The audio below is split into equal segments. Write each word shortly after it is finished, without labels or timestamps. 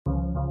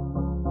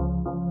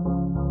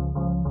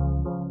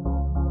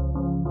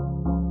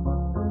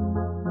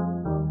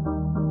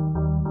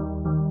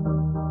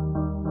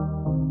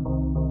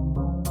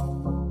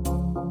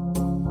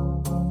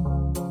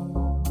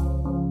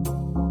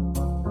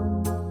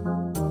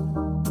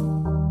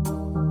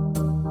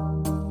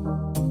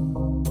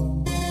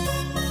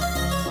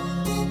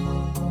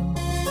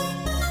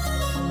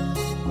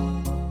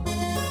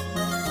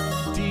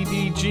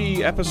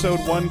everybody. Episode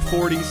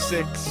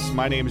 146.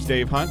 My name is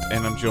Dave Hunt,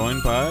 and I'm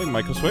joined by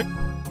Michael Swick.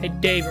 Hey,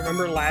 Dave,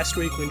 remember last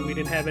week when we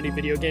didn't have any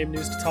video game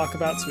news to talk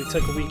about, so we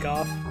took a week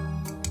off?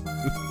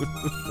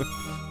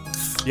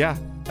 Yeah,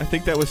 I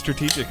think that was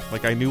strategic.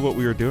 Like, I knew what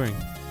we were doing.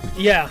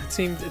 Yeah,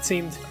 it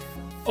seemed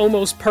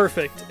almost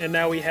perfect, and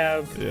now we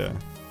have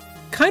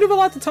kind of a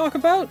lot to talk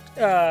about,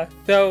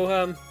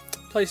 though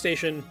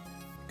PlayStation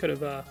could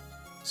have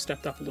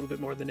stepped up a little bit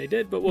more than they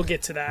did, but we'll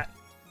get to that.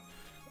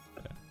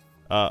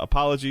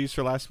 Apologies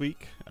for last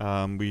week.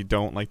 We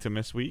don't like to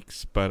miss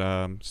weeks,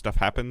 but stuff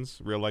happens.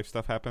 Real life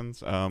stuff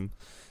happens.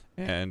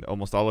 And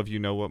almost all of you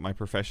know what my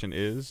profession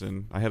is,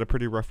 and I had a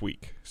pretty rough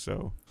week.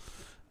 So,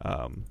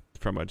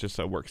 from just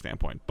a work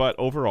standpoint. But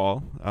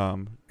overall,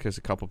 because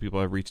a couple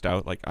people have reached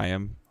out, like, I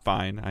am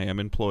fine. I am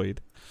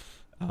employed,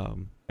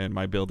 and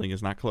my building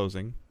is not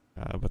closing,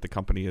 but the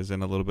company is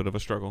in a little bit of a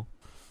struggle.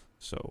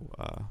 So,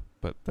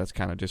 but that's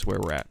kind of just where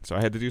we're at. So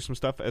I had to do some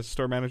stuff as a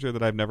store manager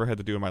that I've never had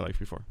to do in my life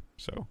before.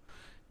 So,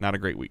 not a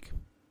great week.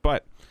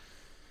 But,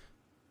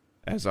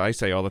 as I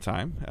say all the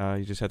time,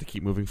 you just have to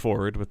keep moving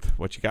forward with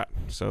what you got.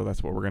 So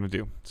that's what we're going to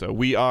do. So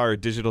we are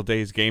Digital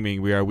Days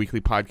Gaming. We are a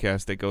weekly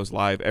podcast that goes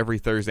live every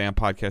Thursday on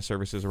podcast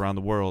services around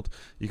the world.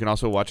 You can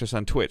also watch us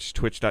on Twitch,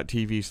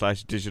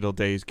 twitch.tv/Digital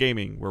Days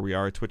Gaming, where we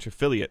are a Twitch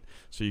affiliate.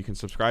 So you can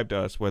subscribe to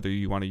us whether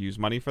you want to use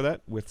money for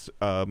that with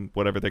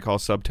whatever they call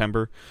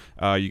September.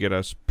 You get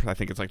us, I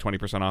think it's like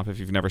 20% off if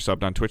you've never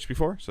subbed on Twitch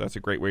before. So that's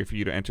a great way for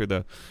you to enter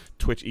the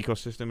Twitch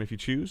ecosystem if you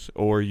choose.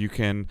 Or you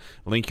can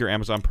link your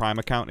Amazon Prime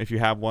account if you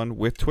have one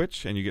with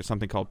Twitch, and you get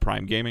something called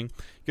Prime Gaming.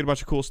 You get a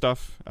bunch of cool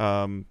stuff,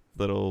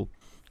 little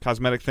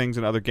cosmetic things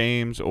in other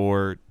games,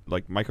 or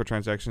like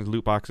microtransactions,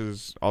 loot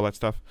boxes, all that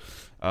stuff.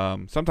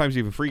 Sometimes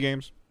even free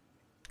games.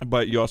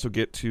 But you also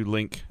get to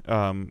link,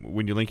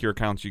 when you link your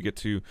accounts, you get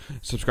to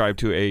subscribe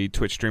to a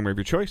Twitch streamer of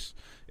your choice.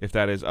 If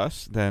that is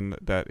us, then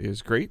that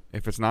is great.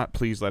 If it's not,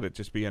 please let it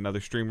just be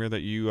another streamer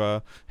that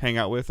you hang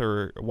out with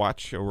or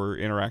watch or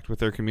interact with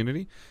their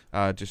community.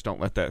 Just don't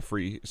let that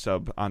free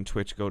sub on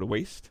Twitch go to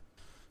waste.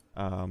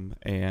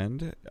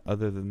 And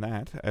other than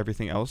that,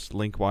 everything else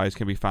link-wise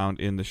can be found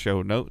in the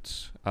show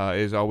notes.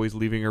 As always,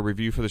 leaving a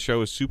review for the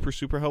show is super,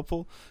 super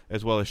helpful,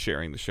 as well as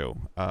sharing the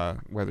show.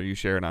 Whether you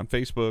share it on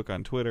Facebook,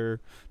 on Twitter,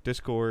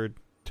 Discord,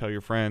 tell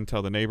your friend,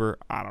 tell the neighbor,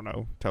 I don't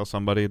know, tell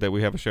somebody that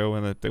we have a show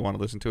and that they want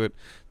to listen to it.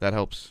 That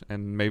helps.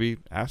 And maybe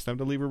ask them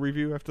to leave a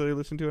review after they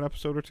listen to an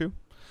episode or two.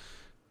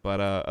 But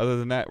other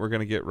than that, we're going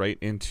to get right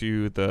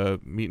into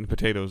the meat and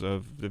potatoes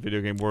of the video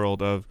game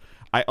world of...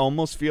 I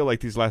almost feel like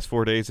these last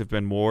 4 days have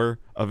been more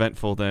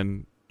eventful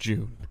than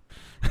June.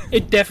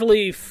 It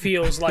definitely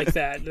feels like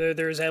that.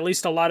 There's at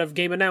least a lot of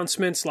game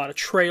announcements, a lot of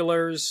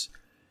trailers.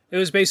 It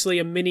was basically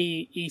a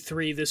mini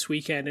E3 this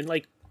weekend. And,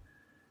 like,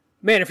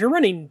 man, if you're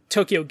running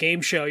Tokyo Game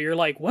Show, you're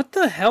like, what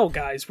the hell,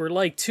 guys? We're,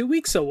 like, 2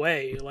 weeks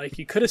away. Like,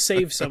 you could have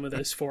saved some of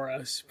this for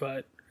us,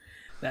 but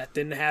that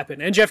didn't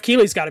happen. And Jeff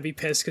Keighley's got to be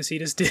pissed because he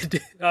just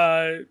did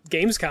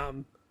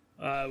Gamescom,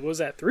 what was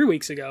that, 3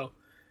 weeks ago?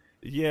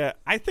 Yeah,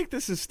 I think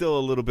this is still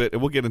a little bit,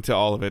 and we'll get into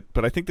all of it,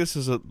 but I think this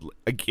is,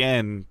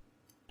 again,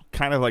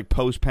 kind of like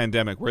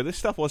post-pandemic, where this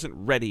stuff wasn't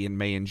ready in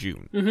May and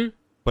June,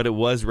 but it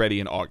was ready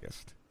in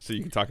August. So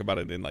you can talk about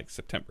it in, like,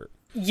 September.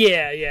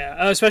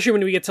 Yeah. Especially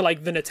when we get to,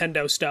 like, the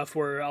Nintendo stuff,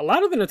 where a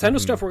lot of the Nintendo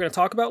stuff we're going to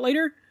talk about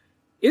later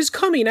is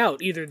coming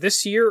out either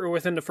this year or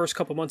within the first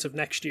couple months of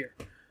next year.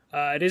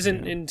 It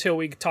isn't until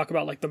we talk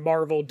about, like, the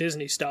Marvel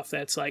Disney stuff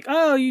that's like,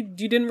 oh, you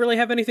didn't really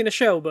have anything to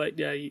show, but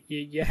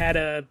you had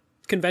a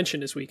convention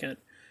this weekend.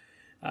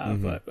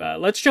 But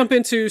let's jump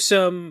into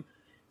some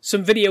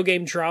video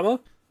game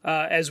drama,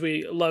 as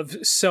we love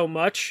so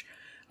much.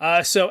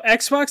 So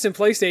Xbox and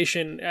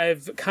PlayStation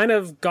have kind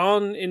of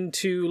gone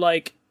into,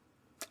 like,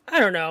 I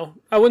don't know,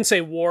 I wouldn't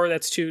say war,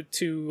 that's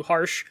too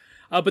harsh,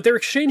 but they're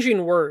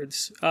exchanging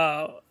words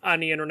on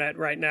the internet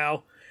right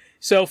now.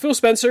 So Phil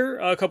Spencer,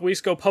 a couple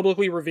weeks ago,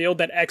 publicly revealed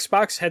that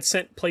Xbox had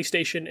sent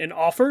PlayStation an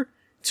offer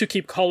to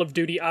keep Call of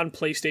Duty on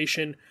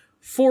PlayStation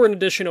for an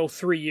additional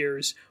 3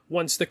 years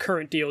once the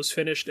current deal is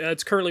finished.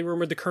 It's currently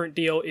rumored the current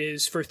deal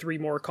is for 3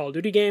 more Call of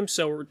Duty games,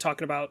 so we're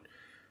talking about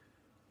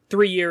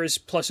 3 years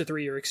plus a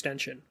 3-year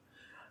extension.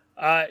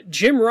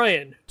 Jim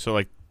Ryan. So,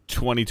 like,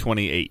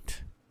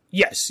 2028.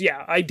 Yes,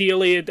 yeah.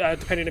 Ideally,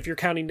 depending if you're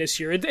counting this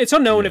year. It's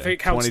unknown if it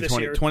counts this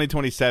year.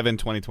 2027,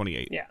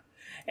 2028. Yeah.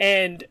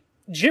 And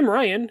Jim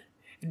Ryan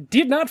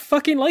did not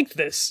fucking like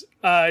this.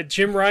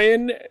 Jim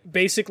Ryan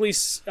basically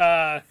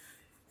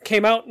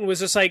came out and was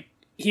just like,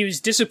 he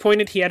was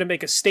disappointed he had to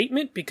make a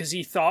statement because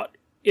he thought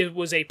it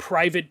was a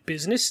private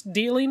business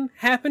dealing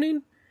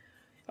happening,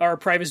 or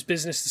private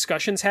business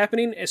discussions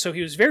happening. And so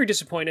he was very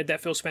disappointed that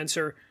Phil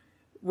Spencer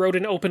wrote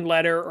an open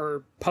letter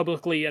or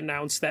publicly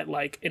announced that,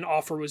 like, an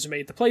offer was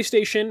made to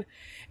PlayStation.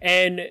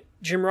 And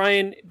Jim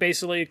Ryan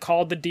basically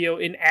called the deal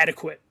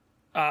inadequate.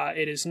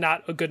 It is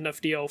not a good enough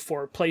deal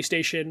for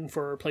PlayStation,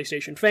 for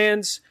PlayStation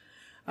fans.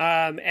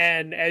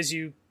 And as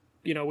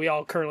we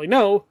all currently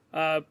know,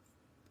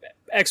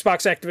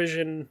 Xbox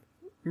Activision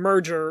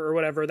merger or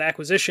whatever, the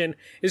acquisition,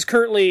 is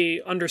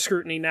currently under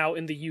scrutiny now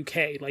in the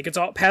UK. Like, it's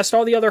all past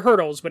all the other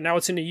hurdles, but now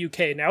it's in the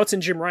UK. Now it's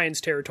in Jim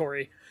Ryan's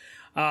territory.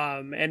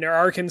 And there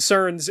are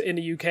concerns in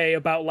the UK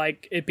about,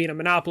 like, it being a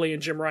monopoly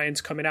and Jim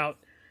Ryan's coming out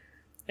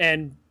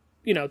and,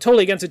 you know,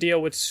 totally against a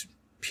deal, which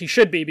he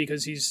should be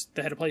because he's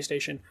the head of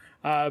PlayStation.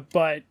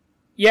 But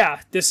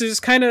yeah, this is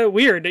kind of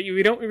weird that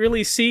we don't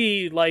really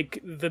see, like,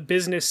 the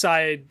business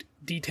side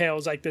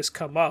details like this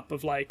come up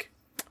of, like,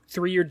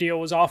 3-year deal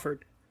was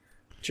offered.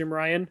 Jim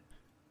Ryan,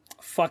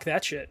 fuck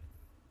that shit.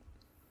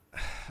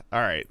 All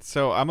right,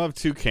 so I'm of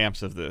two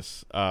camps of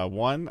this.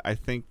 One, I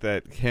think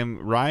that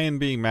Ryan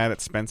being mad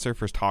at Spencer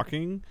for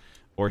talking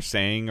or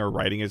saying or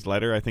writing his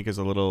letter, I think is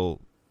a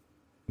little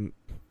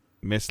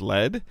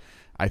misled.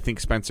 I think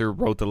Spencer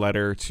wrote the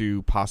letter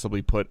to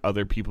possibly put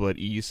other people at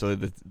ease so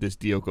that this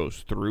deal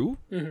goes through.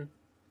 Mm-hmm.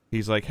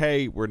 He's like,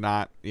 hey, we're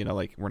not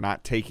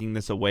taking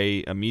this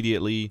away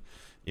immediately.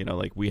 You know,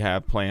 like, we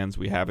have plans,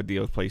 we have a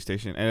deal with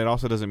PlayStation, and it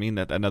also doesn't mean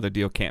that another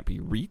deal can't be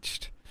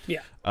reached.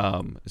 Yeah.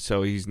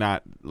 So he's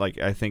not, like,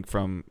 I think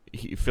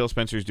Phil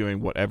Spencer's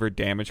doing whatever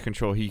damage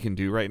control he can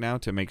do right now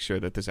to make sure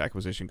that this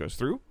acquisition goes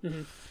through.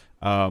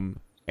 Mm-hmm.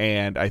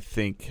 And I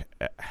think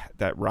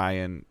that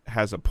Ryan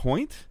has a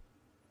point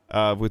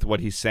with what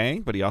he's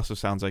saying, but he also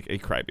sounds like a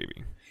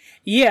crybaby.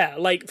 Yeah,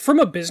 like, from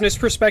a business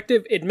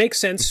perspective, it makes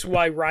sense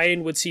why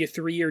Ryan would see a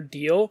 3-year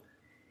deal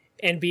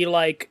and be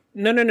like,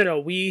 no,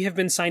 we have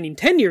been signing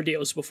 10-year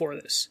deals before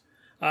this.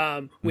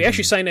 We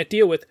actually signed that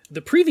deal with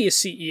the previous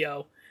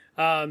CEO.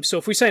 So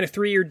if we sign a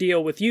 3-year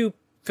deal with you,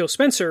 Phil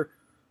Spencer,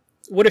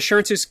 what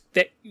assurances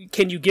that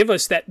can you give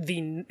us that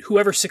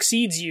whoever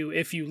succeeds you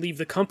if you leave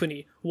the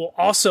company will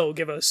also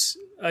give us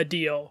a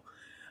deal?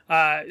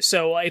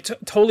 So it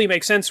totally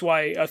makes sense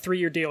why a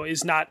 3-year deal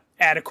is not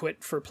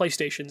adequate for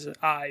PlayStation's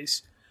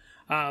eyes.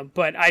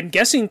 But I'm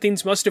guessing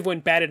things must have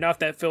went bad enough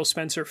that Phil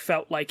Spencer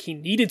felt like he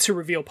needed to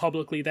reveal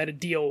publicly that a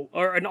deal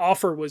or an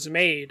offer was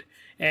made,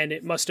 and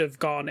it must have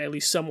gone at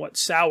least somewhat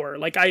sour.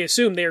 Like, I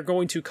assume they are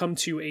going to come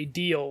to a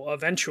deal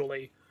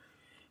eventually,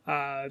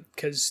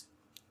 because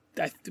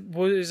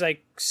what is,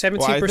 like,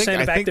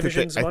 17% of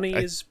Activision's money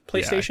is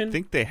PlayStation? Yeah, I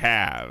think they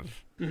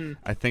have. Mm-hmm.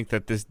 I think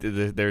that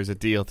there's a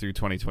deal through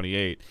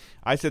 2028.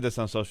 I said this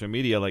on social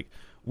media, like,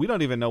 we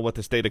don't even know what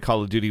the state of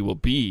Call of Duty will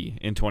be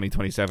in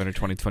 2027 or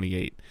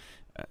 2028.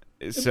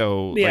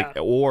 So, yeah. Like,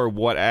 or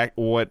what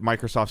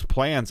Microsoft's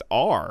plans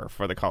are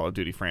for the Call of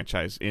Duty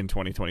franchise in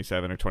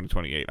 2027 or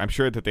 2028. I'm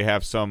sure that they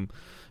have some,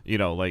 you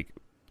know, like,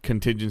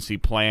 contingency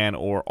plan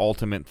or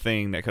ultimate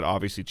thing that could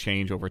obviously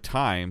change over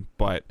time.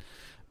 But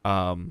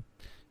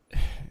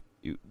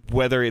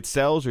whether it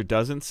sells or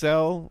doesn't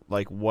sell,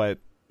 like, what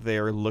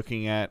they're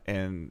looking at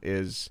and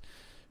is...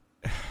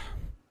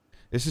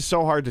 This is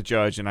so hard to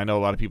judge, and I know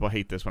a lot of people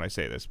hate this when I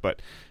say this,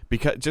 but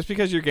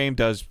because your game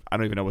does, I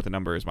don't even know what the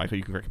number is, Michael,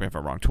 you can correct me if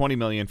I'm wrong, 20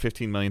 million,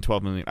 15 million,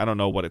 12 million, I don't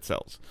know what it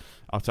sells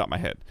off the top of my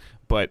head.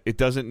 But it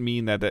doesn't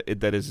mean that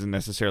isn't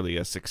necessarily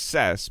a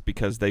success,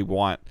 because they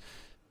want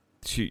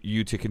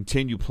you to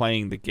continue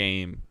playing the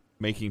game,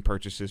 making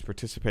purchases,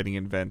 participating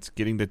in events,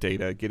 getting the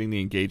data, getting the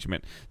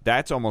engagement.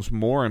 That's almost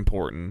more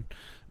important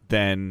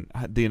than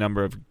the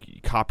number of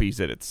copies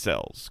that it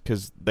sells,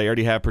 because they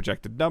already have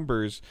projected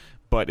numbers.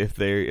 But if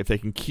they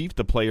can keep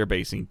the player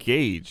base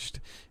engaged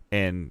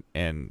and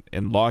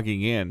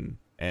logging in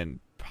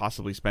and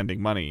possibly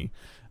spending money,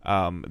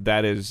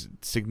 that is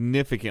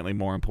significantly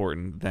more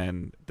important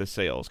than the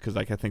sales, because,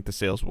 like, I think the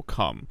sales will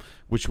come,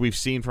 which we've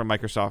seen from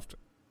Microsoft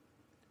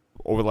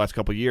over the last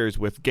couple of years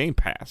with Game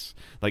Pass.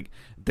 Like,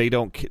 they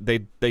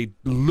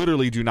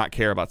literally do not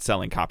care about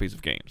selling copies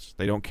of games.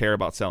 They don't care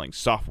about selling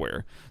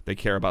software. They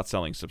care about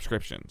selling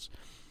subscriptions.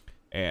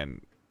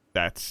 And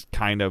that's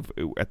kind of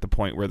at the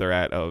point where they're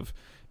at of,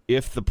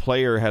 if the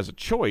player has a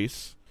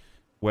choice,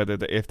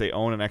 if they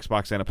own an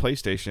Xbox and a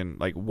PlayStation,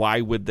 like, why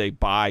would they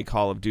buy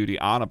Call of Duty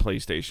on a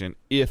PlayStation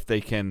if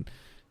they can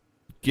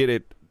get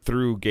it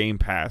through Game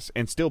Pass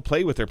and still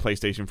play with their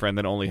PlayStation friend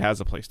that only has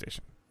a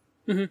PlayStation?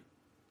 Mm-hmm.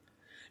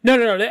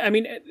 No. I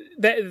mean,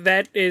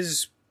 that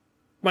is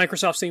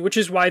Microsoft's thing, which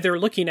is why they're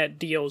looking at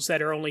deals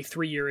that are only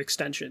 3-year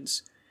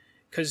extensions,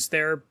 because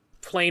they're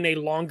playing a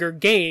longer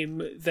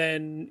game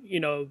than,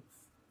 you know,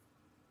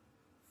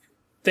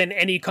 than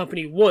any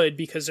company would,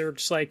 because they're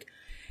just like,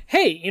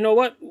 hey, you know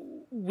what?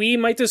 We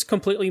might just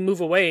completely move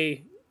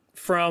away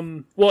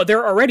from... Well,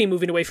 they're already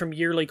moving away from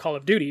yearly Call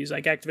of Duties.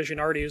 Like, Activision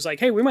already was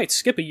like, hey, we might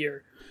skip a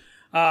year.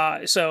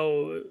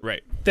 So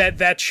right.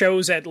 that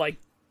shows that, like,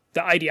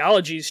 the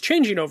ideology is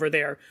changing over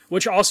there,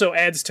 which also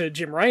adds to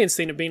Jim Ryan's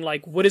thing of being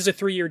like, what does a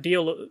 3-year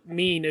deal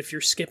mean if you're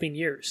skipping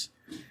years?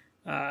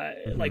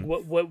 Like,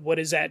 what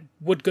is that?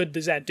 What good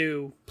does that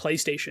do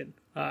PlayStation?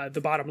 The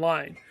bottom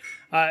line.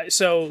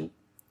 So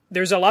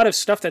there's a lot of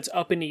stuff that's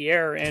up in the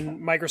air, and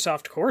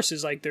Microsoft, of course,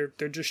 is like,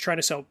 they're just trying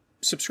to sell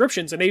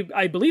subscriptions. And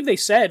I believe they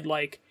said,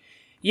 like,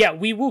 yeah,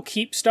 we will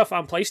keep stuff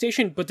on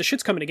PlayStation, but the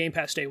shit's coming to Game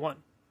Pass day one.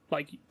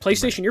 Like,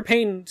 PlayStation, right. You're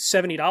paying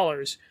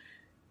 $70.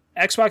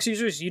 Xbox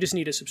users, you just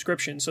need a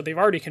subscription. So they've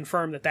already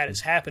confirmed that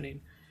is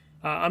happening.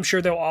 I'm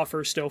sure they'll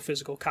offer still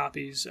physical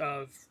copies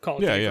of Call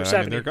of Duty for 70.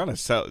 I mean, they're gonna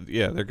sell.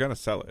 Yeah, they're gonna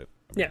sell it.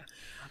 Yeah,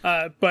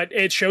 but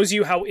it shows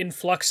you how in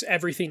flux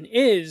everything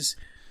is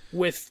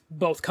with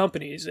both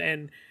companies,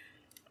 and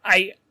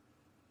I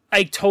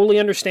totally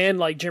understand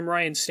like Jim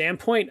Ryan's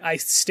standpoint. I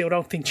still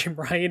don't think Jim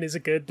Ryan is a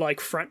good like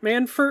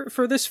frontman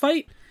for this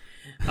fight,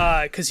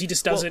 because he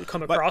just doesn't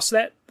come across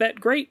that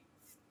great.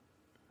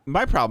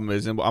 My problem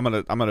is, and I'm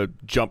gonna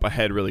jump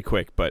ahead really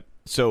quick, but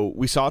so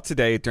we saw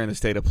today during the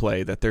State of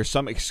Play that there's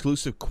some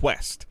exclusive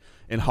quest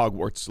in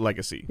Hogwarts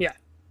Legacy. Yeah,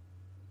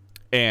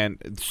 and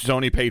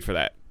Sony paid for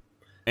that,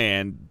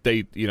 and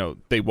they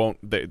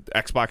won't.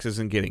 Xbox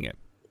isn't getting it.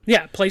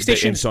 Yeah,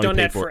 PlayStation's done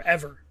that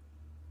forever.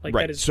 Like,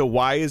 right. That is... So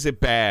why is it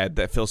bad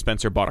that Phil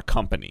Spencer bought a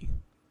company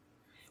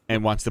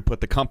and wants to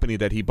put the company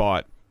that he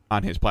bought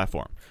on his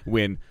platform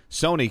when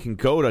Sony can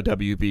go to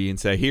WB and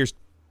say, "Here's."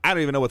 I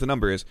don't even know what the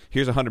number is.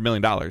 Here's $100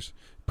 million.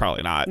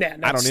 Probably not. Yeah,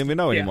 I don't even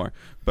know anymore.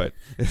 But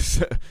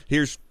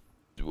here's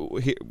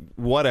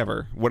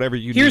whatever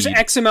you here's need.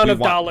 X amount of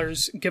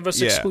dollars. Give us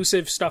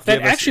exclusive stuff.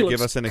 That actually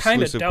looks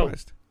kind of dope.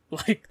 Quest.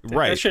 Like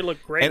that shit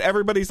look great. And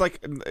everybody's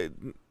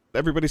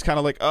kind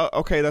of like, oh,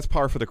 okay, that's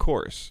par for the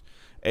course.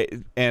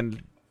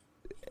 And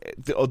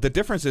the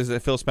difference is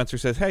that Phil Spencer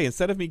says, hey,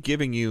 instead of me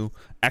giving you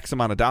X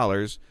amount of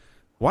dollars,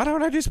 why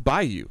don't I just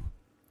buy you?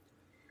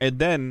 And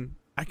then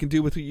I can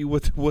do with you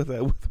with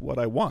what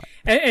I want.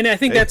 And I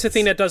think that's the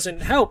thing that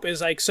doesn't help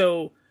is like,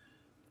 so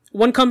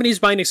one company's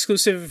buying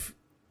exclusive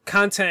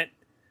content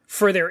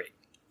for their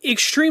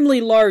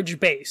extremely large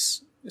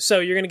base.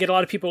 So you're going to get a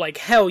lot of people like,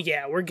 hell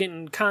yeah, we're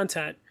getting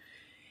content.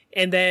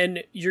 And then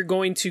you're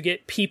going to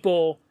get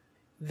people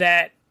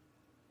that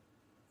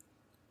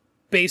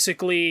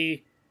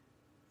basically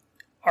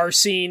are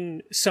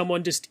seeing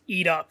someone just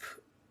eat up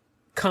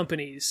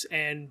companies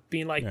and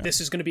being like,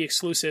 this is going to be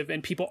exclusive,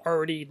 and people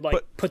already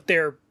put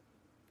their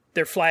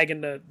flag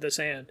in the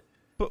sand.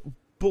 But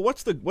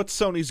what's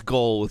Sony's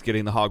goal with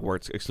getting the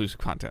Hogwarts exclusive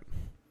content?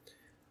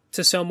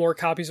 To sell more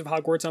copies of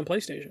Hogwarts on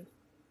PlayStation.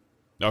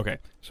 Okay,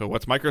 so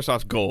what's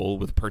Microsoft's goal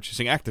with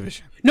purchasing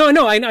Activision? No,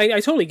 I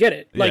totally get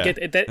it. Like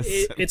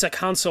it's a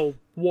console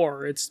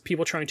war. It's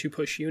people trying to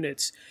push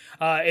units.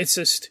 It's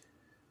just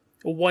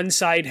one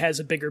side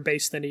has a bigger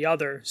base than the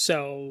other,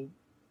 so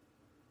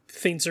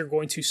things are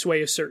going to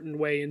sway a certain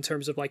way in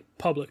terms of like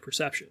public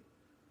perception.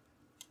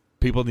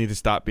 People need to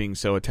stop being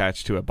so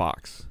attached to a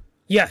box.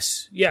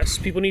 Yes.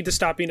 People need to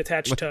stop being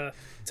attached to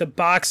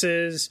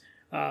boxes,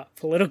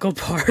 political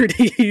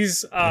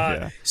parties,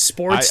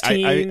 sports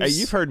teams.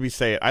 You've heard me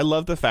say it. I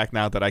love the fact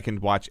now that I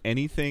can watch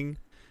anything.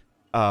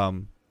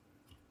 I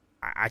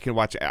can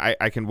watch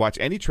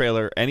any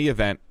trailer, any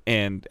event,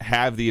 and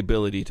have the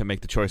ability to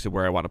make the choice of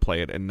where I want to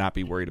play it and not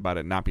be worried about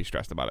it, not be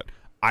stressed about it.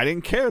 I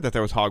didn't care that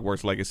there was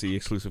Hogwarts Legacy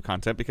exclusive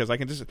content because I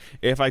can just,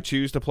 if I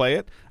choose to play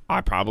it,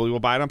 I probably will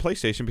buy it on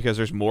PlayStation because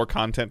there's more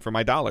content for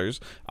my dollars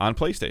on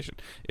PlayStation.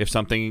 If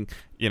something,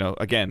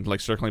 again, like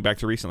circling back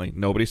to recently,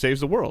 Nobody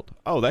Saves the World.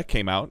 Oh, that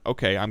came out.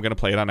 Okay, I'm going to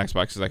play it on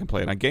Xbox because I can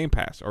play it on Game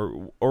Pass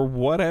or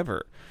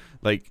whatever.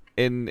 Like,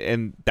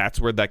 and that's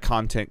where that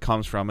content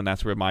comes from, and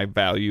that's where my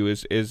value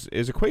is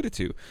equated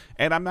to.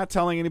 And I'm not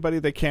telling anybody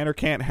they can or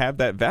can't have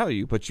that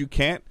value, but you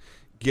can't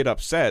get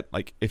upset.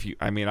 Like,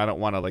 I don't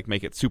want to like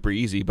make it super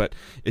easy, but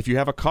if you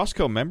have a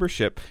Costco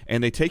membership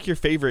and they take your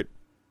favorite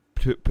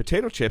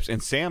potato chips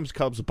and Sam's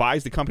Club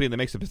buys the company that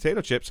makes the potato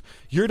chips,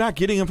 you're not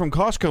getting them from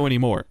Costco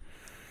anymore.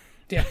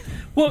 Yeah.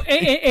 Well,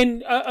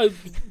 and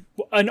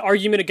an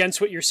argument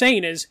against what you're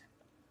saying is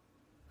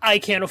I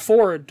can't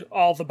afford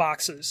all the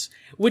boxes,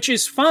 which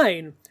is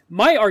fine.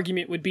 My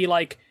argument would be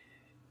like,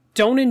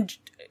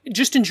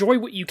 just enjoy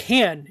what you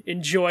can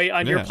enjoy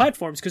on your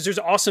platforms, because there's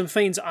awesome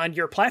things on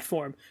your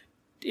platform.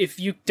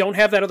 If you don't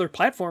have that other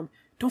platform,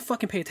 don't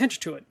fucking pay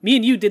attention to it. Me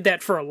and you did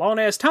that for a long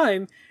ass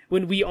time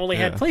when we only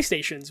had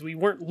PlayStations. We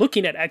weren't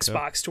looking at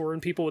Xbox to where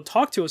when people would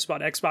talk to us about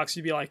Xbox,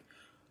 you'd be like,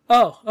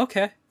 oh,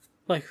 okay.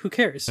 Like, who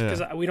cares?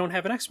 Because we don't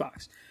have an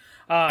Xbox.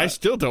 I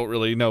still don't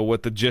really know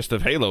what the gist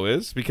of Halo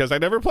is because I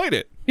never played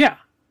it. Yeah.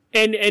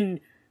 And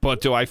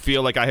but do I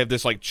feel like I have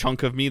this like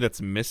chunk of me that's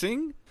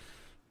missing?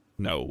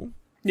 No.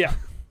 Yeah.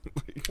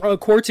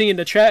 QWERTY in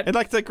the chat. And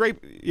like the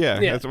great,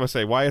 that's what I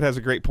say. Wyatt has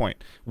a great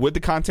point. Would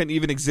the content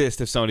even exist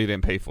if Sony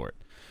didn't pay for it?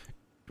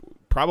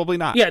 Probably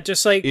not. Yeah,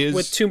 just like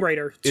with Tomb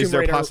Raider. Is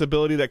there a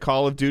possibility that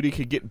Call of Duty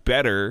could get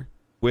better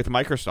with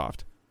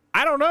Microsoft?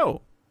 I don't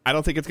know. I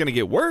don't think it's going to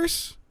get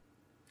worse.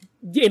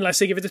 Unless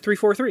they give it to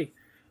 343.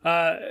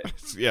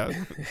 Yeah.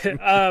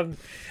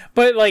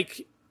 But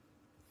like,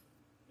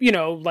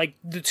 like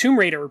the Tomb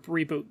Raider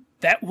reboot,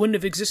 that wouldn't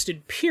have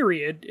existed,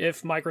 period,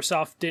 if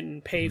Microsoft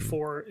didn't pay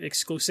for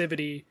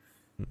exclusivity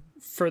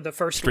for the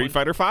first Street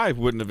Fighter V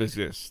wouldn't have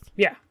existed.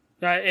 Yeah.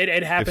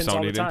 It happens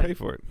all the time. If Sony didn't pay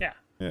for it. Yeah.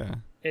 Yeah.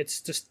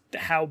 It's just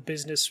how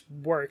business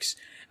works.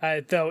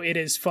 Though it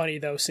is funny,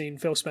 though, seeing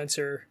Phil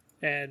Spencer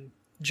and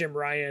Jim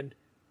Ryan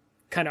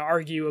kind of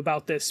argue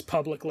about this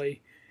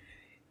publicly,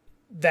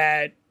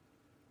 that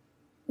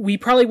we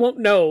probably won't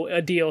know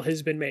a deal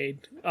has been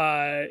made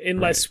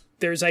unless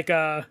there's like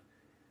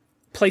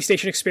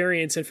PlayStation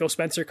Experience, and Phil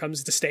Spencer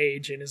comes to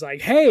stage and is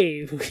like,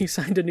 "Hey, we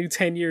signed a new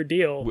 10-year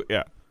deal."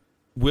 Yeah.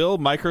 Will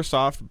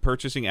Microsoft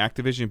purchasing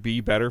Activision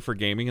be better for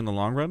gaming in the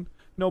long run?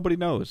 Nobody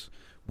knows.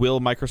 Will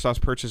Microsoft's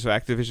purchase of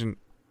Activision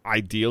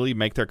ideally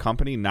make their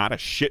company not a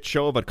shit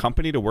show of a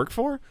company to work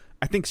for?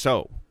 I think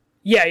so.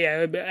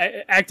 Yeah.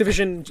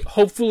 Activision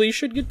hopefully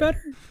should get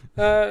better.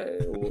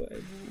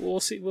 We'll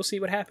see. We'll see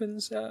what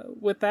happens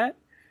with that.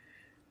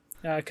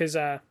 Because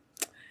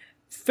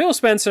Phil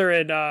Spencer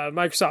and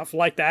Microsoft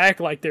like to act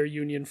like they're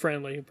union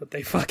friendly, but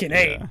they fucking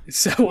ain't. Yeah.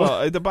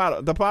 So the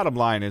bottom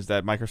line is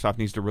that Microsoft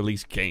needs to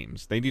release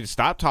games. They need to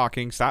stop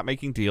talking, stop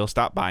making deals,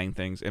 stop buying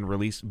things, and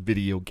release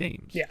video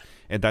games. Yeah,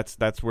 and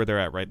that's where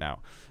they're at right now.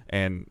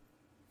 And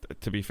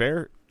to be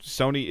fair,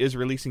 Sony is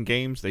releasing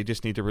games. They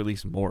just need to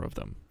release more of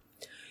them.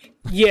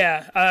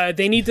 Yeah,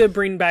 they need to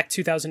bring back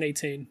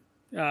 2018,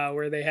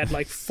 where they had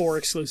like 4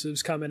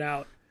 exclusives coming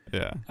out.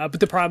 Yeah, but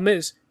the problem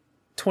is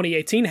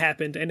 2018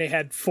 happened and they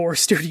had 4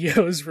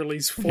 studios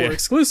release 4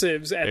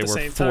 exclusives at the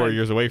same time. They were 4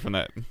 years away from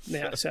that.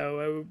 Yeah,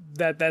 so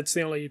that's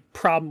the only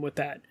problem with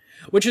that.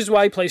 Which is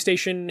why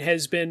PlayStation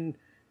has been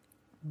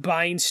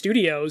buying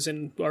studios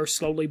and are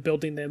slowly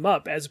building them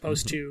up, as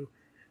opposed to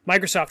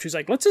Microsoft, who's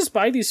like, let's just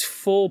buy these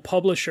full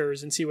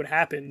publishers and see what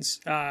happens.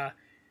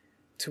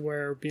 To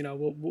where,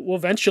 we'll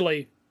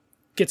eventually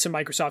get some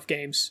Microsoft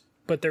games,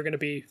 but they're going to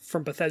be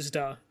from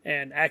Bethesda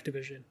and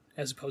Activision,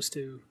 as opposed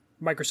to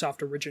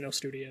Microsoft original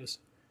studios.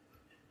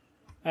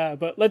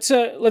 But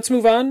let's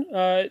move on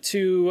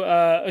to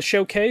a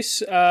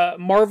showcase.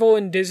 Marvel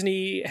and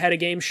Disney had a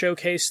game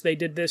showcase. They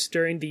did this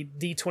during the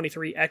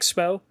D23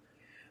 Expo.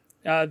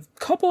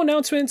 Couple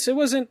announcements. It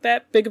wasn't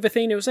that big of a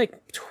thing. It was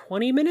like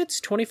 20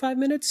 minutes, 25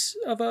 minutes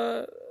of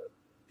a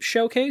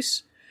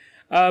showcase.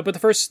 But the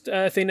first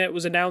thing that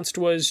was announced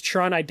was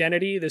Tron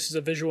Identity. This is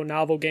a visual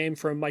novel game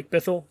from Mike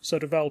Bithell, so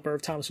developer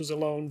of Thomas Was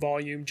Alone,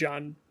 Volume,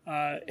 John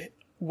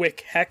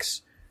Wick,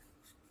 Hex.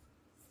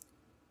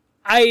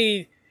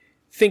 I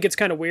think it's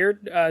kind of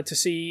weird to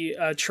see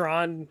a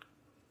Tron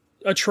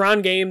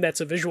game that's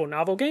a visual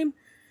novel game,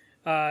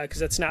 because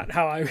that's not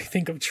how I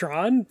think of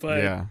Tron.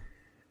 But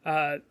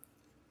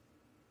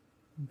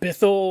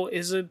Bithell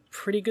is a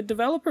pretty good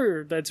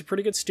developer. That's a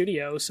pretty good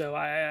studio, so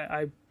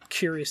I'm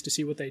curious to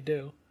see what they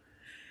do.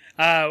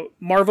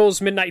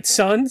 Marvel's Midnight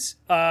Suns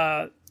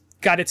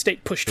got its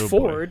date pushed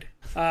forward.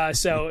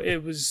 So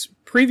it was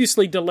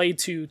previously delayed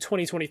to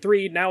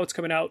 2023. Now it's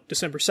coming out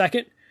December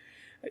 2nd.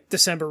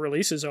 December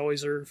releases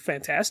always are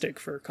fantastic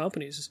for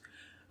companies.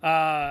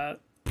 And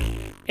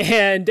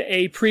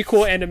a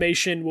prequel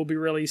animation will be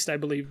released, I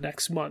believe,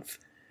 next month.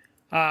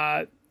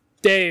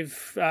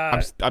 Dave,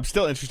 I'm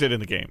still interested in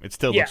the game. It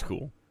still looks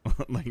cool.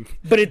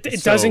 But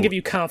it doesn't give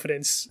you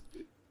confidence.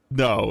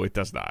 No, it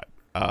does not.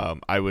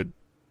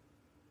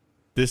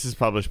 This is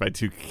published by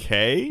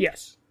 2K?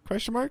 Yes.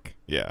 Question mark?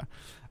 Yeah.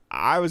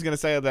 I was going to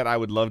say that I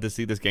would love to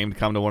see this game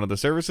come to one of the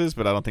services,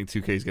 but I don't think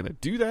 2K is going to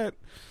do that.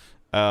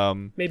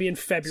 Maybe in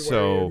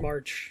February or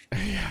March.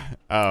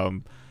 Yeah.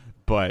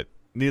 But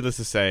needless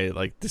to say,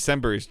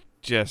 December is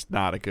just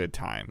not a good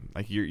time.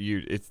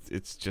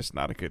 It's just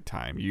not a good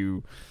time.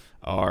 You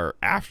are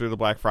after the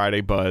Black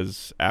Friday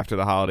buzz, after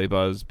the holiday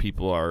buzz.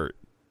 People are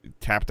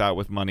tapped out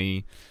with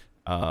money.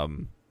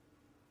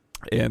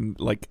 And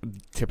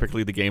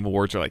typically the Game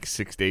Awards are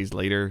 6 days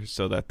later,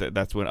 so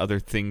that's when other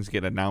things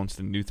get announced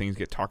and new things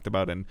get talked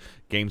about and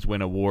games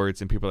win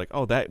awards and people are like,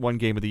 oh, that one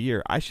game of the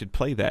year, I should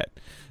play that.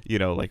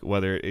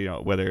 Whether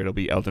it'll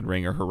be Elden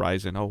Ring or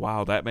Horizon. Oh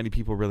wow, that many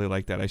people really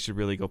like that. I should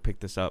really go pick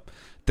this up.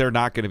 They're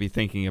not going to be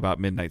thinking about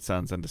Midnight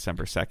Suns on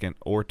December 2nd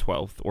or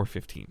 12th or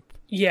 15th.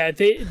 Yeah,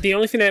 the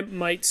only thing that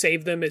might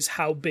save them is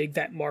how big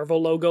that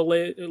Marvel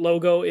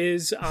logo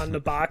is on the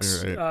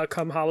box right.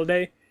 Come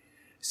holiday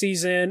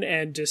season,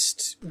 and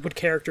just what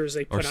characters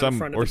they put on the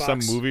front of the box.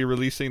 Or some movie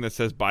releasing that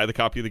says buy the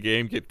copy of the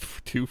game, get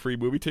 2 free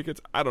movie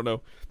tickets. I don't know.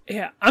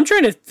 Yeah, I'm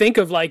trying to think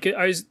of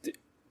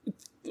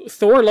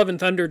Thor: Love and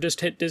Thunder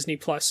just hit Disney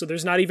Plus, so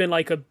there's not even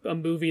a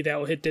movie that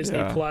will hit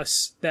Disney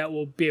Plus that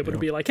will be able to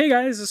be like, hey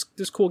guys,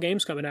 this cool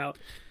game's coming out.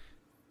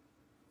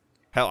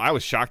 Hell, I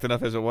was shocked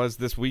enough as it was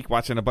this week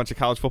watching a bunch of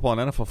college football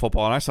and NFL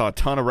football, and I saw a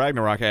ton of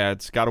Ragnarok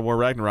ads, God of War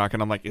Ragnarok,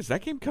 and I'm like, is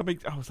that game coming?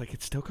 I was like,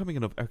 it's still coming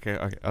in. Okay.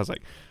 I was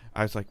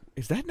like,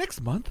 is that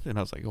next month? And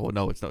I was like, oh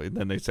no, it's not. And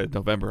then they said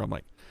November. I'm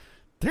like,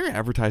 they're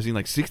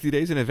advertising 60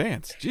 days in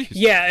advance. Jeez.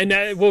 Yeah,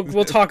 and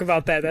we'll talk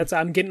about that.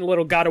 I'm getting a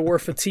little God of War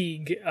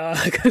fatigue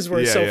because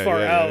we're so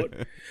far out.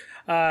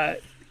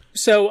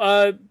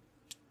 So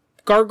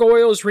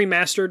Gargoyles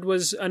Remastered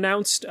was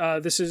announced.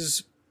 This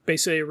is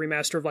basically a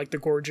remaster of the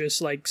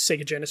gorgeous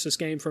Sega Genesis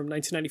game from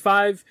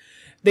 1995.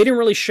 They didn't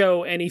really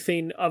show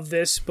anything of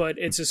this, but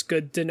it's just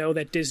good to know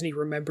that Disney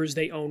remembers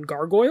they own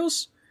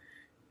Gargoyles.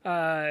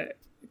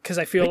 Because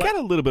I feel they got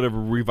a little bit of a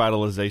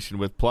revitalization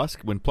with Plus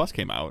when Plus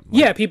came out.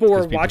 People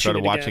were watching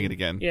it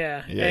again.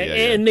 Yeah.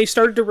 And they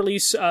started to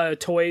release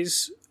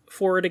toys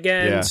for it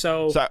again. Yeah.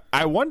 So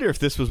I wonder if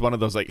this was one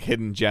of those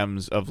hidden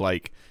gems of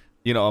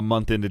a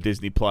month into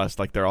Disney Plus,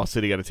 like they're all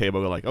sitting at a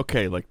table, like,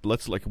 okay, like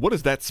let's like, what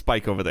is that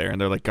spike over there? And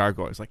they're like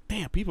gargoyles. Like,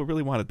 damn, people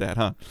really wanted that,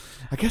 huh?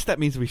 I guess that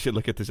means we should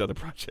look at these other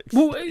projects.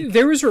 Well,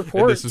 there was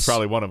reports. And this is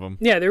probably one of them.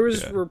 Yeah, there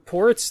was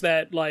reports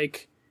that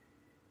like,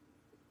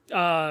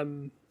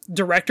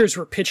 directors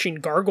were pitching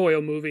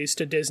gargoyle movies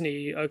to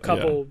Disney a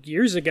couple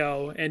years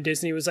ago, and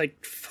Disney was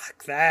like,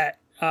 "Fuck that."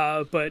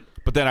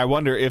 But then I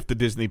wonder if the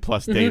Disney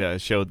Plus data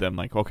showed them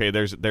like, okay,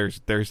 there's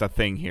a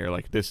thing here,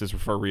 like this is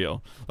for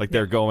real, like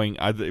they're going,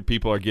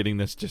 people are getting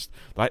this, just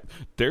like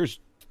there's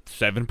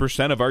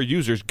 7% of our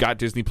users got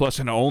Disney Plus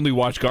and only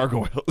watch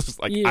gargoyles.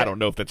 Like, I don't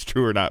know if that's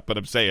true or not, but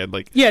I'm saying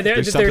like,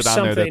 there's something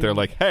on there that they're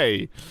like,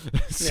 hey,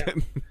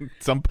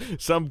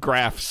 some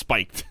graph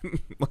spiked,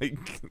 like,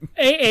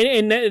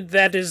 and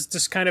that is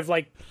just kind of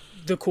like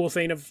the cool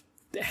thing of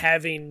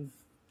having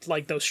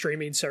like those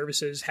streaming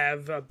services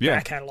have a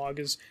back catalog,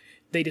 is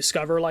they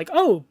discover like,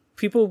 oh,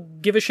 people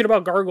give a shit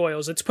about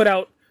gargoyles. Let's put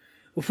out,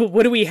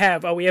 what do we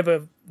have? Oh, we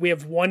have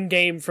one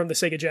game from the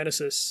Sega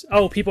Genesis.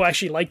 Oh, people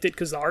actually liked it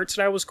because the art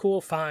style was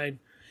cool. Fine.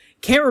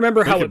 Can't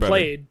remember how it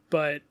played,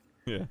 but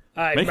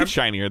make it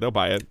shinier. They'll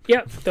buy it.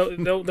 Yeah,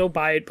 they'll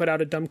buy it. Put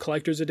out a dumb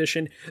collector's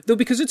edition. Though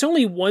because it's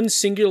only one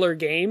singular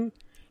game,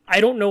 I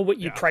don't know what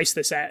you price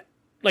this at.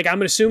 Like,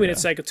 I'm assuming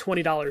it's like a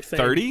 $20 thing.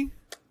 30?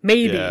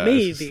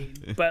 Maybe.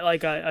 But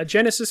like a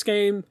Genesis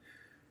game,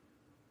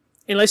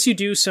 unless you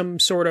do some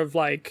sort of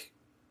like,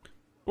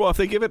 well, if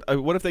they give it,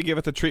 what if they give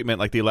it the treatment,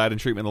 like the Aladdin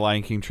treatment, the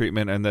Lion King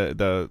treatment, and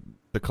the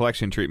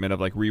collection treatment of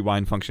like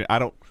rewind function?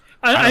 I'm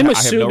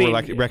assuming,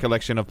 I have no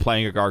recollection of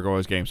playing a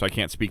Gargoyles game, so I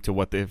can't speak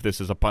to if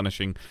this is a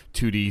punishing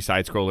 2D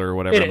side scroller or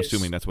whatever. I'm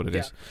assuming that's what it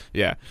is.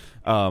 Yeah.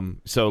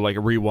 So like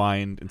a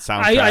rewind and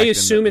soundtrack. I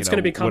assume it's going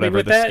to be coming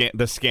with that.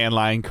 The scan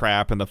line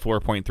crap and the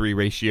 4.3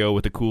 ratio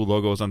with the cool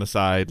logos on the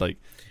side, like.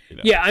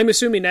 Yeah, I'm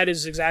assuming that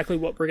is exactly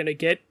what we're going to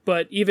get.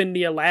 But even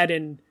the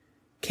Aladdin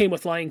came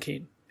with Lion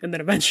King, and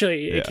then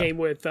eventually it came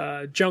with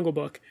Jungle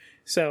Book.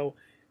 So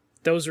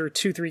those are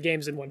 2-3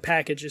 games in one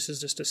package. This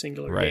is just a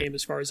singular game,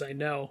 as far as I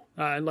know,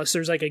 unless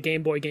there's like a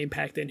Game Boy game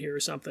packed in here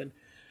or something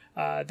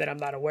that I'm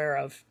not aware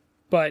of.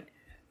 But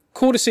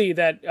cool to see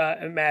that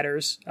it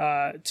matters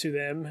to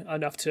them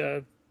enough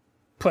to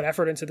put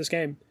effort into this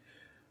game.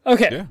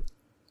 Okay,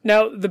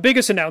 now the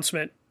biggest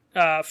announcement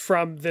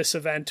from this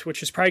event,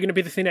 which is probably going to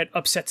be the thing that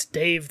upsets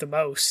Dave the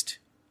most,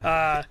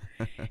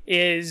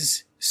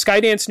 is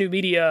Skydance New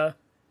Media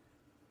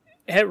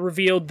had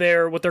revealed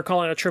what they're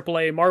calling a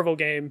AAA Marvel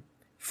game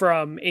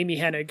from Amy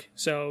Hennig,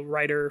 so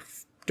writer,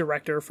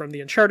 director from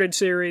the Uncharted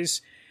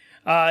series.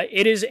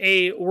 It is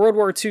a World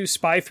War II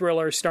spy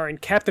thriller starring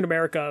Captain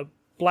America,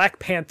 Black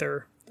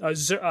Panther,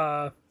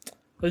 Azuri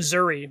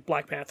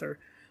Black Panther,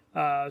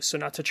 so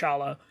not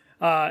T'Challa.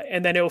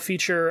 And then it will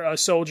feature a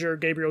soldier,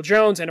 Gabriel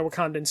Jones, and a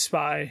Wakandan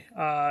spy,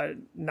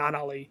 Nan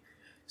Ali.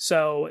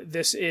 So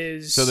this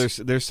is... So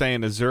they're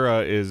saying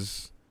Azura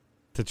is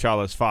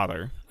T'Challa's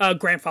father.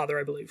 Grandfather,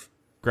 I believe.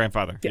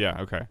 Grandfather,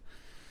 yeah okay.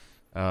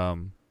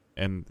 And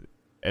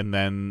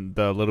then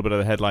the little bit of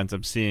the headlines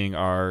I'm seeing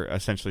are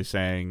essentially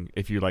saying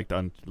if you liked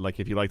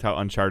how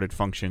Uncharted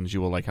functions,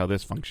 you will like how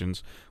this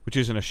functions, which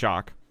isn't a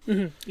shock.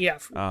 Mm-hmm. Yeah.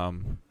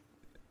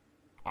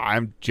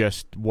 I'm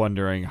just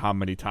wondering how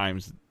many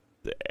times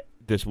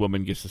this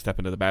woman gets to step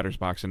into the batter's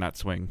box and not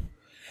swing.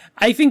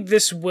 I think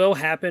this will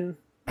happen.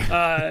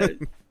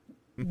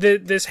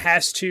 This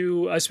has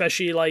to,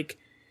 especially like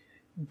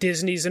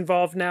Disney's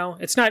involved now.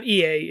 It's not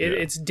EA.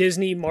 It's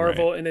Disney,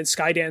 Marvel, and then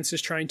Skydance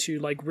is trying to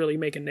like really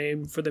make a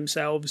name for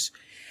themselves.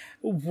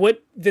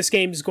 What this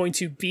game is going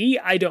to be,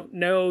 I don't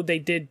know. They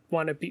did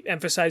want to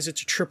emphasize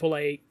it's a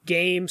AAA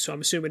game, so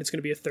I'm assuming it's going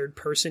to be a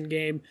third-person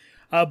game.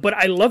 But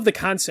I love the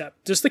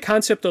concept. Just the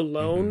concept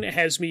alone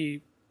has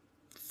me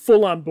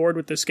full on board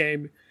with this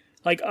game.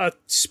 Like a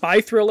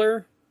spy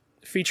thriller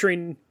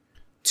featuring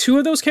 2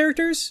 of those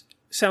characters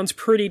sounds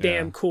pretty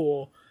damn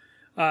cool.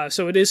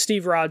 So it is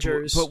Steve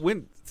Rogers. But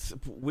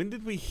when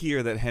did we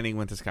hear that Henning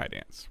went to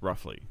Skydance,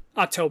 roughly?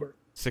 October.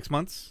 6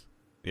 months?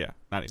 Yeah.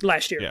 Not even.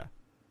 Last year. Yeah.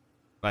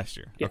 Last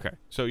year. Yeah. Okay.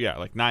 So yeah,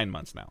 like 9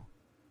 months now.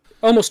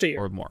 Almost a year.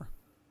 Or more.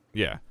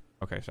 Yeah.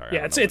 Okay, sorry.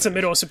 Yeah, it's the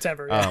middle of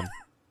September. Yeah.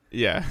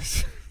 Yeah.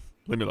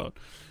 Leave me alone.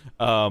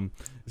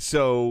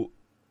 So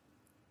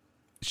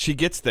she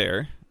gets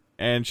there,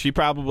 and she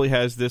probably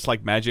has this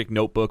like magic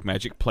notebook,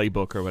 magic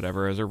playbook or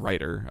whatever as a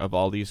writer of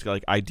all these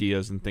like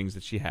ideas and things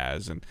that she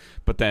has,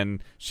 but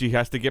then she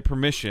has to get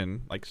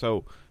permission, like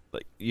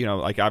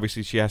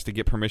obviously she has to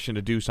get permission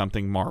to do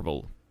something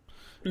Marvel.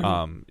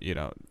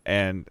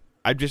 And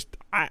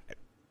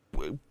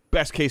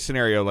best case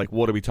scenario, like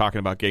what are we talking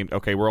about game?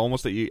 Okay, we're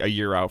almost a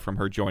year out from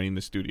her joining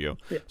the studio.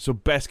 Yeah. So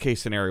best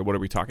case scenario, what are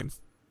we talking?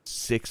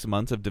 6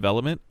 months of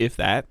development, if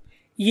that?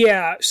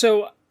 Yeah,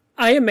 so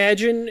I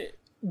imagine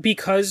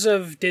because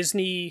of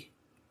Disney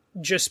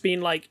just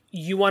being like,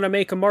 you want to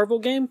make a Marvel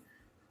game?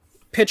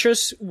 Pitch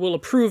us, we'll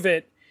approve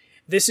it.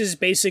 This is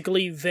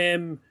basically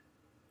them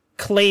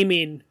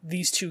claiming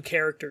these 2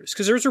 characters.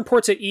 Because there's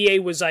reports that EA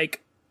was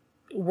like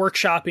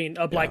workshopping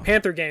a Black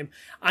Panther game.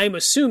 I'm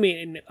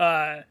assuming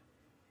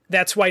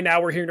that's why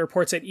now we're hearing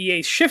reports that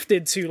EA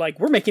shifted to like,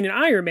 we're making an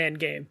Iron Man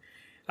game.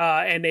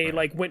 And they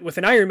like went with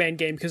an Iron Man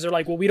game because they're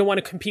like, well, we don't want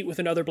to compete with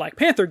another Black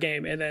Panther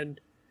game. And then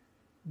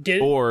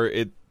or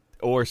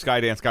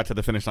Skydance got to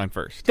the finish line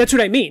first. That's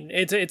what I mean.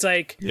 It's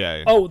like,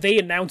 yeah. Oh, they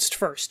announced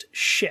first.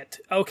 Shit.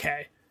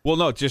 Okay. Well,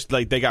 no, just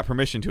like they got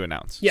permission to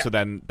announce. Yeah. So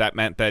then that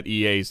meant that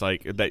EA's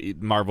like that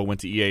Marvel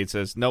went to EA and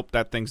says, nope,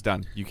 that thing's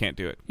done. You can't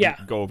do it. Yeah.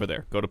 You go over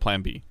there. Go to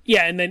Plan B.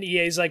 Yeah, and then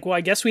EA's like, well, I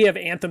guess we have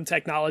Anthem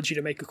technology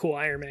to make a cool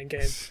Iron Man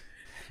game.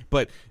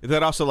 But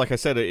that also, like I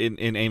said,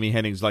 in Amy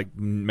Hennig's like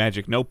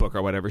Magic Notebook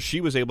or whatever,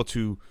 she was able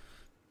to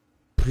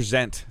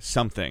present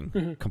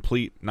something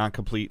complete,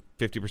 non-complete,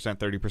 50%,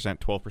 30%,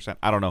 12%,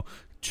 I don't know,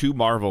 to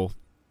Marvel.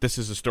 This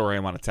is a story I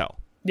want to tell.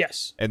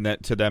 Yes. And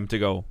that to them to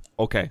go,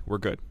 okay, we're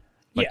good.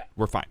 Like, yeah,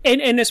 we're fine.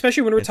 And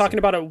especially when we're talking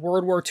about a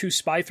World War II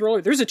spy thriller,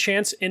 there's a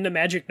chance in the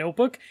Magic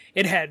Notebook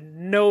it had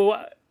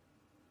no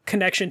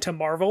connection to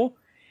Marvel.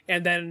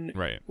 And then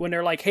when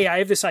they're like, hey, I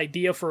have this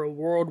idea for a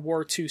World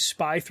War II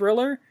spy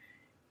thriller.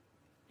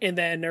 And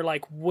then they're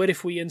like, what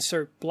if we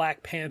insert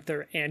Black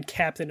Panther and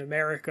Captain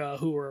America,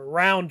 who were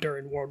around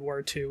during World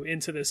War II,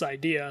 into this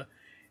idea?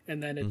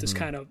 And then it just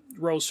kind of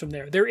rose from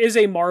there. There is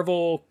a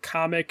Marvel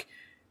comic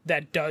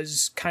that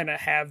does kind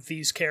of have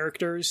these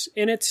characters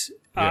in it.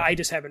 I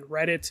just haven't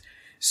read it.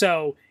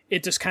 So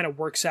it just kind of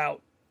works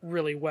out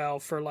really well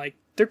for like,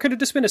 there could have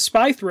just been a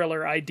spy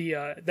thriller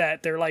idea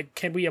that they're like,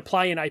 can we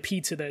apply an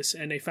IP to this?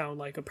 And they found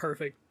like a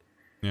perfect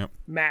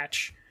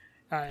match.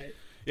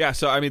 Yeah,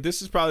 so I mean,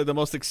 this is probably the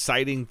most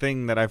exciting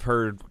thing that I've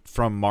heard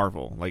from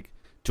Marvel. Like,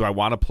 do I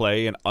want to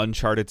play an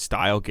Uncharted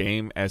style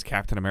game as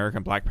Captain America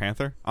and Black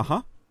Panther?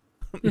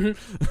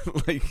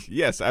 Like,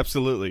 yes,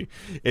 absolutely.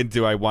 And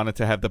do I want it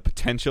to have the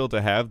potential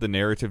to have the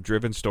narrative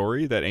driven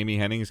story that Amy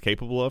Hennig is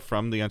capable of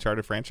from the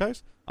Uncharted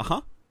franchise?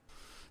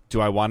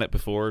 Do I want it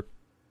before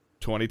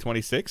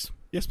 2026?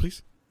 Yes,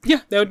 please.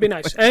 Yeah, that would be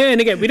nice.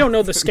 And again, we don't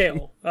know the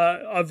scale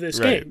of this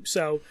game,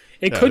 so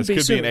it could be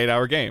soon. Be an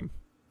 8-hour game.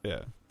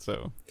 Yeah,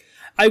 so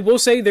I will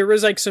say there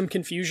is like some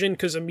confusion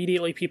because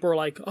immediately people are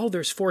like, oh,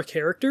 there's 4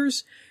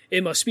 characters.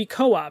 It must be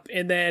co-op.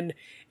 And then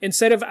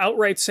instead of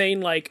outright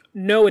saying like,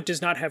 no, it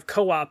does not have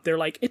co-op, they're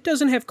like, it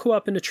doesn't have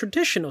co-op in a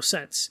traditional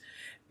sense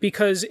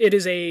because it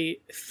is a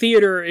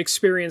theater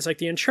experience like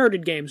the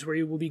Uncharted games where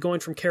you will be going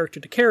from character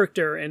to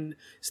character and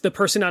the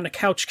person on the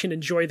couch can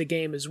enjoy the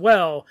game as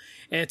well.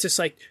 And it's just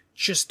like,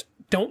 just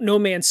don't No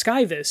Man's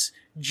Sky this.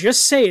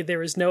 Just say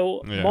there is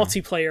no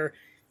multiplayer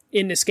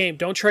in this game.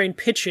 Don't try and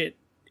pitch it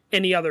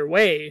any other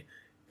way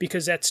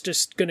because that's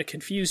just going to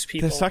confuse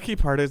people. The sucky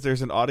part is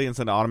there's an audience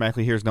that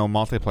automatically hears no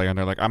multiplayer and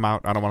they're like, I'm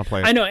out. I don't want to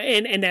play it. I know.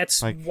 And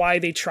that's like, why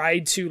they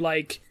tried to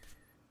like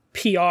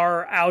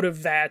PR out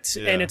of that.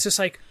 Yeah. And it's just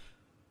like,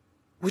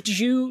 would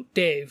you,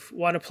 Dave,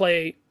 want to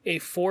play a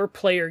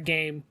 4-player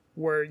game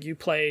where you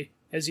play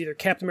as either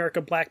Captain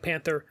America, Black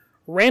Panther,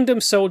 random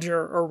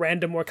soldier, or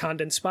random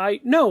Wakandan spy?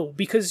 No,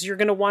 because you're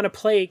going to want to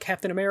play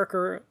Captain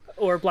America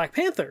or Black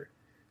Panther.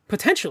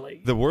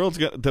 Potentially. The world's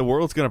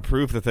gonna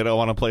prove that they don't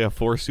want to play a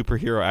 4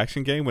 superhero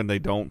action game when they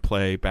don't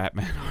play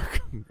Batman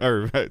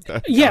or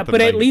yeah,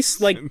 but at least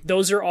like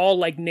those are all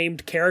like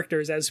named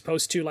characters as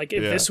opposed to like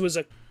if this was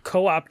a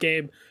co-op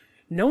game,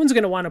 no one's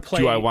gonna want to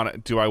play.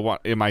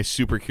 Am I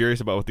super curious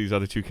about what these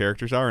other 2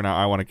 characters are, and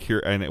I want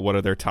to and what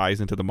are their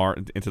ties into the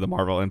Marvel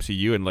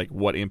MCU, and like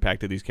what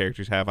impact do these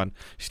characters have on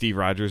Steve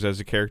Rogers as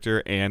a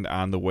character and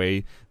on the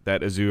way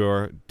that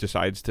Azure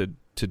decides to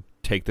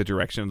take the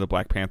direction of the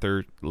Black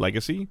Panther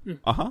legacy?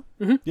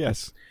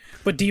 Yes.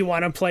 But do you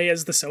want to play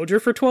as the soldier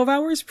for 12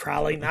 hours?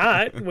 Probably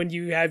not. When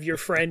you have your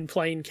friend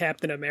playing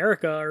Captain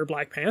America or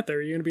Black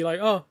Panther, you're gonna be like,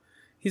 oh,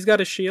 he's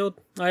got a shield,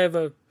 I have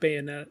a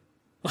bayonet.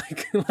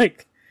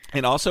 Like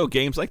and also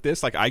games like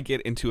this, like I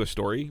get into a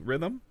story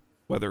rhythm,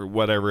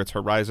 whether it's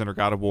Horizon or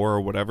God of War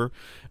or whatever,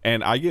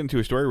 and I get into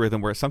a story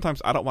rhythm where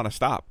sometimes I don't want to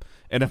stop,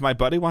 and if my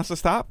buddy wants to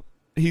stop,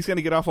 he's going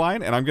to get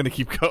offline and I'm going to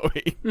keep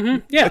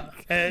going. Yeah.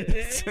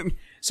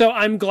 So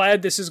I'm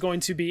glad this is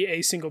going to be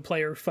a single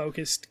player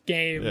focused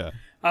game. Yeah.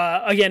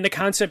 Again, the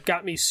concept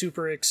got me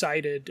super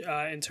excited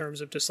in terms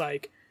of just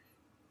like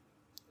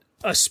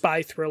a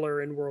spy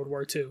thriller in World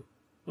War II.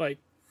 Like,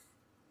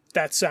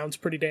 that sounds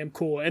pretty damn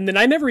cool. And then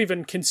I never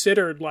even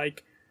considered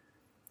like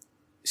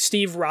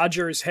Steve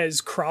Rogers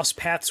has crossed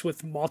paths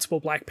with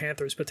multiple Black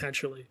Panthers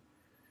potentially.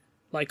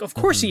 Like, of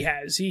course he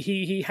has.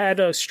 He had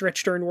a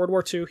stretch during World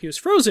War II. He was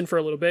frozen for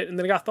a little bit and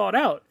then got thawed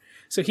out.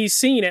 So he's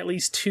seen at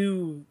least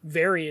 2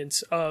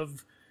 variants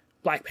of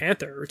Black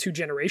Panther or 2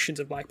 generations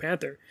of Black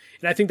Panther.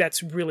 And I think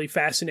that's really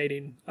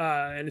fascinating.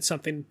 And it's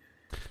something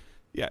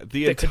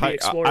the entire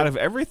out of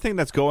everything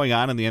that's going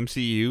on in the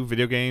MCU,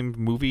 video game,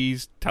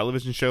 movies,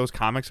 television shows,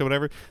 comics or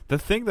whatever, the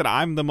thing that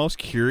I'm the most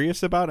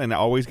curious about and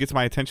always gets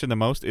my attention the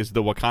most is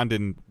the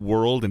Wakandan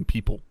world and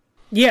people.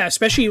 Yeah,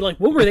 especially like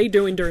what were they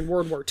doing during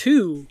World War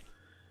II?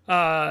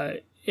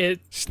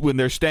 When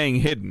they're staying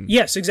hidden.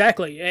 Yes,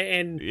 exactly.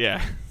 And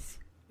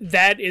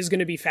that is going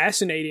to be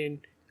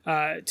fascinating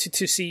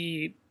to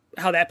see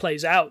how that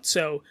plays out.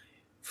 So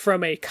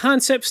from a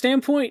concept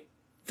standpoint,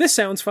 this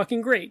sounds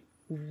fucking great.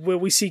 Will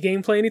we see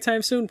gameplay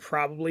anytime soon?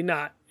 Probably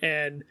not.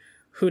 And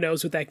who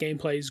knows what that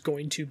gameplay is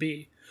going to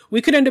be.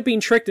 We could end up being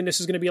tricked and this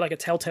is going to be like a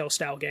Telltale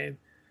style game.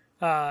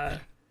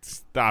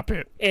 Stop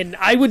it. And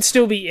I would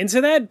still be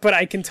into that, but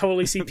I can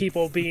totally see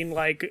people being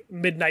like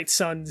Midnight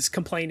Suns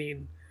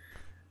complaining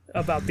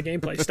about the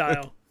gameplay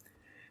style.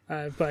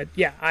 But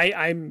yeah,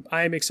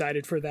 I'm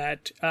excited for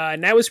that.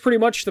 And that was pretty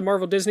much the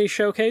Marvel Disney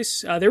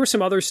showcase. There was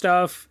some other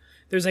stuff.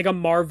 There's like a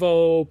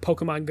Marvel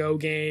Pokemon Go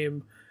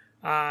game.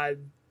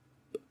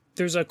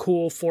 There's a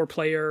cool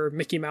 4-player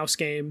Mickey Mouse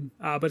game,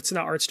 but it's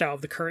not art style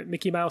of the current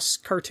Mickey Mouse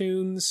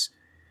cartoons,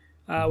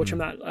 which I'm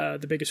not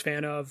the biggest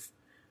fan of.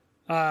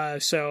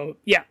 So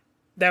yeah,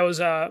 that was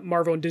a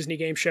Marvel and Disney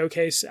game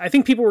showcase. I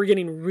think people were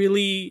getting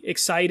really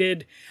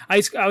excited. I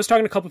was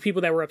talking to a couple of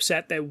people that were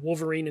upset that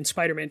Wolverine and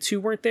Spider-Man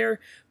 2 weren't there,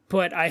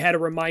 but I had to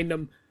remind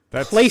them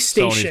That's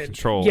PlayStation. Sony's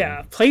control.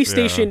 Yeah,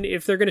 PlayStation,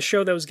 if they're going to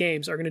show those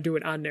games, are going to do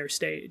it on their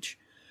stage.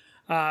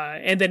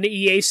 And then the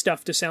EA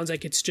stuff just sounds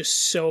like it's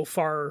just so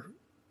far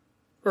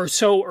or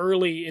so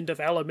early in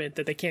development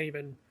that they can't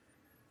even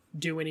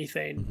do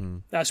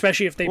anything,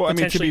 especially if they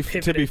potentially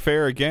pivot. To be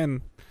fair,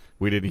 again,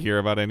 we didn't hear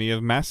about any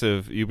of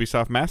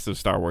Ubisoft massive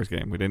Star Wars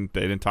game. They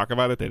didn't talk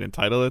about it. They didn't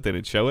title it. They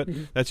didn't show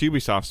it. That's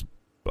Ubisoft's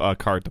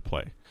card to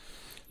play.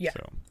 Yeah.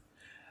 So.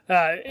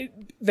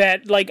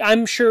 That, like,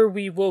 I'm sure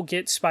we will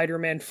get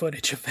Spider-Man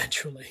footage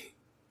eventually.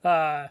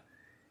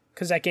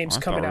 Because that game's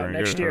coming out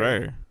next year.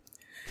 Today.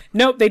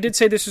 Nope, they did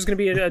say this was going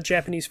to be a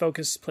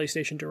Japanese-focused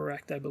PlayStation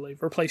Direct, I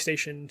believe, or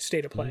PlayStation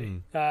State of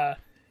Play.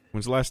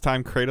 When's the last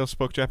time Kratos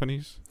spoke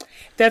Japanese?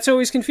 That's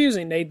always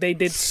confusing. They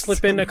did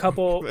slip in a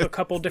couple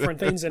different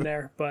things in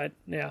there, but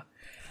yeah.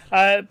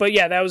 But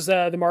yeah, that was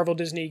the Marvel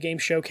Disney Game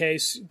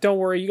Showcase. Don't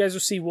worry, you guys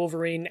will see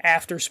Wolverine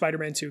after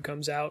Spider-Man 2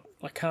 comes out.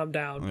 Like, calm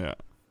down. Yeah.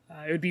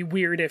 It would be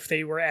weird if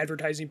they were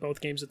advertising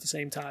both games at the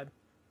same time,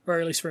 or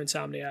at least for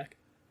Insomniac.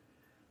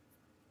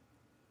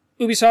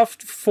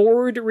 Ubisoft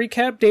Forward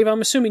recap. Dave,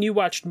 I'm assuming you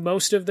watched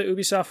most of the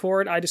Ubisoft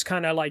Forward. I just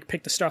kind of like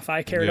picked the stuff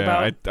I cared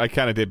about. I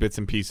kind of did bits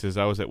and pieces.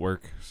 I was at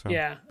work. So.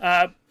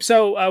 Yeah.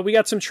 So we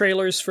got some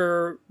trailers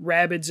for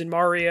Rabbids and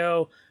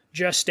Mario,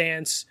 Just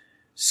Dance,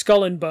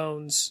 Skull and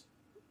Bones,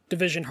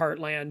 Division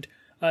Heartland.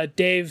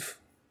 Dave,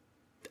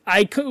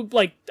 Division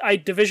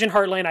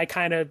Heartland, I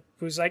kind of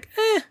was like,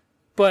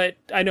 but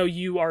I know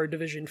you are a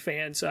Division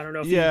fan, so I don't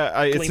know if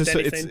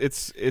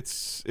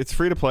it's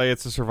free to play.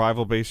 It's a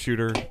survival based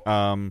shooter.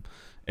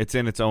 It's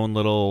in its own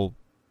little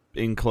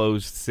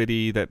enclosed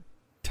city that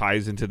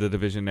ties into the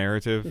Division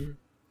narrative. Mm-hmm.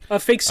 A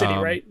fake city,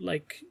 right?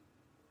 Like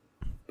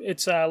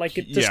it's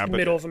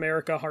middle of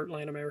America,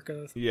 Heartland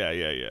America.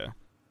 Yeah.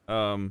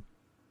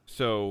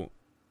 So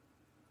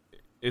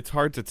it's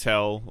hard to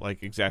tell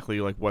like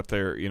exactly like what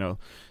they're,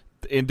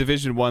 in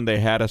Division 1 they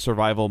had a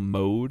survival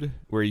mode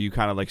where you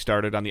kind of like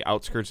started on the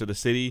outskirts of the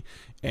city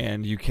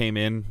and you came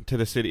into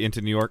the city,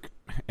 into New York,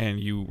 and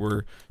you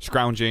were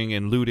scrounging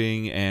and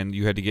looting and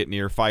you had to get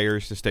near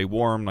fires to stay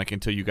warm like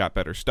until you got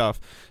better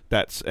stuff.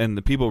 And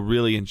the people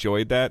really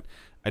enjoyed that.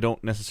 I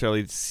don't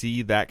necessarily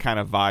see that kind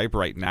of vibe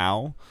right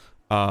now,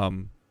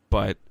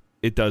 but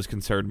it does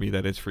concern me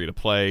that it's free to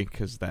play,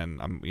 because then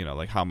I'm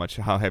like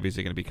how heavy is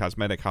it going to be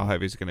cosmetic, how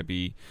heavy is it going to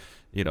be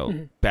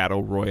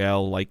battle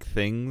royale like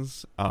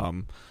things.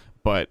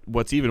 But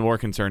what's even more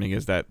concerning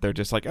is that they're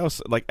just like,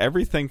 like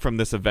everything from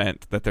this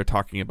event that they're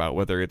talking about,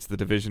 whether it's the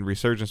Division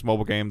Resurgence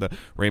mobile game, the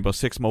Rainbow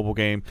Six mobile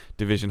game,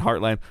 Division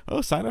Heartland,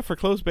 sign up for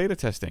closed beta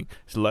testing.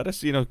 So let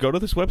us, go to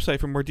this website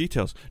for more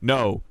details.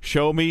 No,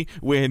 show me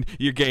when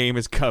your game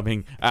is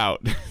coming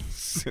out.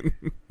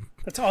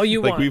 That's all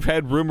you want. Like, we've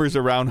had rumors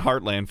around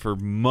Heartland for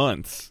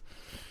months,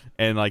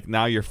 and like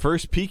now your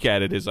first peek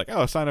at it is like,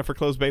 sign up for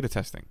closed beta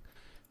testing.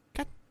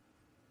 God,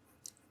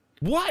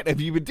 what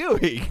have you been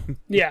doing?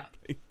 Yeah.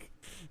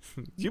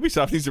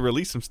 Ubisoft needs to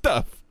release some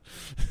stuff.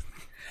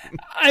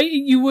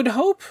 You would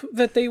hope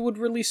that they would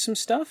release some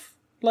stuff.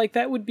 Like,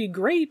 that would be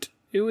great.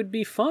 It would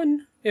be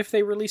fun if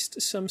they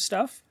released some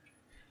stuff.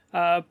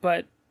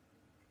 But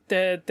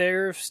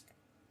there's...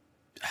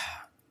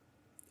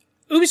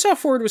 Ubisoft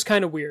Forward was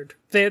kind of weird.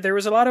 There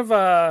was a lot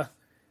of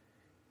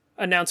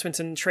announcements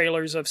and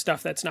trailers of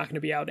stuff that's not going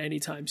to be out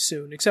anytime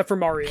soon, except for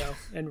Mario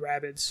and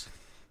Rabbids.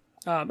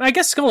 I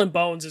guess Skull and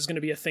Bones is going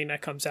to be a thing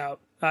that comes out.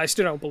 I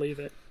still don't believe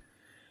it.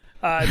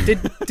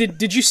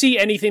 Did you see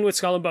anything with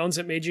Skull and Bones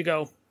that made you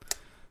go,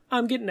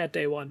 I'm getting that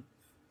day one?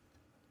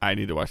 I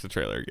need to watch the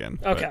trailer again.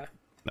 Okay.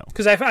 No.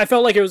 Because I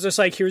felt like it was just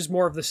like, here's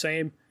more of the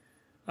same.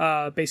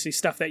 Basically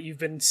stuff that you've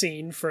been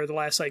seeing for the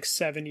last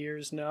 7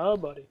 years. No,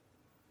 buddy.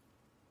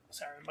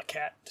 Sorry, my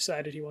cat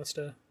decided he wants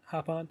to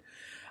hop on.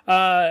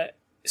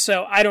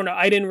 So I don't know.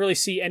 I didn't really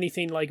see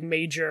anything like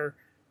major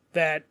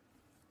that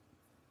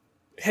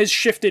has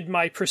shifted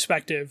my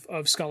perspective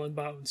of Skull and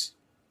Bones.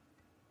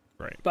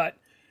 Right. But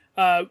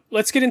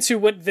let's get into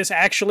what this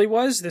actually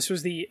was. This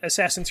was the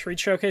Assassin's Creed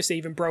showcase. They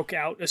even broke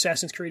out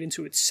Assassin's Creed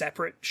into its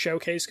separate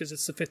showcase because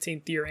it's the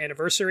 15th year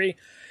anniversary.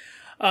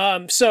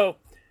 So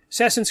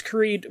Assassin's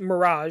Creed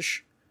Mirage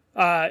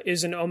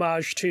is an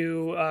homage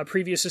to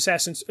previous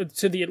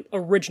to the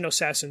original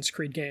Assassin's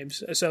Creed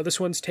games. So this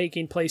one's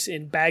taking place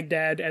in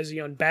Baghdad as a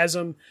young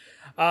Basim.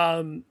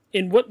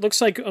 In what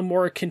looks like a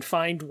more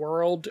confined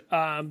world.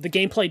 The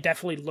gameplay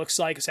definitely looks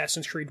like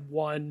Assassin's Creed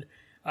 1,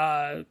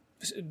 the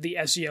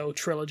Ezio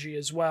trilogy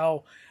as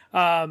well.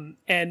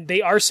 And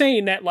they are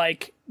saying that,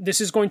 like,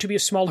 this is going to be a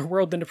smaller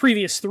world than the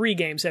previous 3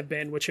 games have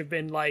been, which have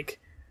been, like,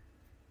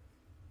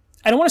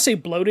 I don't want to say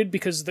bloated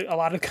because a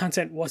lot of the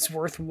content was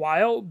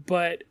worthwhile,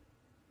 but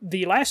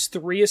the last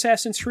 3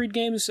 Assassin's Creed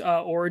games,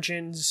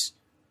 Origins,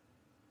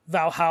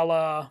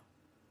 Valhalla.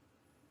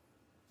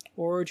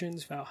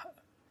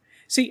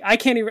 See, I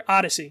can't even...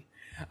 Odyssey.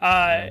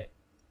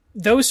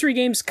 Those 3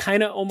 games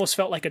kind of almost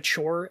felt like a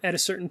chore at a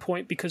certain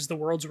point because the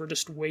worlds were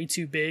just way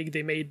too big.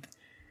 They made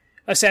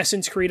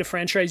Assassin's Creed a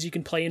franchise you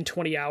can play in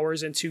 20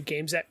 hours into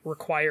games that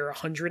require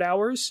 100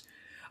 hours.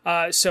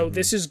 So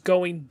this is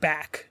going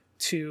back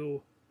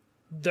to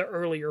the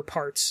earlier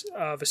parts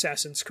of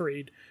Assassin's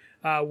Creed,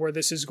 where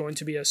this is going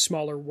to be a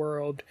smaller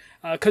world.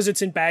 Because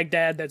it's in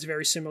Baghdad, that's a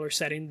very similar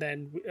setting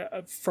than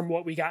from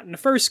what we got in the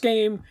first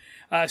game.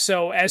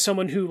 So as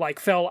someone who like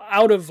fell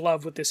out of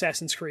love with the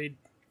Assassin's Creed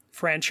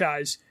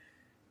franchise,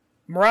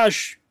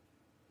 Mirage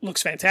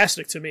looks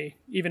fantastic to me,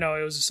 even though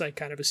it was just like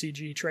kind of a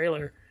CG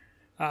trailer.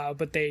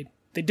 But they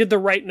did the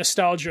right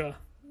nostalgia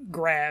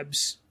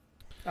grabs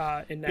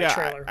in that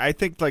trailer. I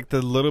think like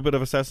the little bit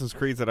of Assassin's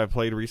Creed that I've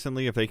played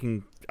recently, if they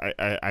can,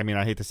 I mean,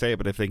 I hate to say it,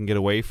 but if they can get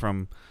away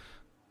from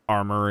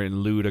armor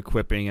and loot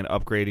equipping and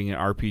upgrading and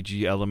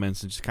RPG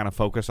elements and just kind of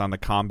focus on the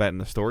combat and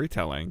the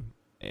storytelling,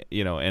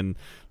 you know, and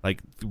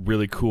like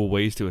really cool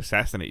ways to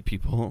assassinate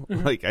people,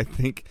 like I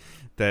think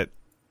that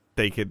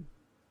they could,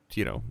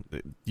 you know,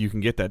 you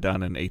can get that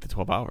done in 8 to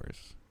 12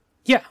 hours.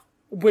 Yeah,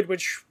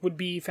 which would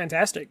be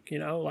fantastic, you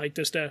know, like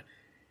just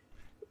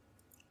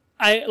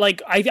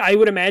I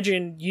would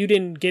imagine you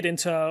didn't get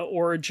into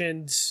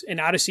Origins and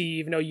Odyssey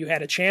even though you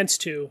had a chance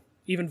to,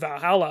 even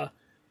Valhalla,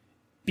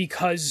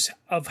 because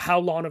of how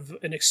long of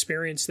an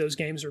experience those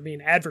games are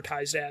being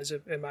advertised as.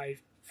 Am I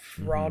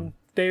wrong,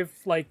 Dave?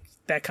 Like,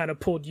 that kind of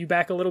pulled you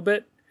back a little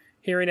bit,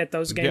 hearing that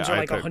those games are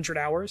like 100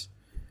 hours?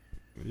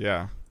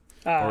 Yeah.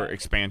 Or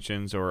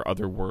expansions or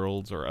other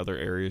worlds or other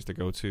areas to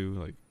go to.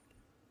 Like,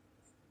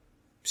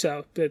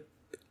 so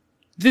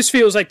this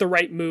feels like the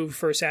right move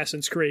for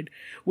Assassin's Creed.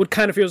 What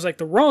kind of feels like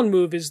the wrong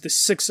move is the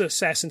 6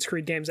 Assassin's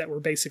Creed games that were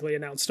basically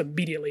announced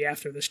immediately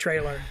after this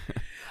trailer.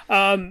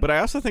 But I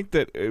also think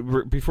that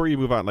before you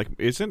move on, like,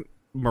 isn't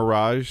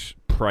Mirage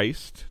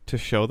priced to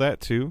show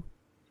that too?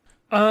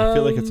 I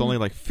feel like it's only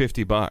like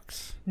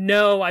 $50.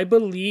 No, I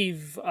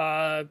believe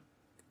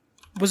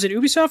was it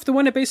Ubisoft the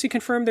one that basically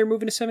confirmed they're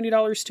moving to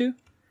 $70 too?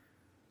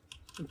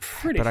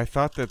 But I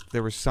thought that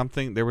there was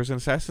an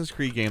Assassin's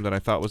Creed game that I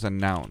thought was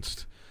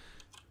announced.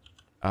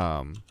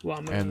 And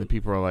the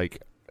people are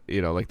like,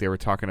 you know, like they were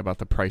talking about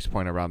the price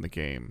point around the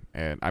game.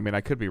 And I mean,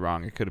 I could be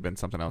wrong. It could have been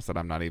something else that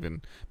I'm not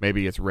even,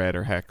 maybe it's Red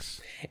or Hex.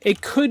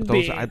 It could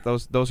be.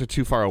 Those are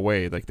too far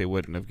away. Like they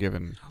wouldn't have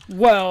given.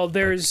 Well,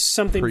 there's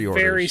something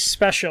pre-orders. very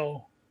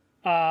special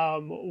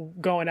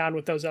going on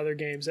with those other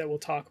games that we'll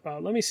talk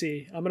about. Let me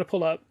see. I'm going to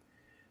pull up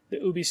the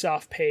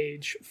Ubisoft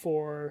page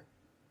for...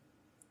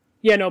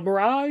 Yeah, no,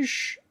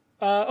 Mirage...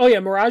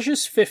 Mirage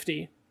is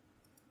 50.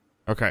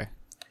 Okay.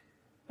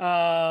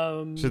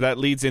 So that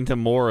leads into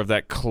more of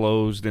that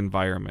closed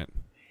environment.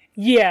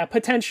 Yeah,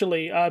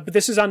 potentially. But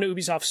this is on the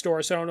Ubisoft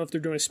store, so I don't know if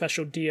they're doing a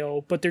special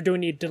deal, but they're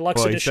doing the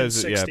deluxe edition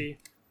 60.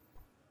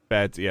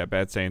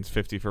 Bad saying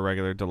 50 for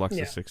regular, deluxe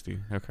is 60.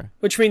 Okay.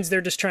 Which means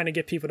they're just trying to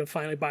get people to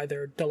finally buy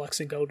their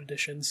deluxe and gold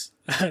editions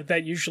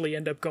that usually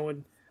end up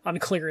going on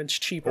clearance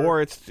cheaper.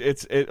 Or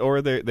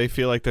or they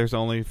feel like there's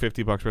only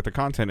 $50 worth of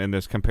content in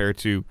this compared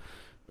to,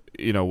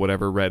 you know,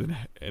 whatever Red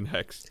and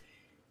Hex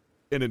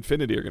and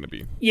Infinity are going to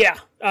be. Yeah.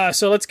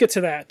 So let's get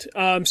to that.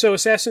 So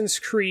Assassin's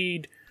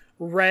Creed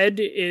Red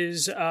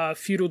is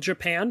feudal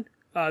Japan.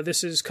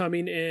 This is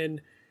coming in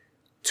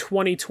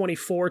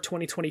 2024,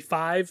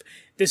 2025.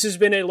 This has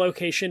been a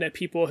location that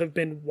people have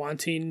been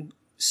wanting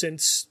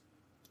since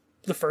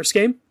the first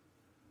game.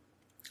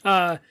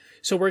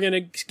 So we're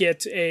going to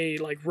get a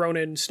like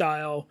Ronin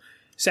style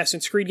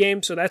Assassin's Creed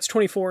game. So that's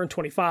 24 and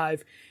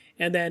 25.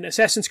 And then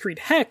Assassin's Creed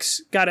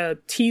Hex got a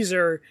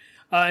teaser.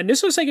 And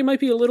this looks like it might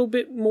be a little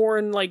bit more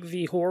in like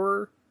the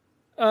horror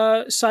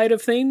side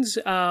of things.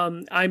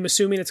 I'm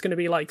assuming it's going to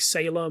be like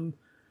Salem,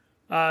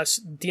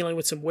 dealing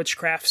with some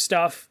witchcraft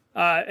stuff.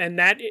 And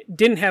that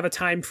didn't have a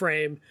time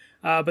frame,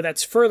 but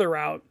that's further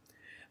out.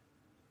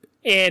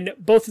 And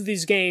both of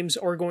these games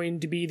are going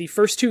to be the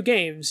first 2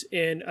 games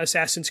in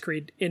Assassin's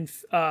Creed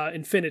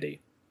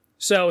Infinity.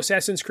 So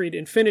Assassin's Creed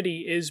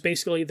Infinity is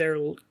basically their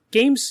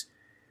games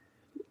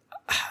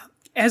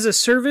as a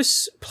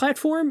service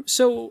platform.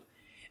 So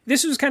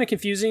this was kind of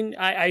confusing.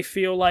 I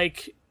feel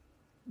like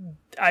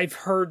I've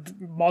heard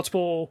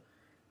multiple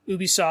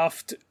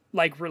Ubisoft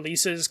like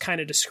releases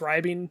kind of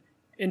describing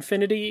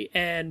Infinity,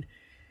 and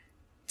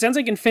it sounds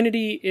like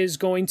Infinity is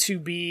going to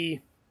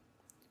be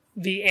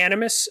the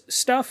Animus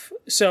stuff,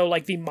 so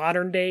like the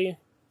modern day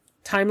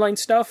timeline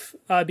stuff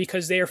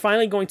because they are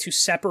finally going to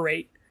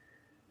separate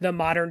the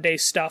modern day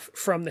stuff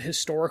from the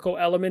historical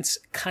elements,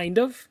 kind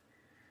of.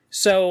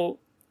 So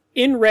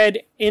in Red,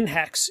 in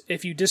Hex,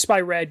 if you disc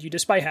by Red, you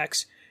disc by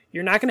Hex,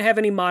 you're not going to have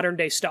any modern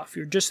day stuff.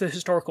 You're just the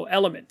historical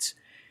elements.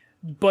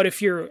 But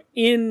if you're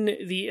in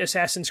the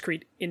Assassin's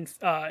Creed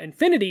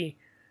Infinity,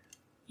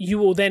 you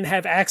will then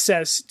have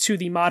access to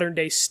the modern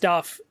day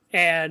stuff,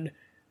 and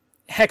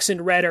Hex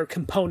and Red are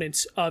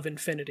components of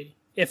Infinity,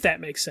 if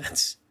that makes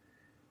sense.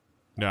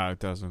 No, it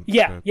doesn't.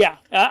 Yeah.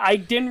 I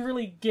didn't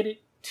really get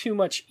it too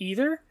much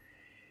either.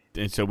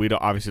 And so we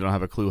obviously don't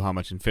have a clue how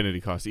much Infinity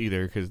costs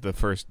either, because the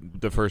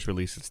first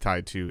release it's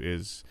tied to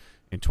is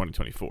in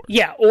 2024.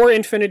 Yeah, or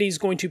Infinity is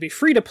going to be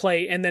free to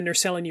play, and then they're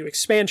selling you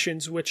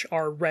expansions, which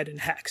are Red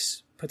and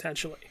Hex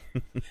potentially.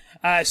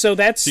 So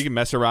that's so you can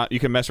mess around. You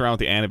can mess around with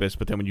the Anubis,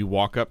 but then when you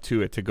walk up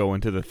to it to go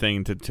into the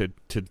thing to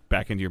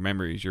back into your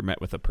memories, you're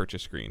met with a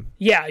purchase screen.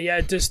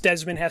 Yeah. Just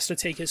Desmond has to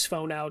take his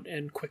phone out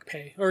and quick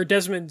pay, or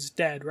Desmond's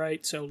dead,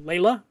 right? So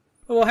Layla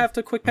will have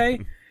to quick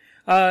pay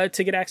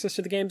to get access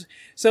to the games.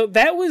 So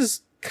that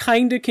was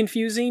kind of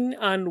confusing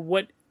on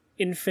what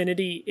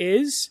Infinity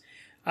is.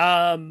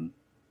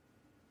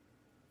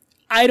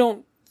 I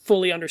don't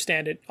fully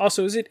understand it.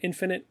 Also, is it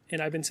infinite?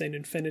 And I've been saying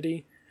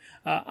Infinity.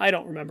 I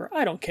don't remember.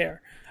 I don't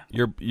care.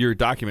 Your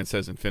document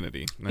says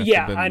Infinity.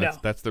 I know.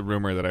 That's the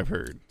rumor that I've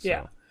heard.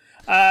 So.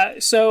 Yeah.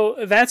 So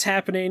that's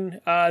happening.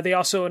 They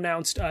also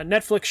announced a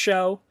Netflix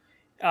show,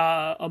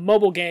 a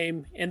mobile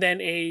game, and then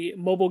a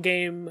mobile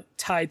game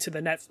tied to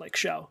the Netflix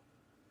show.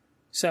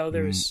 So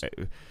there's...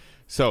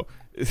 So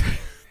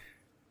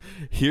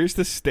here's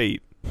the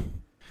state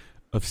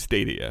of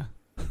Stadia.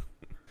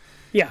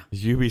 Yeah.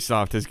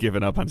 Ubisoft has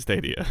given up on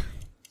Stadia.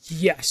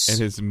 Yes. And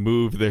has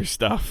moved their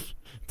stuff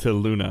to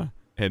Luna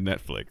and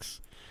Netflix.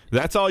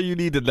 That's all you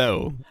need to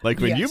know. Like,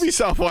 when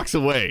Ubisoft walks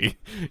away,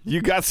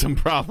 you got some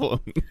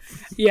problems.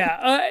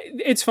 Yeah.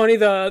 It's funny.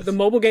 The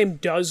mobile game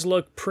does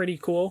look pretty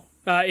cool.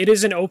 It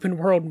is an open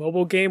world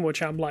mobile game,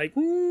 which I'm like,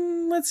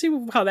 let's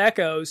see how that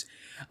goes.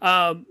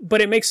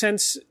 But it makes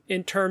sense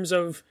in terms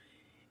of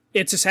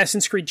it's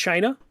Assassin's Creed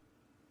China.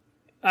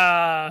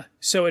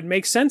 So it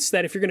makes sense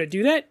that if you're going to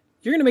do that,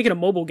 you're going to make it a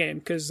mobile game,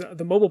 because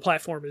the mobile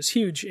platform is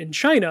huge in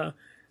China.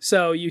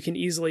 So you can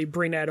easily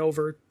bring that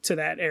over to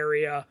that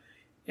area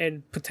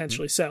and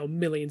potentially sell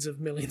millions of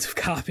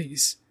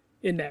copies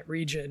in that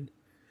region,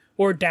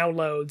 or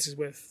downloads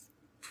with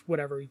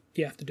whatever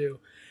you have to do.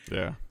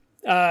 Yeah.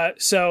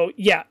 So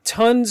yeah,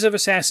 tons of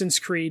Assassin's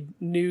Creed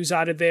news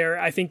out of there.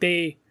 I think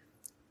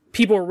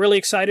people were really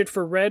excited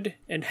for Red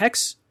and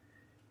Hex,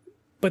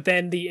 but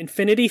then the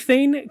Infinity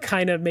thing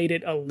kind of made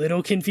it a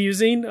little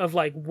confusing of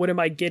like, what am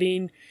I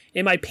getting?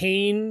 Am I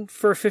paying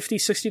for a $50,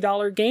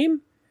 $60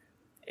 game?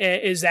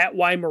 Is that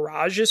why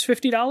Mirage is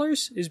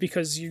 $50? Is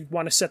because you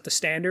want to set the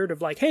standard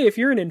of like, hey, if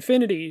you're an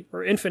Infinity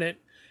or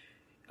Infinite,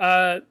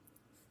 and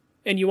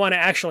you want to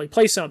actually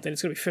play something,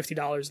 it's going to be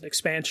 $50 an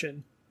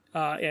expansion,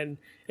 and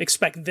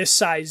expect this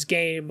size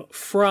game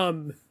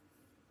from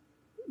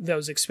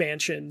those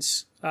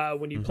expansions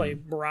when you play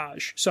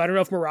Mirage. So I don't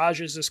know if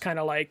Mirage is just kind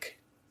of like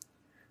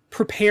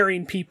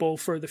preparing people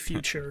for the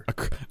future.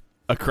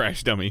 A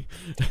crash dummy.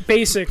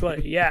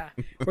 Basically, yeah.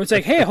 Where it's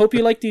like, hey, I hope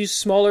you like these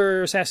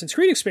smaller Assassin's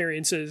Creed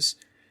experiences,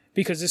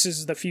 because this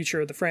is the future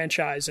of the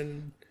franchise,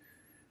 and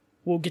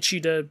we'll get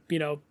you to,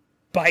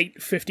 bite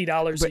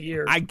 $50 a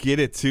year. I get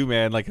it too,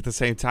 man. Like, at the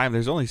same time,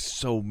 there's only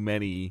so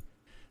many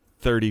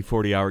 30,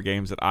 40-hour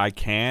games that I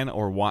can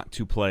or want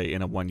to play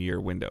in a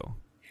 1-year window.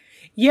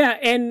 Yeah,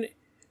 and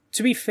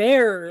to be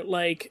fair,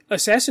 like,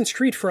 Assassin's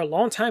Creed for a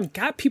long time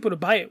got people to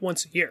buy it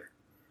once a year.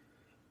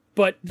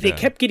 But they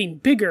kept getting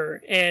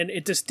bigger, and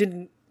it just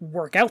didn't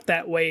work out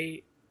that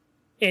way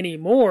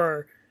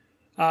anymore.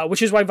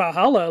 Which is why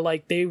Valhalla,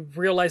 like, they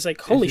realized, like,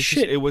 holy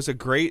shit. It was a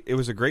great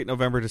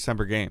November,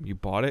 December game. You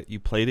bought it, you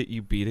played it,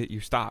 you beat it,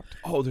 you stopped.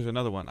 Oh, there's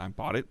another one. I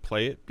bought it,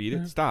 play it, beat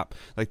it, stop.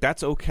 Like,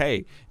 that's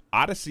okay.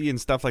 Odyssey and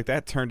stuff like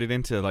that turned it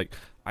into, like,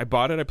 I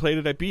bought it, I played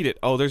it, I beat it.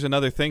 Oh, there's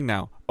another thing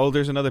now. Oh,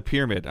 there's another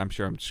pyramid. I'm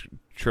sure I'm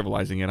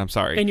trivializing it. I'm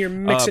sorry. And you're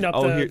mixing up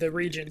the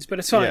regions, but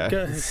it's fine.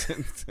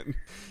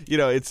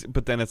 Yeah.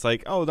 But then it's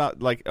like,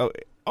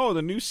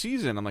 the new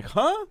season. I'm like,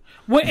 huh?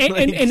 Well,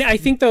 and I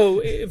think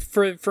though,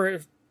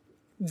 for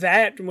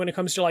that, when it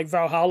comes to like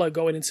Valhalla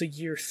going into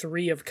year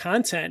 3 of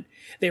content,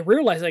 they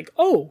realize like,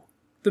 oh,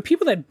 the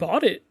people that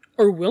bought it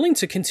are willing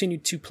to continue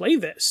to play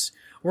this.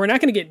 We're not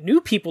going to get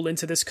new people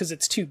into this because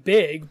it's too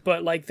big,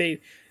 but like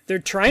they're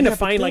trying to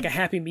find like a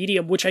happy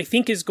medium, which I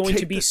think is going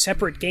to be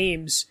separate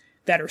games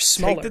that are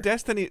smaller.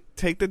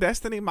 Take the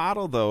Destiny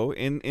model though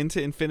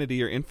into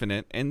Infinity or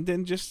Infinite, and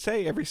then just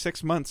say every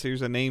 6 months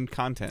here's a named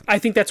content. I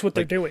think that's what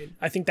they're doing.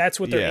 I think that's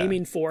what they're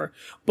aiming for.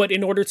 But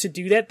in order to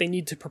do that, they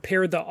need to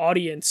prepare the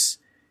audience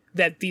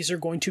that these are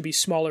going to be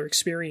smaller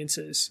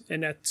experiences,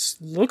 and that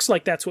looks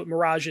like that's what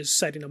Mirage is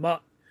setting them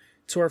up.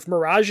 So if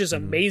Mirage is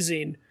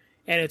amazing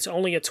and it's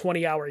only a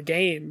 20-hour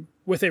game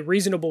with a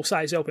reasonable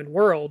size open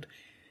world,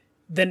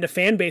 then the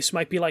fan base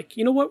might be like,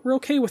 you know what, we're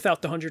okay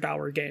without the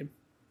 100-hour game.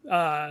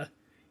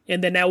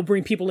 And then that will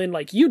bring people in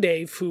like you,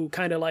 Dave, who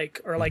kind of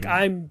like are like,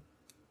 I'm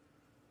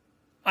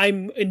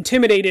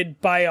intimidated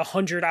by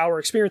 100-hour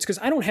experience because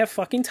I don't have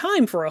fucking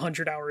time for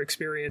 100-hour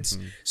experience.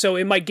 So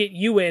it might get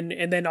you in,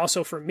 and then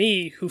also for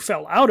me, who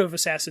fell out of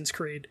Assassin's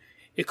Creed,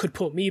 it could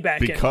pull me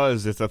back in.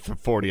 Because it's a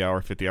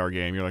 40-hour, 50-hour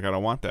game. You're like, I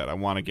don't want that. I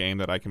want a game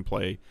that I can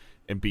play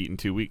and beat in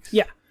 2 weeks.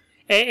 Yeah.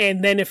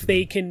 And then if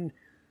they can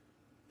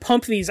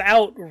pump these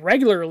out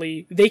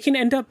regularly, they can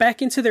end up back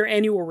into their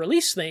annual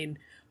release thing,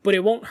 but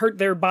it won't hurt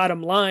their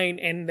bottom line,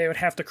 and they would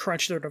have to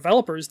crunch their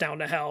developers down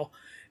to hell.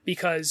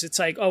 Because it's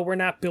like, oh, we're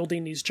not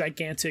building these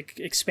gigantic,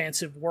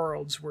 expansive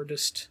worlds. We're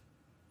just...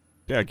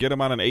 Yeah, get them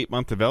on an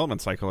 8-month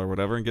development cycle or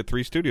whatever and get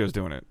 3 studios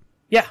doing it.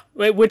 Yeah,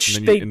 which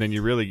and then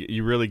you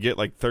really get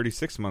like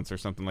 36 months or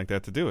something like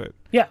that to do it.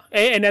 Yeah,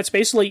 and that's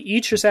basically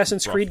each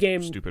Assassin's Creed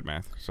game... Stupid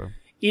math, so...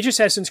 Each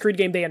Assassin's Creed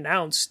game they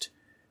announced,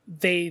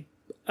 they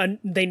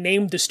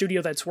named the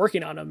studio that's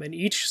working on them, and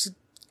each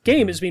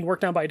game is being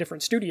worked on by a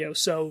different studio,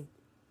 so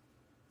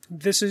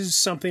this is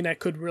something that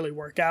could really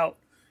work out.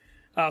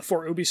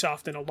 For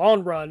Ubisoft in a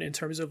long run in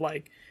terms of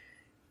like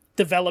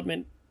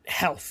development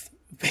health,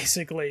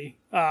 basically.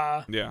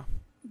 Yeah.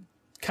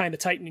 Kind of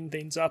tightening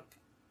things up.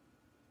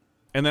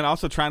 And then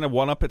also trying to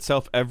one-up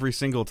itself every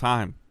single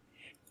time.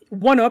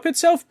 One-up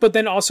itself, but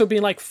then also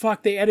being like,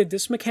 fuck, they added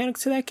this mechanic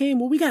to that game?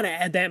 Well, we gotta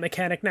add that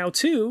mechanic now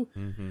too.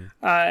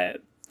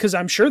 Because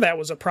I'm sure that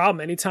was a problem.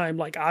 Anytime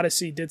like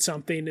Odyssey did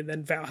something and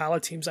then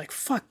Valhalla team's like,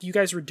 fuck, you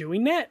guys were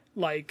doing that?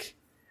 Like...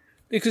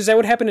 Because that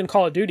would happen in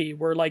Call of Duty,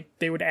 where like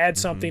they would add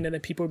something, and then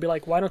people would be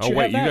like, "Why don't you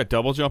have that?" You got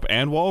double jump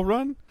and wall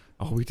run?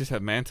 Oh, we just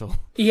have mantle.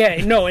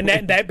 Yeah, no, and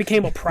that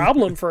became a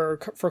problem for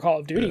Call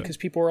of Duty because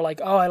people were like,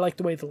 "Oh, I like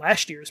the way the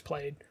last year's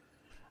played."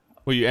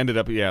 Well, you ended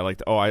up,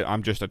 like,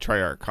 I'm just a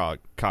Treyarch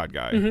COD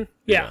guy.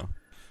 Yeah. Know?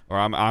 Or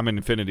I'm an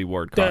Infinity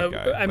Ward COD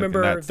guy. I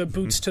remember the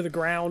boots to the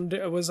ground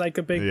was like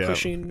a big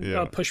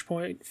push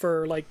point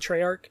for like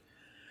Treyarch.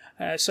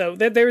 So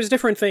there's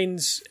different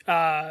things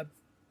that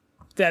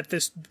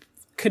this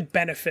could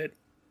benefit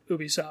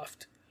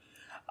Ubisoft.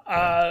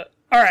 All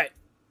right.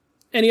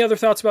 Any other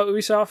thoughts about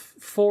Ubisoft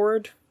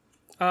Forward?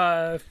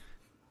 I'm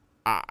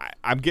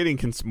getting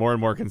more and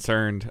more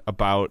concerned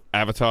about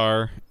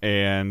Avatar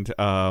and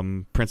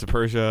Prince of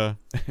Persia.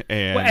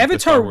 And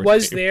Avatar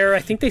was there.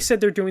 I think they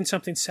said they're doing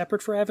something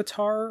separate for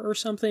Avatar or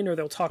something, or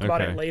they'll talk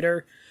about it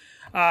later.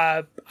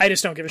 I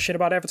just don't give a shit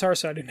about Avatar,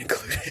 so I didn't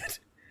include it.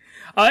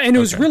 And it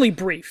was really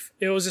brief.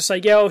 It was just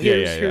like,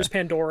 here's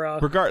Pandora.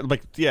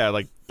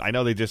 I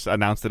know they just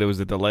announced that it was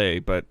a delay,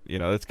 but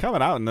it's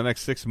coming out in the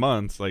next 6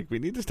 months. Like, we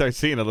need to start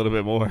seeing a little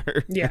bit more.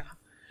 Yeah.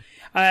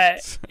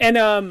 And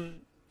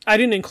I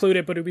didn't include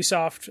it, but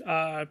Ubisoft,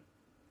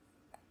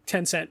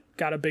 Tencent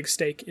got a big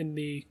stake in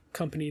the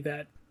company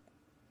that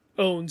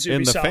owns Ubisoft.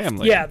 In the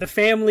family. Yeah, the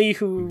family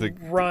who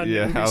run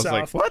Ubisoft. I was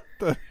like, what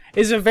the?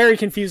 Is a very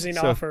confusing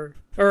offer.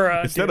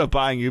 Instead of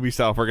buying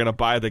Ubisoft, we're going to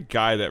buy the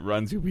guy that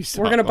runs Ubisoft.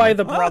 We're going to buy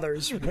the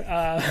brothers.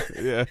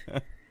 Yeah.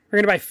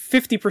 We're going to buy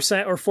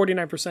 50% or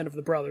 49% of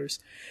the brothers.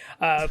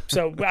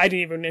 So I didn't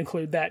even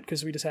include that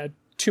because we just had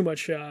too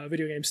much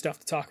video game stuff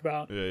to talk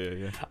about.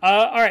 Yeah.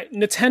 All right.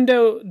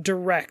 Nintendo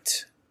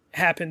Direct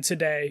happened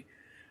today.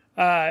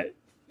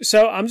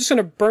 So I'm just going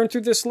to burn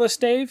through this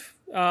list, Dave.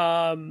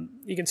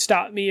 You can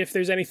stop me if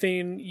there's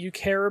anything you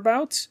care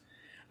about.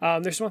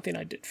 There's one thing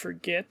I did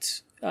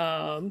forget.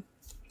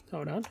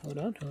 Hold on.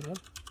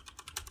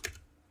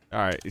 All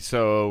right,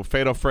 so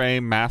Fatal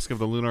Frame, Mask of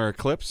the Lunar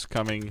Eclipse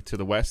coming to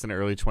the West in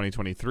early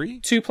 2023.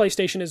 To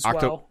PlayStation as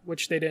well,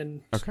 which they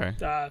didn't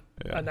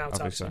announce.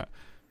 Obviously.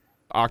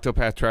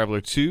 Octopath Traveler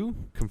 2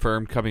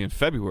 confirmed coming in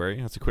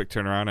February. That's a quick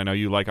turnaround. I know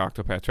you like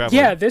Octopath Traveler.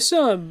 Yeah, this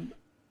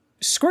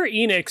Square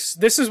Enix.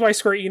 This is why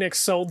Square Enix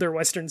sold their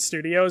Western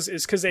studios,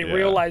 is because they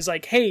realized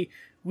like, hey,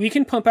 we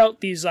can pump out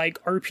these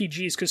like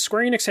RPGs, because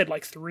Square Enix had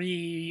like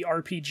 3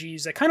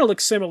 RPGs that kind of look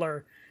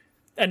similar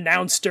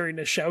announced during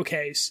the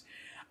showcase.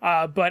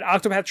 But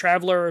Octopath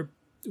Traveler,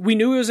 we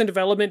knew it was in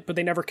development, but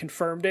they never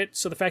confirmed it.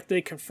 So the fact that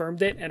they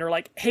confirmed it and are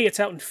like, hey, it's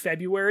out in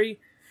February,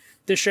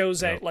 this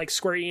shows that like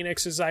Square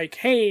Enix is like,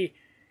 hey,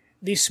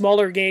 these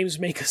smaller games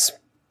make us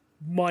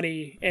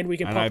money and we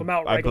can pump them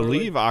out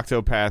regularly. I believe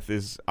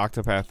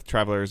Octopath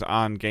Traveler is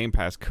on Game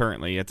Pass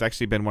currently. It's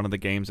actually been one of the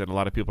games that a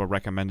lot of people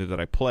recommended that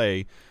I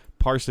play,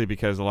 partially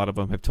because a lot of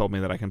them have told me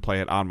that I can play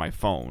it on my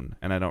phone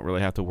and I don't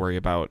really have to worry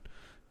about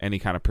any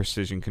kind of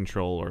precision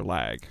control or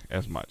lag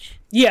as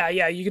much. Yeah,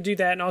 you could do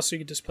that, and also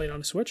you could just play it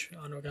on a Switch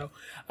on the go.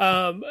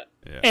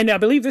 And I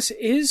believe this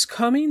is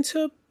coming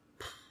to...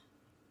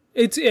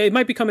 It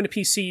might be coming to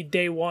PC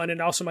day one, and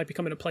also might be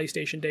coming to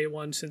PlayStation day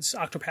one, since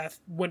Octopath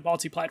went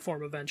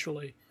multi-platform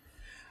eventually.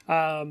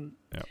 We'll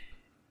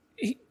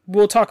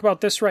talk about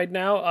this right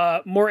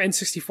now. More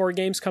N64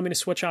 games coming to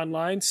Switch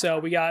Online. So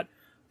we got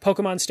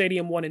Pokemon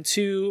Stadium 1 and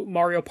 2,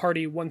 Mario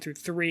Party 1 through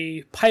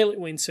 3, Pilot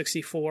Wing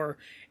 64,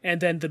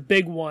 and then the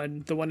big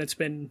one, the one that's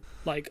been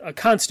like a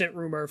constant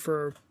rumor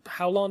for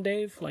how long,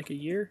 Dave? Like a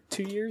year?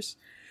 2 years?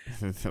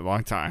 It's a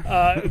long time.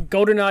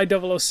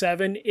 GoldenEye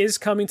 007 is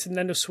coming to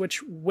Nintendo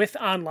Switch with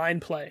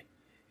online play.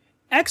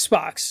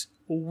 Xbox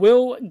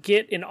will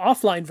get an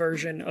offline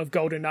version of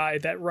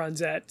GoldenEye that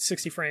runs at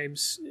 60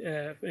 frames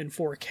in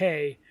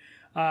 4K.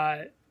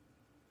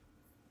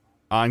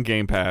 On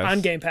Game Pass.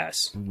 On Game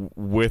Pass.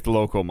 With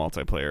local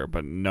multiplayer,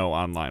 but no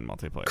online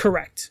multiplayer.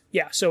 Correct.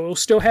 Yeah, so it'll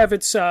still have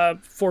its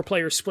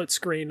 4-player split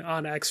screen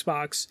on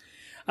Xbox.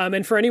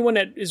 And for anyone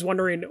that is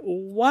wondering,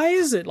 why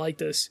is it like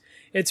this?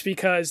 It's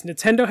because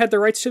Nintendo had the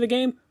rights to the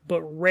game,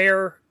 but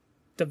Rare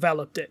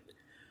developed it.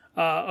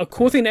 A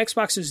cool thing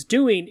Xbox is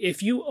doing,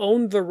 if you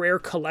own the Rare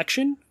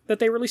collection that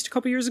they released a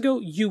couple years ago,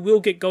 you will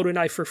get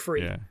GoldenEye for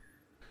free. Yeah.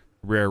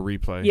 Rare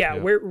Replay. Yeah,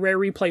 Rare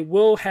Replay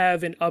will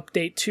have an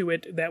update to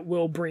it that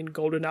will bring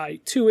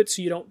GoldenEye to it,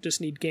 so you don't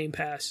just need Game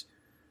Pass.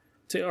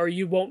 Or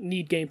you won't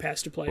need Game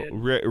Pass to play it.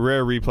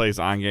 Rare Replay is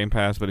on Game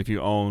Pass, but if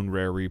you own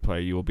Rare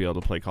Replay, you will be able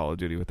to play Call of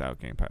Duty without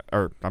Game Pass.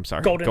 Or, I'm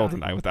sorry,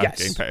 GoldenEye without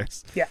Game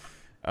Pass. Yeah.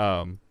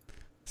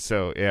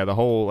 So, yeah, the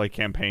whole like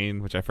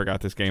campaign, which I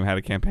forgot this game had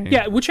a campaign.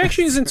 Yeah, which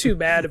actually isn't too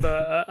bad of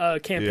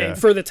a campaign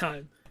for the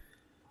time.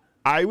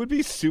 I would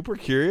be super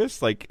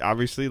curious. Like,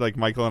 obviously, like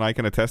Michael and I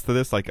can attest to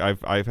this. Like,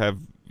 I've have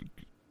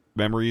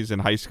memories in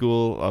high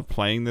school of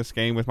playing this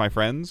game with my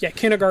friends. Yeah,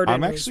 kindergarten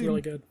was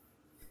really good.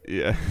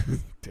 Yeah,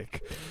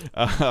 dick.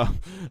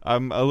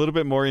 I'm a little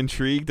bit more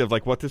intrigued of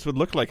like what this would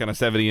look like on a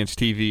 70-inch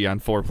TV on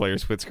 4-player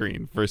split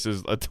screen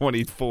versus a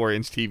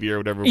 24-inch TV or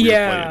whatever we were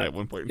playing at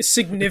one point.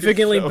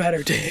 Significantly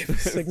better, Dave.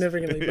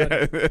 Significantly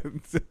better.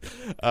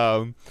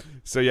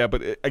 So yeah,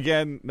 but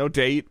again, no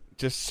date,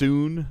 just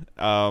soon.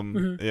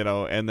 You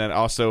know, and then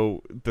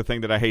also the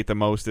thing that I hate the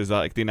most is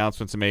like the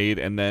announcements are made,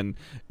 and then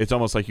it's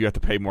almost like you have to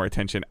pay more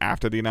attention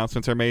after the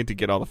announcements are made to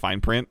get all the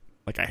fine print.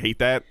 Like, I hate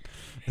that.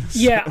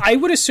 Yeah, I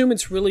would assume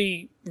it's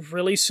really,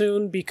 really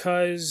soon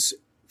because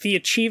the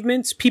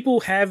achievements, people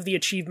have the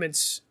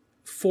achievements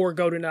for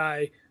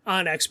GoldenEye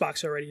on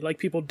Xbox already. Like,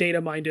 people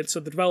data mined it,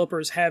 so the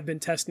developers have been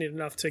testing it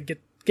enough to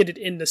get it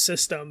in the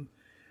system.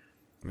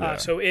 Yeah.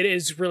 So it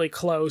is really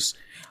close.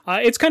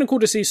 It's kind of cool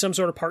to see some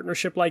sort of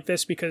partnership like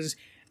this because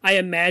I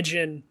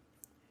imagine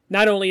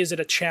not only is it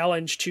a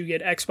challenge to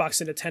get Xbox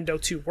and Nintendo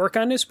to work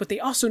on this, but they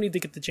also need to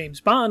get the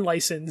James Bond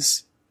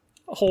license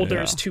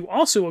holders to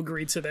also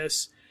agree to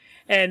this,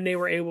 and they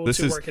were able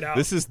to work it out.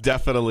 This is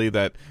definitely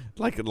that,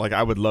 like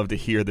I would love to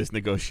hear this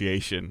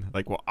negotiation.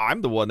 Like, well,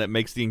 I'm the one that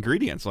makes the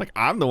ingredients. Like,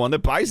 I'm the one that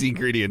buys the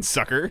ingredients,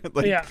 sucker.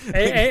 Like, yeah,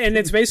 and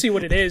it's basically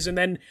what it is. And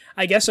then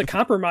I guess a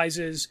compromise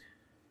is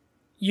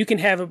you can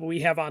have it, but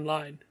we have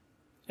online.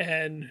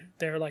 And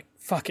they're like,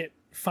 fuck it,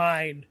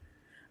 fine.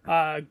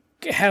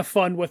 Have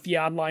fun with the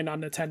online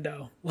on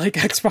Nintendo. Like,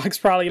 Xbox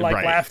probably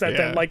laughed at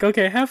them. Like,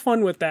 okay, have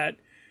fun with that.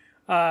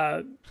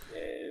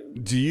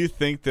 Do you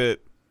think that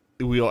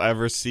we'll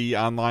ever see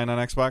online on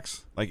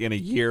Xbox? Like in a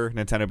year,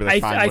 Nintendo be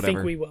like, fine, whatever. I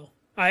think we will.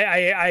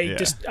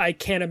 I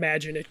can't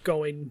imagine it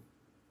going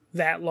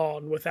that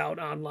long without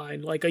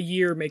online. Like a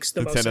year makes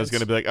the most sense. Nintendo is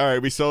going to be like, all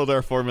right, we sold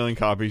our 4 million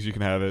copies, you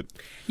can have it.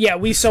 Yeah,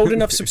 we sold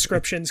enough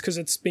subscriptions because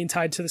it's being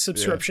tied to the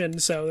subscription.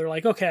 So they're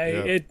like,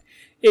 okay,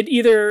 it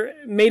either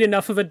made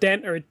enough of a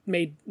dent or it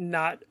made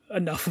not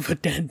enough of a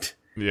dent.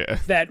 Yeah.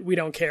 That we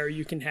don't care.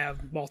 You can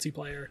have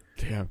multiplayer.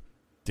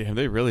 Damn,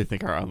 they really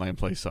think our online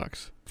play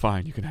sucks.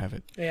 Fine, you can have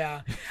it.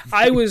 Yeah.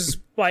 I was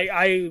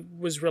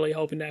really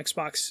hoping the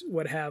Xbox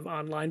would have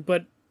online,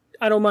 but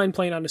I don't mind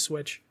playing on the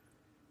Switch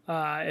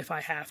if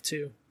I have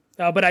to.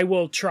 But I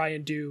will try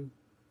and do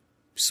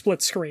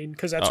split screen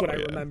because that's what I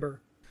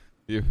remember.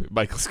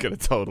 Michael's going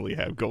to totally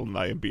have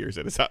GoldenEye and beers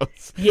at his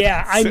house.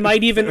 Yeah, I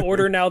might even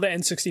order now the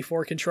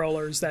N64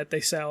 controllers that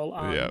they sell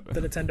on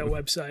the Nintendo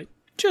website.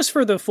 Just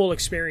for the full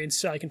experience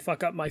so I can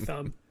fuck up my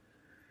thumb.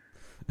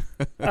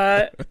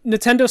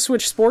 Nintendo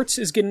Switch Sports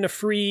is getting a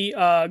free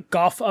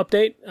golf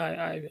update.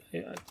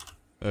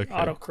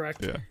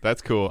 Autocorrect. Yeah,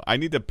 that's cool. I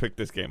need to pick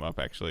this game up.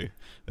 Actually,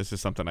 this is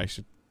something I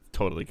should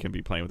can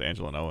be playing with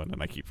Angela and Owen,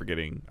 and I keep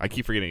forgetting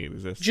it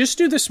exists. Just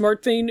do the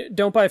smart thing.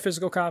 Don't buy a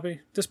physical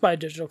copy. Just buy a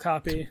digital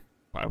copy.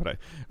 Why would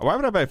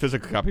I buy a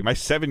physical copy? My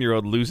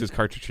 7-year-old loses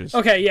cartridges.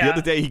 Okay, yeah. The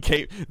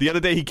other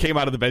day he came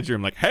out of the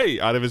bedroom like,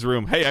 out of his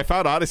room. Hey, I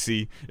found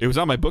Odyssey. It was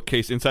on my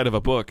bookcase inside of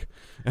a book,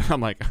 and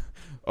I'm like.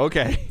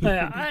 Okay.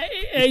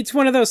 It's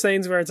one of those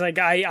things where it's like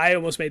I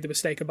almost made the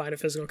mistake of buying a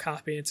physical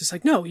copy. It's just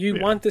like, no, you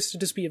want this to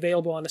just be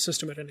available on the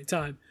system at any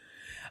time.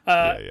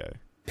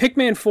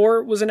 Pikmin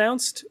 4 was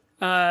announced.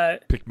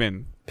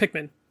 Pikmin.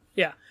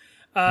 Yeah.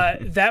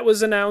 That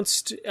was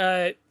announced.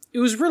 It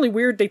was really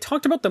weird. They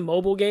talked about the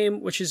mobile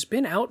game, which has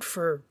been out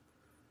for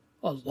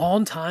a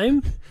long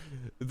time.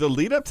 The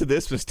lead up to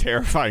this was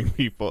terrifying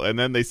people, and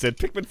then they said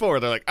Pikmin 4.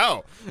 They're like,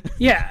 oh.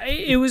 Yeah,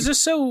 it was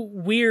just so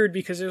weird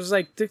because it was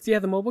like,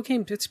 the mobile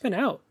game, it's been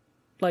out.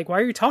 Like, why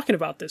are you talking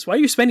about this? Why are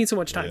you spending so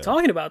much time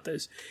talking about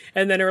this?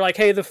 And then they're like,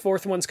 hey, the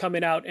 4th one's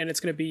coming out, and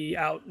it's going to be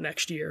out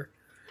next year.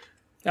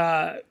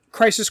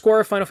 Crisis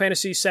Core Final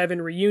Fantasy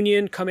VII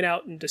Reunion coming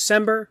out in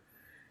December.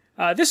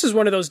 This is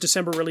one of those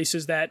December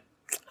releases that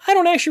I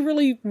don't actually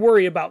really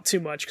worry about too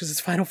much because it's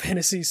Final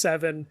Fantasy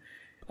VII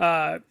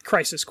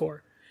Crisis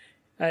Core.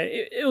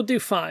 It'll do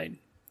fine.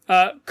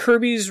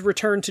 Kirby's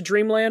Return to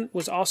Dreamland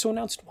was also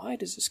announced. Why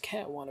does this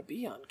cat want to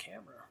be on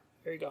camera?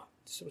 There you go.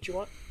 Is what you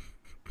want?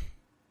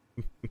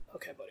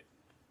 Okay, buddy.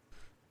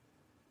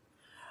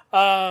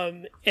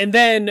 And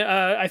then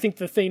I think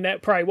the thing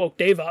that probably woke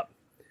Dave up,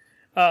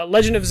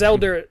 Legend of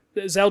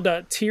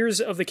Zelda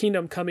Tears of the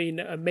Kingdom coming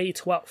May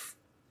 12th.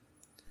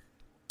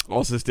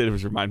 All this did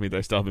was remind me that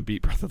I still haven't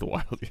beat Breath of the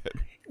Wild yet.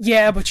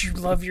 Yeah, but you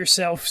love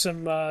yourself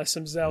some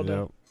Zelda.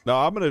 Yep. No,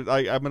 I'm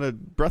gonna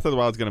Breath of the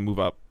Wild's gonna move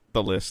up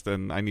the list,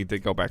 and I need to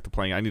go back to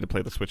playing. I need to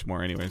play the Switch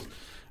more, anyways.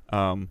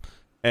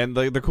 And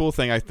the cool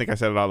thing, I think I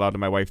said it out loud to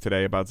my wife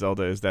today about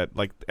Zelda, is that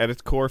like at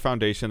its core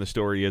foundation, the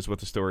story is what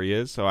the story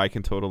is. So I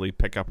can totally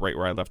pick up right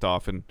where I left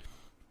off, and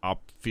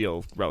I'll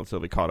feel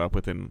relatively caught up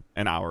within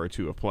an hour or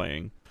two of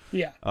playing.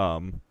 Yeah.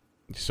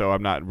 So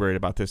I'm not worried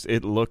about this.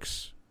 It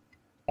looks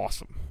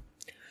awesome.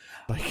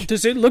 Like,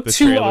 does it look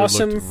too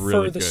awesome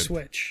for the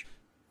Switch?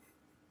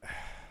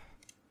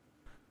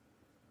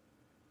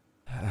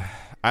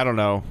 I don't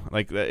know.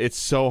 Like, it's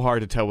so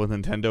hard to tell with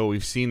Nintendo.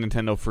 We've seen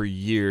Nintendo for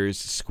years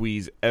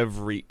squeeze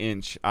every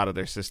inch out of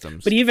their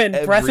systems. But even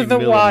Breath of the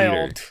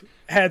Wild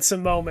had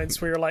some moments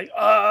where you're like,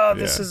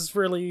 this is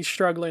really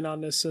struggling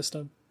on this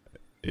system.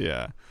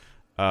 Yeah.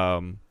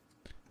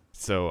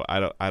 So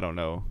I don't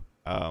know.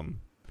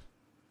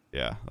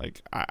 Yeah,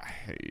 like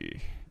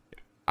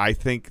I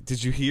think,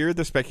 did you hear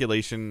the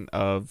speculation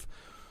of,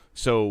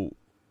 so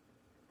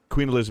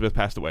Queen Elizabeth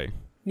passed away?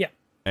 Yeah.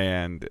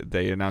 And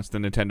they announced the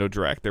Nintendo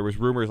Direct. There was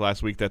rumors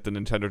last week that the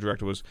Nintendo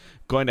Direct was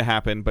going to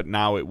happen, but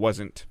now it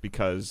wasn't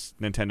because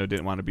Nintendo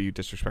didn't want to be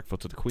disrespectful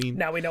to the Queen.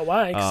 Now we know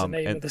why, because the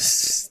name of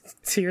the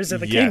Tears of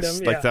the Kingdom.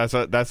 Yes, like that's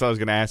what I was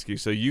going to ask you.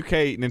 So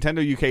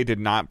Nintendo UK did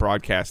not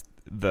broadcast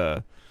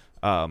the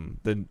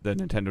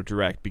Nintendo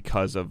Direct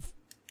because of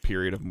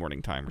period of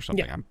mourning time or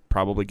something. Yeah. I'm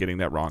probably getting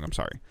that wrong. I'm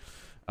sorry.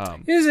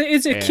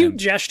 It's a cute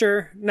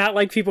gesture. Not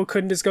like people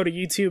couldn't just go to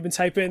YouTube and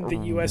type in the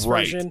US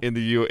version. In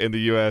the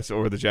US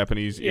or the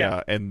Japanese,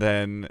 yeah. And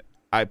then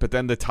but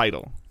then the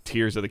title,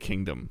 Tears of the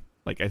Kingdom.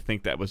 Like, I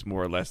think that was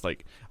more or less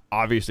like,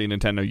 obviously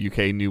Nintendo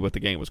UK knew what the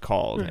game was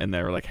called, and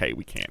they were like, hey,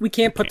 we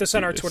can't put this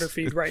on our Twitter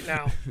feed right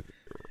now.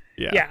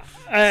 Yeah.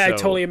 I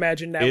totally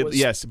imagine that was.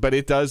 Yes, but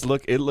it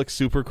looks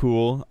super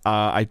cool.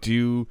 I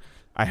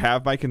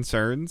have my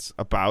concerns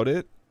about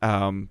it,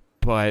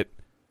 but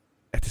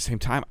at the same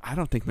time, I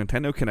don't think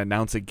Nintendo can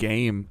announce a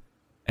game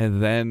and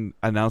then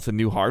announce a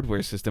new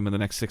hardware system in the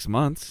next 6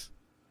 months.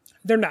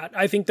 They're not.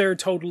 I think they're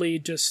totally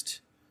just.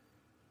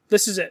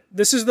 This is it.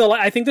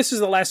 I think this is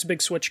the last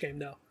big Switch game,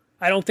 though.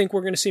 I don't think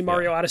we're going to see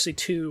Mario Odyssey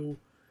 2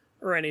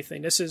 or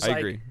anything. This is I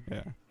agree.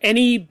 Yeah.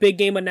 Any big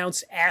game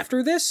announced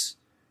after this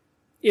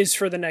is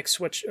for the next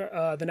Switch,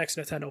 the next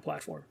Nintendo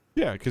platform.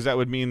 Yeah, because that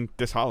would mean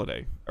this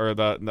holiday or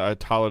the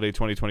holiday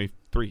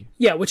 2023.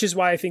 Yeah, which is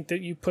why I think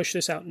that you push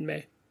this out in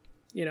May.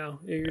 You know,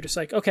 you're just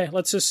like, okay,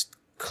 let's just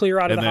clear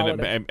out of the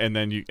holiday. And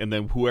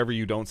then whoever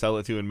you don't sell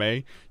it to in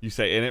May, you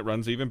say, and it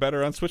runs even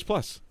better on Switch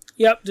Plus.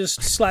 Yep,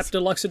 just slap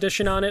Deluxe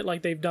Edition on it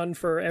like they've done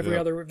for every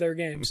other of their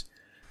games.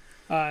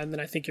 And then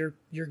I think you're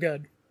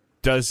good.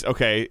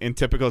 In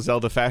typical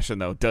Zelda fashion,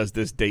 though, does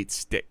this date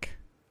stick?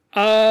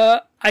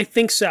 I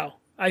think so.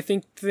 I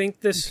think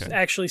this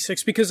actually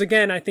sticks because,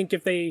 again, I think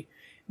if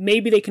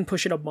maybe they can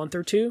push it a month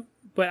or two,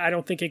 but I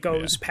don't think it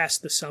goes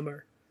past the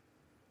summer.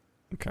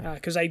 Okay.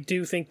 Because I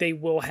do think they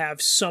will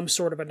have some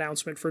sort of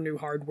announcement for new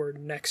hardware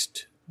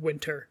next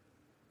winter.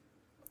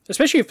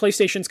 Especially if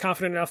PlayStation's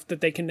confident enough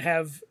that they can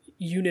have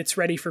units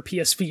ready for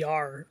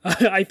PSVR.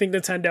 I think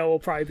Nintendo will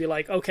probably be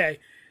like, okay,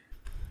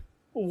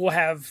 we'll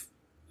have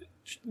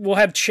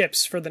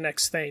chips for the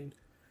next thing.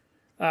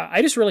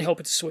 I just really hope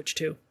it's a Switch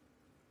too.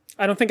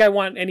 I don't think I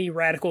want any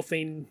radical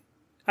thing.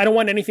 I don't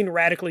want anything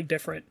radically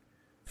different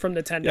from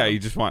Nintendo. Yeah, you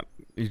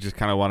just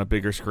kind of want a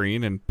bigger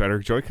screen and better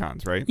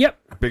Joy-Cons, right?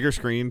 Yep. Bigger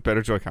screen,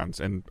 better Joy-Cons,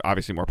 and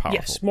obviously more powerful.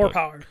 Yes, more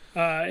power.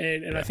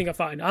 And I think I'm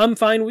fine. I'm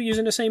fine with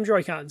using the same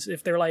Joy-Cons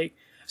if they're like,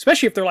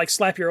 especially if they're like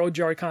slap your old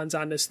Joy-Cons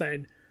on this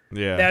thing.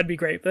 Yeah, that'd be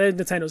great. But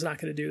Nintendo's not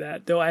going to do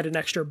that. They'll add an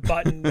extra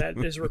button that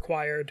is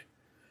required.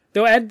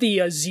 They'll add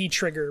the Z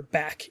trigger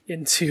back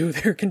into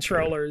their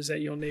controllers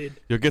that you'll need.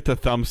 You'll get the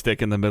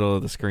thumbstick in the middle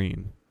of the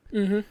screen.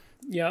 Mm-hmm.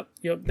 Yep.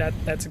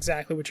 That's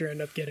exactly what you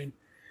end up getting.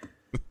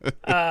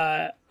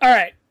 All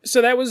right.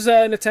 So that was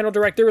Nintendo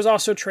Direct. There was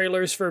also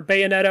trailers for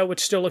Bayonetta, which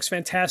still looks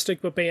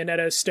fantastic, but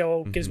Bayonetta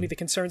still gives me the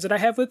concerns that I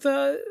have with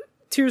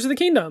Tears of the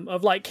Kingdom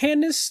of like, can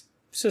this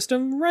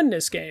system run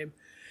this game?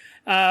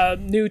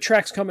 New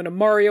tracks coming to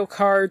Mario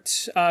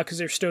Kart because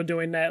they're still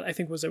doing that. I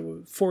think was it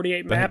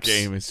 48 maps. That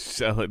game is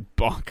selling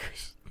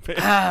bonkers.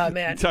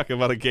 Man. Talking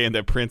about a game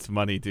that prints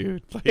money,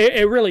 dude. Like,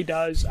 it really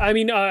does. I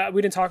mean,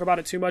 we didn't talk about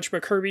it too much,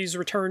 but Kirby's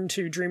Return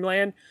to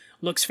Dreamland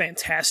looks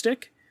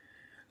fantastic.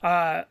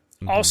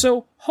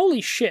 Also,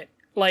 holy shit.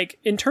 Like,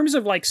 in terms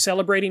of, like,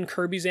 celebrating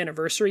Kirby's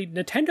anniversary,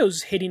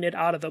 Nintendo's hitting it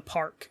out of the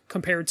park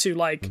compared to,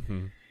 like,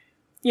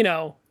 you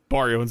know...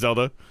 Mario and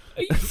Zelda.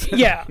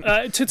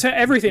 To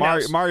everything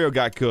else. Mario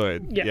got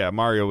good. Yeah,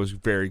 Mario was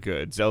very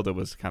good. Zelda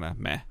was kind of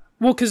meh.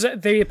 Well, because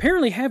they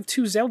apparently have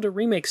 2 Zelda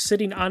remakes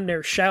sitting on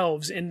their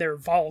shelves in their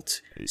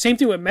vault. Same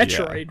thing with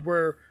Metroid,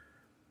 where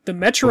The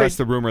Metroid. Well, that's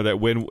the rumor that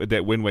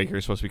Wind Waker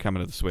is supposed to be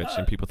coming to the Switch,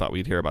 and people thought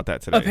we'd hear about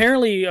that today.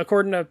 Apparently,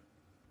 according to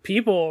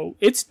people,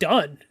 it's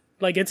done.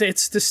 Like it's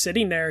just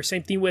sitting there.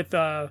 Same thing with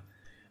the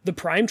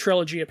Prime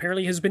trilogy.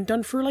 Apparently, has been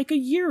done for like a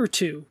year or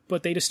two,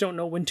 but they just don't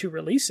know when to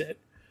release it.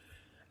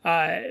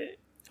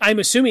 I'm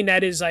assuming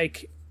that is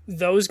like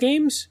those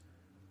games,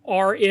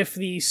 or if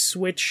the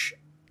Switch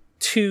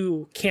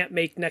 2 can't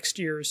make next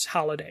year's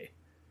holiday,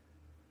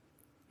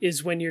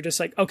 is when you're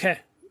just like, okay.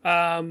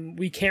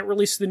 We can't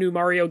release the new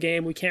Mario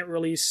game. We can't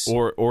release,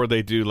 or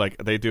they do a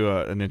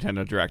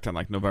Nintendo Direct on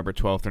like November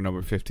 12th or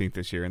November 15th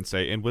this year and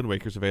say, "And Wind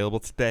Waker's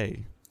available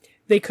today."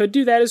 They could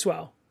do that as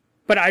well,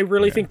 but I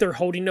really think they're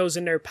holding those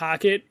in their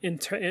pocket in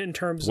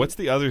terms. What's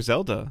the other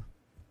Zelda?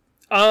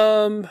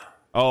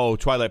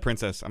 Twilight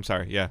Princess. I'm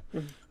sorry. Yeah,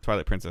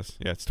 Twilight Princess.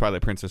 Yeah, it's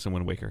Twilight Princess and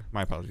Wind Waker.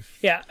 My apologies.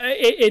 Yeah,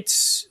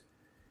 it's.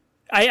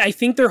 I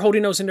think they're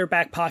holding those in their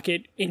back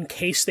pocket in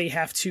case they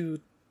have to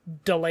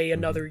delay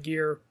another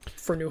year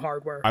for new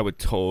hardware. I would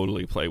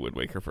totally play Wind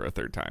Waker for a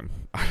third time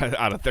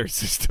on a third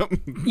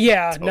system.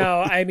 Yeah, totally.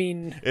 No, I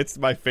mean, it's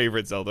my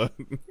favorite Zelda.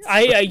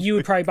 You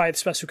would probably buy the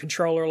special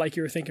controller like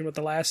you were thinking with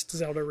the last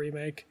Zelda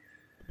remake.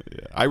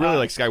 Yeah, I really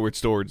like Skyward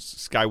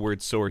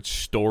Sword's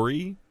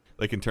story,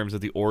 like in terms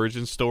of the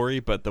origin story,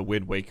 but the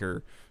Wind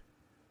Waker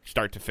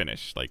start to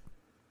finish, like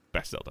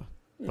best Zelda.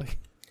 Like,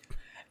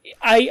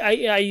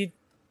 I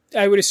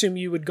would assume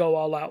you would go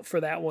all out for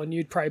that one.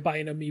 You'd probably buy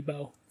an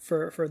amiibo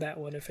for that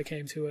one if it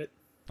came to it.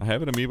 I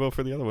have an amiibo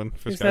for the other one.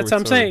 That's what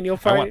I'm saying. You'll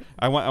probably.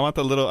 I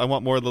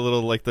want more of the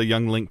little like the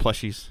young Link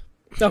plushies.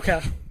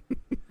 Okay.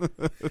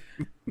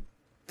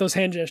 Those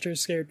hand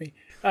gestures scared me.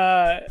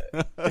 Yeah,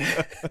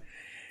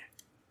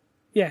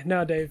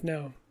 no, Dave,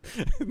 no.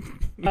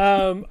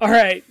 All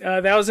right,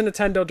 that was a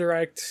Nintendo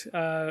Direct.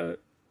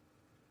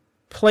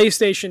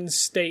 PlayStation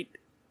State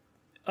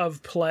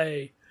of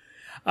Play.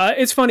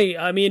 It's funny.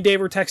 Me and Dave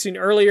were texting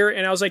earlier,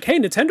 and I was like, "Hey,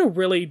 Nintendo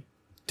really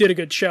did a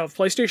good show. If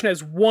PlayStation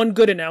has one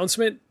good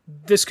announcement,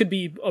 this could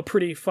be a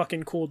pretty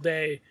fucking cool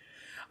day."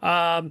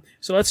 So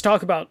let's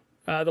talk about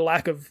the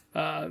lack of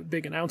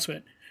big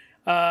announcement.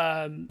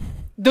 Though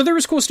there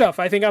was cool stuff.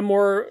 I think I'm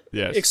more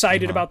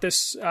excited about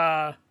this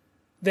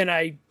than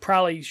I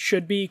probably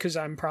should be, because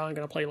I'm probably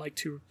going to play like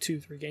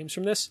 3 games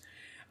from this.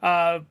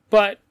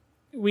 But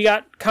we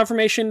got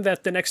confirmation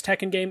that the next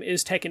Tekken game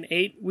is Tekken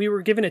 8. We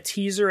were given a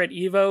teaser at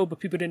EVO, but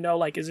people didn't know,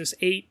 like, is this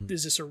 8?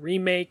 Is this a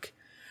remake?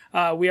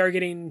 We are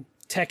getting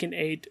Tekken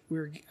 8.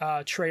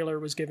 Trailer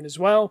was given as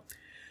well.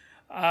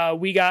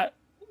 We got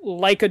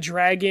Like a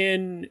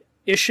Dragon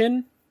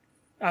Ishin.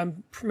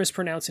 I'm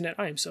mispronouncing it.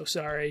 I am so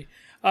sorry.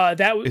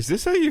 Is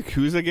this a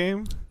Yakuza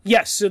game?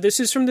 Yes. So this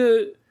is from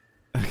the...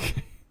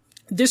 Okay.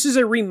 This is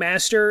a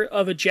remaster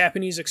of a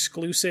Japanese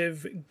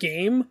exclusive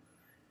game.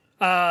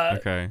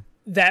 Okay.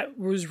 That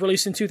was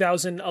released in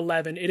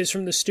 2011. It is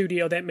from the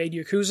studio that made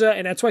Yakuza,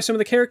 and that's why some of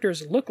the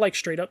characters look like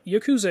straight-up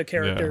Yakuza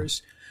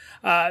characters.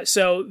 Yeah.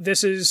 So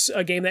this is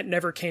a game that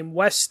never came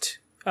west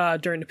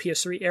during the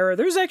PS3 era.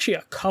 There's actually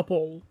a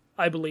couple,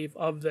 I believe,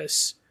 of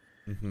this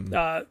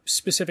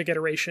specific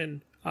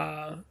iteration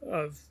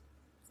of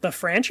the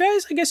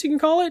franchise, I guess you can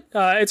call it.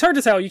 It's hard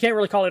to tell. You can't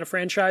really call it a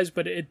franchise,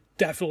 but it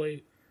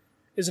definitely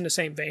is in the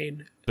same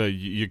vein. The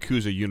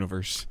Yakuza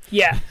universe.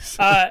 Yeah.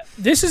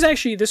 This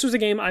was a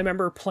game I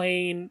remember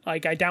playing.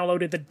 Like, I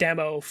downloaded the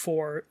demo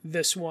for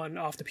this one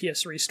off the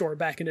PS3 store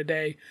back in the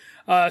day.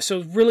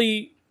 So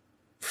really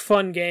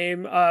fun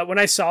game. When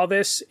I saw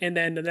this, and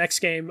then the next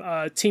game,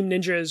 Team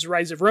Ninja's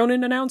Rise of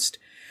Ronin announced,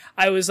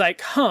 I was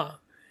like,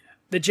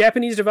 the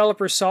Japanese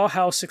developers saw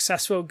how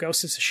successful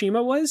Ghost of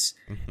Tsushima was,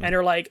 and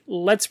are like,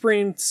 let's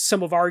bring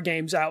some of our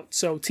games out.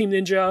 So Team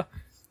Ninja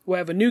will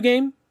have a new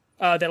game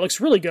that looks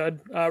really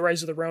good,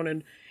 Rise of the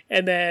Ronin.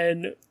 And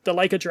then the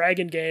Like a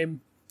Dragon game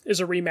is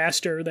a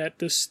remaster that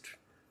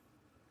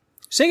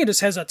Sega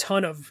just has a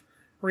ton of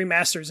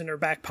remasters in their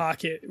back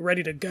pocket,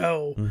 ready to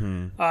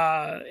go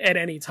at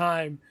any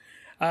time.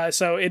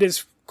 So it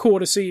is cool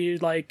to see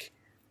like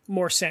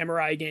more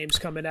samurai games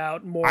coming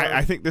out.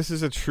 I think this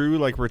is a true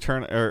like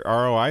return or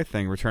ROI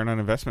thing, return on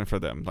investment for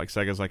them. Like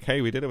Sega's like,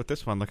 hey, we did it with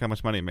this one. Look how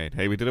much money it made.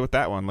 Hey, we did it with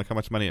that one. Look how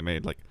much money it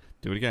made. Like,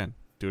 do it again.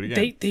 Do it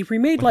again. They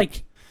remade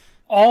like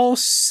all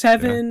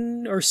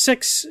 7 or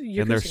 6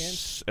 Yakuza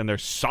games. And they're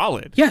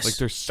solid. Yes. Like,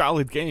 they're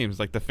solid games.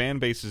 Like, the fan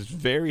base is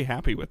very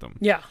happy with them.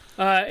 Yeah.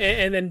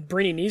 And then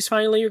Bringing These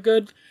finally are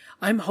good.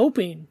 I'm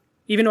hoping,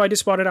 even though I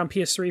just bought it on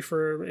PS3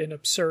 for an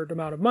absurd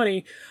amount of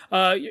money,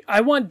 I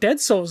want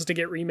Dead Souls to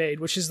get remade,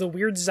 which is the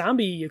weird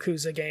zombie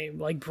Yakuza game.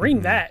 Like,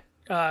 bring that,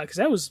 because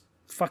that was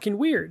fucking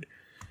weird.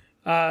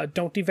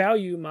 Don't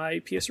devalue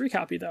my PS3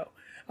 copy, though.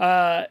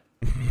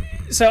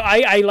 So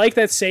I like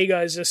that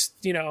Sega is just,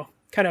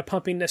 kind of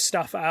pumping this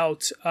stuff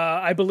out.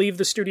 I believe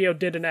the studio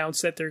did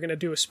announce that they're going to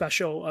do a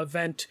special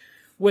event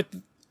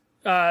with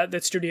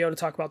that studio to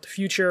talk about the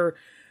future.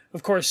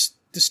 Of course,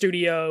 the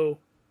studio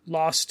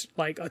lost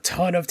like a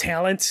ton of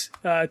talent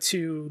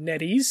to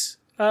NetEase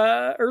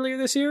earlier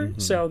this year,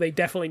 so they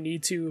definitely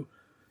need to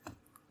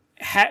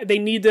they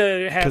need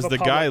to have because a the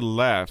public... guy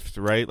left,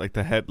 right? Like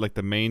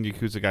the main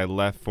Yakuza guy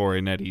left for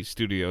Inetti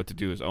Studio to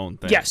do his own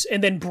thing. Yes,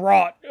 and then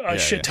brought a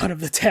shit ton of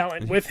the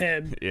talent with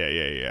him.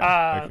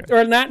 Yeah. Okay.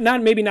 Or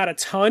maybe not a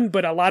ton,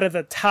 but a lot of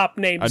the top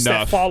names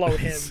that follow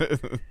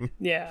him.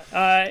 Yeah.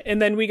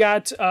 And then we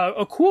got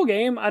a cool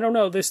game. I don't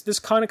know. This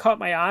kind of caught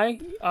my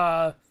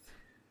eye.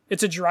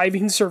 It's a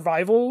driving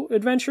survival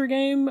adventure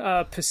game,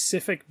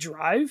 Pacific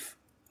Drive.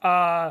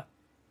 I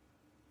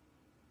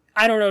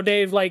don't know,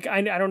 Dave. Like,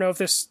 I don't know if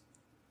this...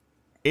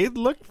 It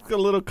looked a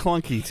little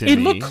clunky to me. It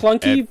looked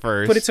clunky at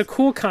first, but it's a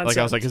cool concept. Like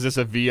I was like, "Is this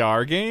a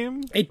VR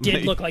game?" It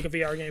did look like a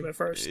VR game at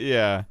first.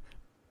 Yeah,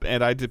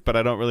 and I did, but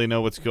I don't really know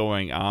what's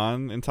going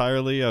on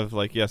entirely. Of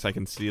like, yes, I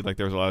can see like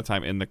there was a lot of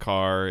time in the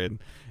car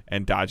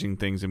and dodging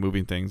things and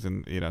moving things,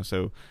 and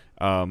so.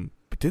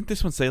 But didn't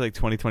this one say like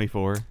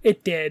 2024?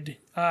 It did,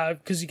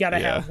 because you got to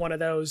have one of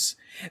those.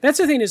 That's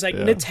the thing is like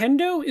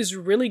Nintendo is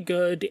really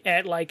good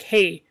at like,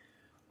 hey.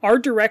 Our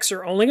directs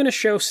are only going to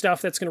show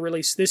stuff that's going to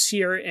release this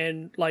year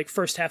and like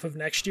first half of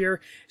next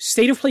year.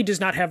 State of Play does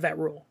not have that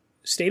rule.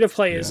 State of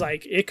Play is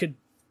like you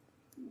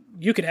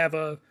could have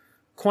a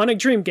Quantic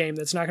Dream game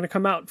that's not going to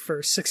come out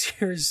for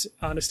 6 years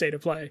on a State of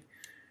Play.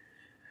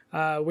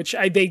 Which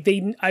I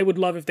would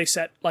love if they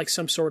set like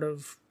some sort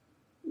of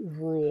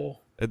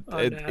rule.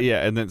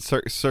 Yeah, and then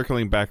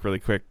circling back really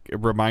quick,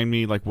 remind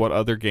me like what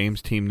other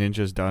games Team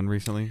Ninja's done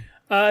recently?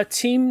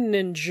 Team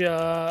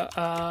Ninja.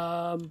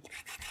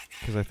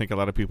 Because I think a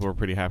lot of people were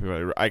pretty happy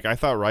about it. I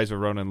thought Rise of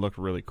Ronin looked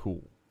really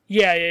cool.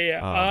 Yeah.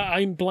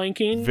 I'm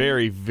blanking.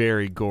 Very,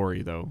 very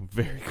gory though.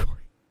 Very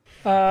gory.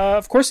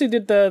 Of course, they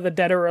did the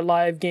Dead or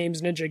Alive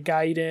games, Ninja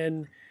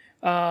Gaiden.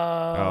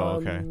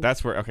 Okay.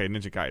 That's where. Okay,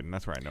 Ninja Gaiden.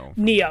 That's where I know him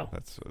from. Neo.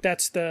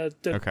 That's the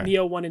okay.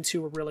 Neo 1 and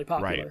 2 were really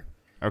popular.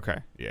 Right. Okay.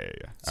 Yeah.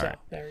 So right.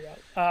 There we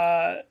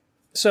go.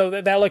 So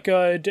that looked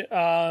good.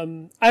 I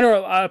don't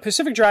know.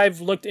 Pacific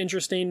Drive looked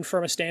interesting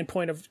from a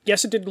standpoint of,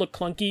 yes, it did look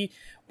clunky,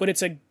 but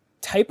it's a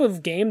type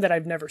of game that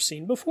I've never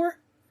seen before.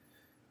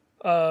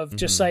 Of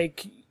just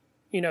like,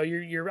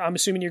 you're I'm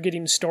assuming you're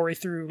getting story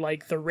through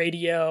like the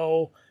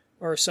radio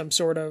or some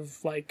sort of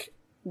like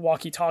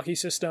walkie-talkie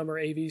system or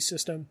AV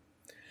system.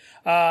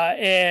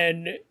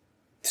 And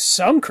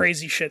some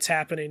crazy shit's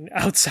happening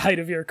outside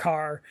of your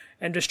car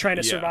and just trying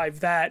to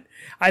survive that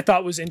I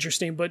thought was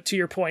interesting. But to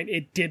your point,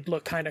 it did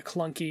look kind of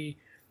clunky,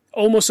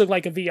 almost looked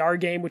like a VR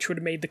game, which would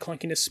have made the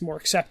clunkiness more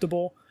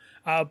acceptable.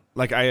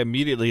 Like I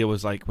immediately, it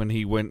was like when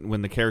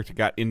the character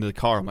got into the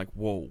car, I'm like,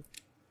 whoa,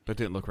 that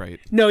didn't look right.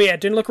 No, yeah,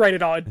 it didn't look right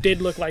at all. It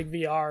did look like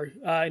VR.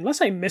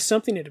 Unless I missed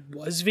something, it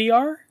was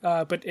VR,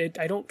 but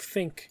I don't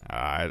think...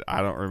 I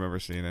don't remember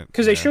seeing it.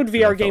 Because they showed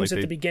VR games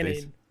at the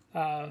beginning.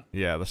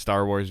 The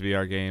Star Wars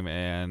VR game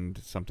and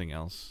something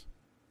else.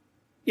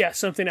 Yeah,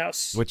 something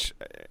else. Which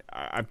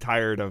I'm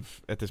tired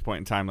of at this point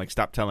in time. Like,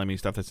 stop telling me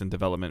stuff that's in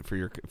development for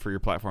your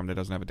platform that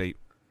doesn't have a date.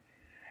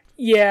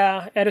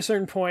 Yeah, at a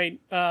certain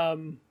point,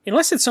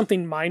 unless it's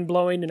something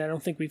mind-blowing, and I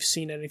don't think we've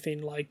seen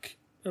anything like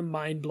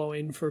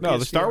mind-blowing for No, PSVR.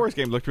 the Star Wars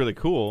game looked really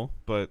cool,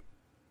 but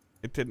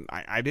it didn't.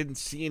 I didn't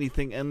see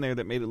anything in there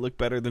that made it look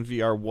better than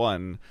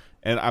VR1.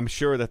 And I'm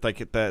sure that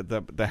like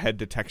the head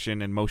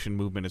detection and motion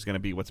movement is going to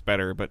be what's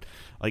better, but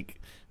like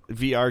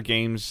VR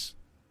games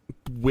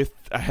with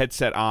a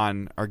headset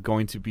on are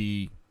going to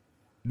be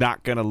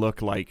not going to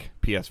look like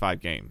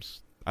PS5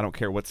 games. I don't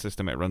care what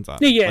system it runs on.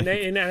 Yeah, like,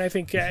 and I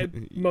think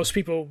most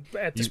people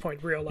at this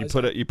point realize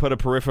you put a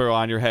peripheral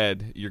on your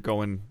head, you're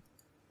going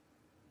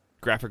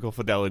graphical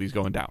fidelity's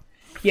going down.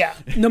 Yeah,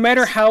 no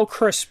matter how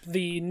crisp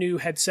the new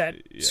headset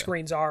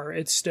screens are,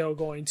 it's still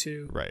going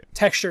to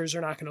textures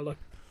are not going to look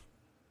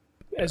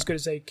as good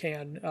as they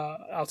can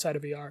outside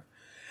of VR.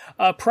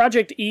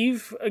 Project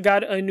Eve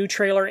got a new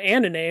trailer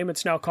and a name.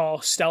 It's now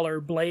called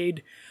Stellar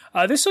Blade.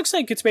 This looks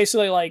like it's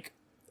basically like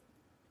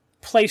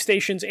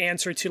PlayStation's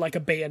answer to like a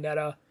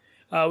Bayonetta.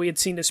 We had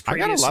seen this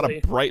previously. I got a lot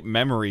of bright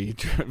memory,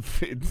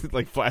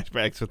 like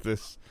flashbacks with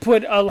this.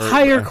 Put a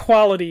higher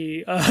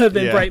quality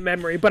than bright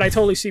memory, but I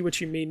totally see what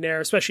you mean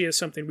there, especially as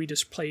something we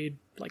just played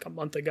like a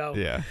month ago.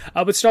 Yeah.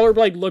 But Stellar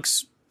Blade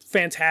looks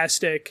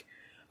fantastic.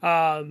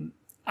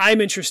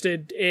 I'm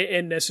interested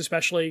in this,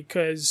 especially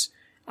because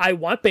I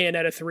want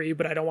Bayonetta 3,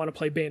 but I don't want to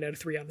play Bayonetta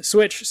 3 on the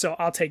Switch, so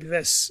I'll take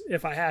this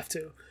if I have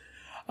to.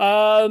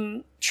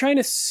 Trying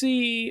to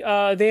see,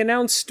 they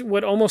announced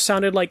what almost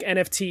sounded like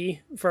NFT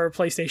for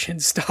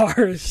PlayStation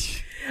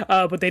Stars,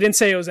 but they didn't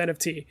say it was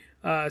NFT,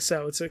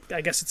 so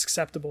I guess it's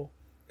acceptable.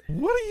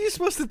 What are you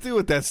supposed to do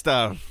with that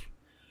stuff?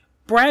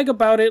 Brag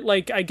about it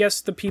like I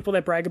guess the people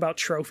that brag about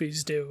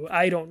trophies do.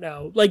 I don't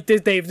know. Like,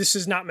 Dave, this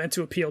is not meant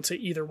to appeal to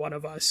either one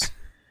of us.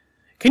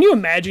 Can you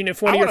imagine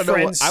if one of your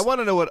friends... I want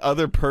to know what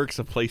other perks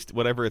of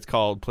whatever it's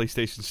called,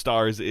 PlayStation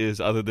Stars is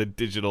other than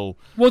digital.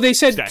 Well, they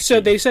said statues. So.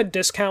 They said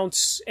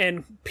discounts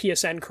and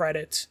PSN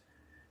credits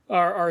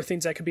are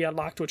things that could be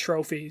unlocked with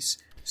trophies.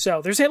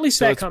 So there's at least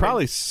that coming. It's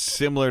probably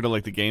similar to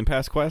like the Game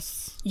Pass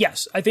quests.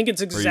 Yes, I think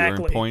it's exactly. Where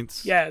you earn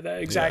points. Yeah,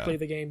 exactly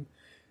the Game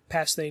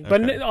Pass thing,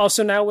 but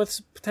also now with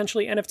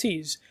potentially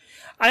NFTs.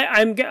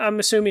 I'm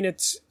assuming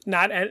it's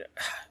not.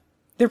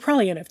 They're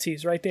probably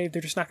NFTs, right, Dave?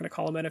 They're just not going to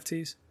call them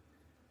NFTs.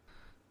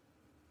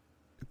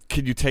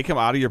 Can you take them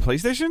out of your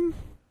PlayStation?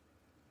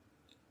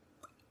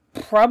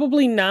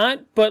 Probably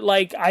not, but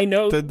like I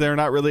know They're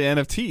not really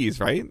NFTs,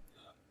 right?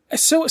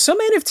 So some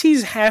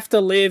NFTs have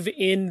to live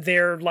in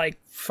their like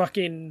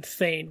fucking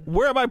thing.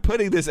 Where am I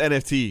putting this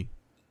NFT?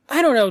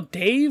 I don't know,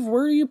 Dave.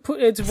 Where are you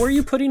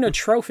putting a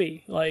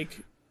trophy? Like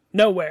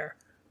nowhere.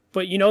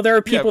 But you know there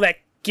are people that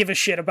give a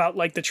shit about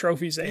like the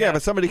trophies they have.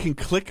 But somebody can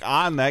click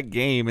on that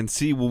game and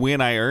see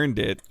when I earned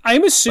it.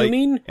 I'm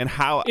assuming and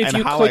how if and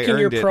you how click I in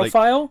your earned it,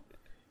 profile,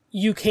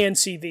 you can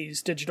see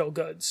these digital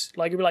goods.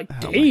 Like you'll be like,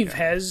 Dave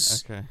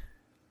has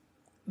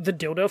the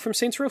dildo from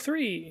Saints Row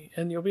 3,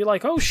 and you'll be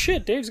like, oh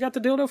shit, Dave's got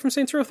the dildo from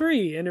Saints Row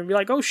 3, and it'll be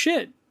like, oh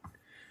shit.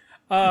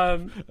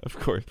 Of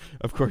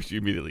course, you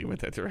immediately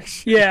went that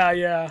direction.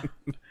 Yeah.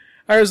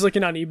 I was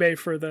looking on eBay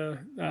for the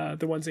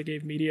ones they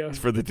gave media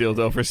for the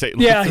dildo for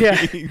Satan.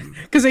 Yeah,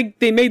 because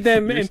they made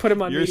them and put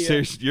them on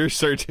media. Your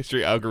search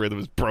history algorithm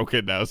is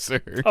broken now, sir.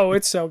 Oh,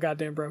 it's so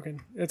goddamn broken.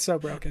 It's so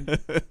broken.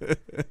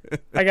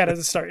 I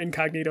gotta start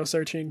incognito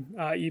searching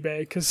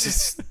eBay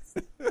because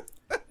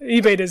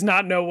eBay does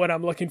not know what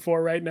I'm looking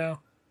for right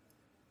now.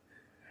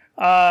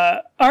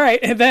 All right,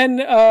 and then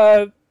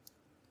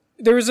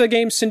there was a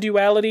game,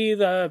 Synduality,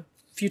 the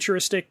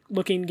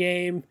futuristic-looking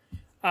game.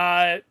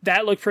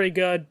 That looked pretty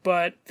good,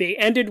 but they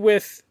ended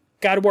with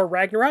God of War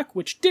Ragnarok,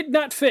 which did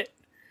not fit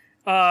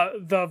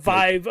the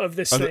vibe of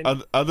this thing.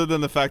 Other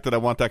than the fact that I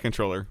want that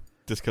controller,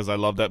 just because I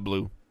love that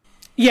blue.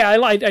 Yeah,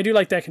 I do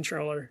like that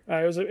controller.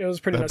 It was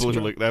pretty nice.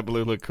 That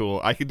blue looked cool.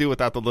 I could do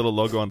without the little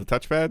logo on the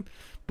touchpad,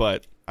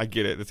 but I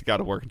get it. It's a God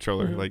of War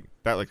controller. Mm-hmm. Like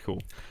that looked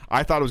cool.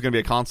 I thought it was gonna be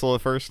a console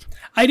at first.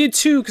 I did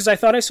too, because I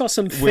thought I saw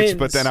some fins.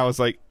 But then I was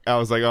like,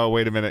 oh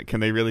wait a minute, can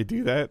they really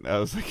do that? I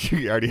was like,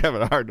 you already have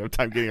a hard enough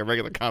time getting a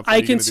regular console.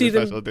 I can see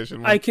them. Special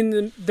edition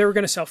one? They were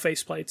gonna sell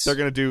faceplates. They're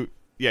gonna do.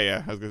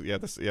 Yeah. I was gonna,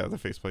 the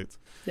faceplates.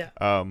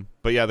 Yeah.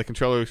 But yeah, the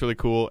controller looks really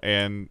cool,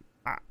 and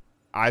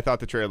I thought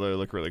the trailer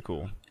looked really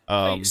cool.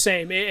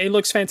 Same. It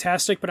looks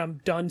fantastic, but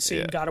I'm done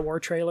seeing God of War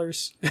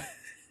trailers.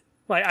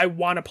 Like I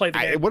want to play the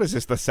game. What is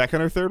this? The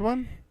second or third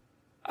one?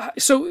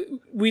 So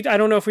I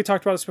don't know if we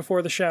talked about this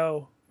before the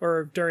show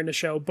or during the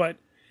show, but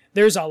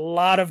there's a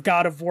lot of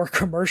God of War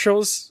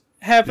commercials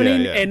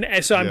happening,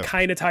 and so I'm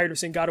kind of tired of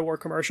seeing God of War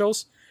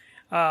commercials.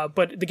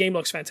 But the game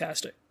looks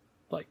fantastic.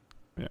 Like,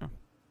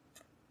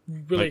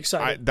 really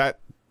excited. That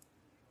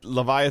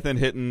Leviathan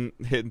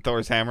hitting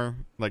Thor's hammer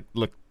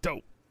looked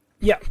dope.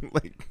 Yeah,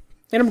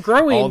 and I'm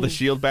growing. All the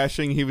shield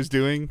bashing he was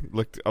doing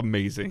looked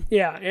amazing.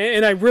 Yeah,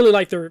 and I really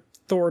like their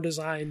Thor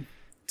design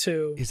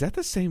too. Is that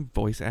the same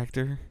voice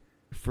actor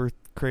for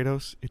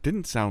Kratos? It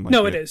didn't sound like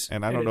No, it is.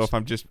 And I don't know if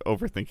I'm just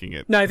overthinking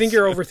it. No, I think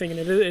you're overthinking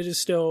it. It is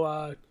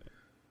still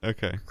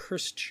okay.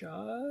 Chris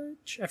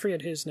Judge? I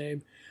forget his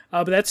name.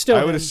 But that's still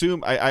I would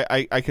assume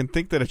I can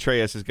think that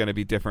Atreus is going to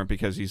be different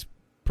because he's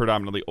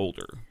predominantly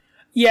older.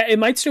 Yeah, it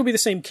might still be the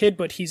same kid,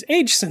 but he's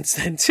aged since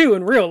then too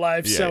in real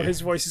life, so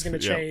his voice is going to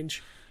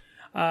change.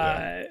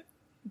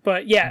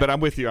 But yeah. But I'm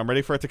with you. I'm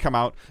ready for it to come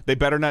out. They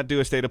better not do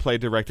a state of play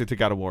directed to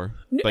God of War.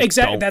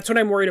 Exactly. That's what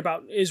I'm worried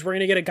about, is we're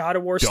going to get a God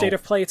of War state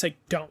of play. It's like,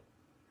 don't.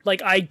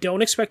 Like, I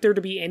don't expect there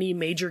to be any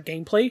major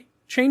gameplay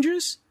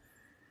changes.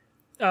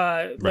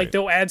 Like,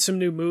 they'll add some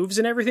new moves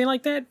and everything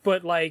like that,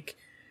 but like...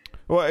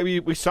 Well, I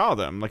mean, we saw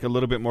them like a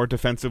little bit more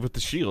defensive with the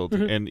shield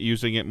and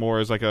using it more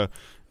as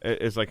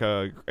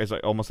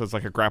almost as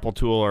like a grapple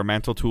tool or a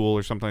mantle tool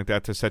or something like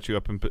that to set you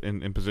up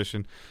in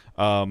position.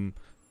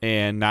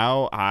 And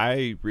now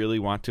I really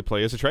want to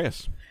play as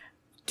Atreus.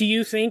 Do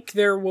you think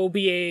there will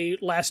be a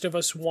Last of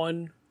Us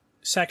 1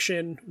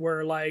 section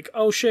where, like,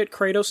 oh shit,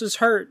 Kratos is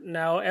hurt,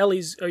 now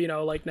Ellie's,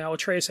 now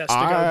Atreus has to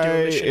go do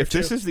a mission? If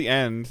this is the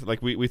end,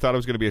 like we thought it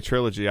was going to be a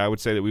trilogy, I would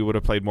say that we would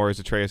have played more as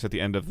Atreus at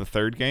the end of the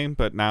third game,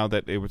 but now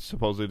that it was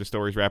supposedly the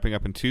story's wrapping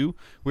up in 2,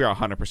 we are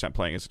 100%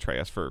 playing as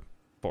Atreus for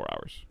 4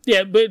 hours.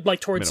 Yeah, but like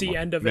towards the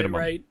end of it,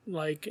 right?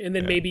 Like, and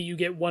then maybe you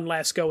get one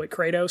last go at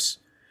Kratos.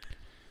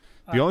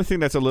 The only thing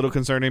that's a little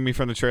concerning me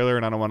from the trailer,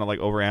 and I don't want to like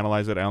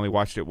overanalyze it, I only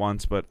watched it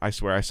once, but I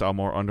swear I saw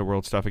more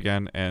Underworld stuff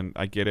again, and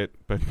I get it,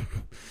 but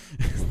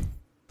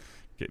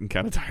getting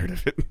kind of tired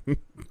of it.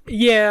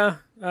 Yeah,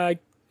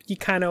 you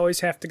kind of always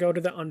have to go to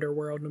the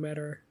Underworld no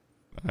matter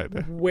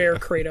where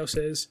Kratos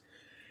is.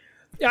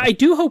 I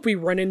do hope we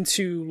run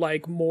into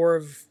like more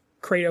of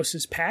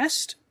Kratos'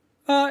 past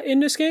in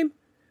this game.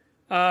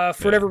 For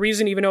whatever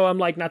reason, even though I'm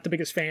like not the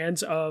biggest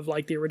fans of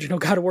like the original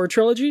God of War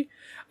trilogy,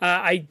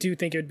 I do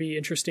think it would be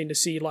interesting to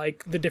see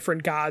like the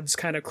different gods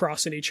kind of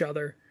crossing each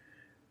other,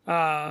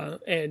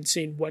 and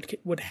seeing what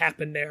would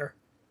happen there.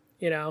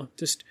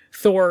 Just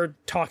Thor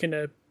talking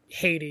to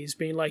Hades,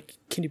 being like,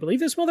 "Can you believe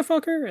this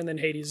motherfucker?" And then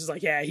Hades is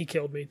like, "Yeah, he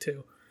killed me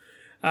too."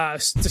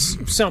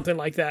 Just something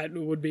like that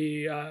would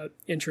be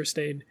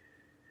interesting.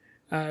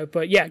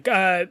 But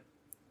yeah,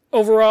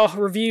 overall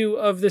review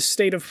of this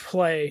state of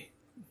play.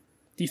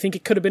 Do you think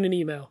it could have been an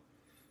email?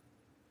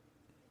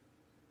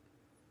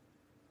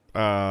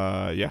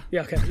 Yeah.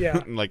 Yeah, okay,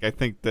 yeah. Like, I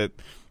think that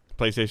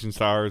PlayStation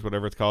Stars,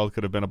 whatever it's called,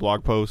 could have been a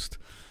blog post.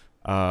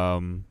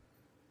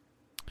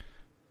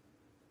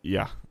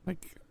 yeah,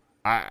 like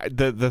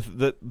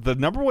the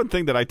number one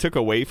thing that I took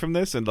away from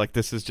this, and like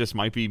this is just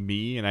might be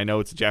me, and I know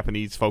it's a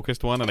Japanese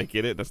focused one, and I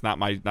get it. That's not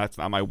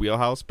my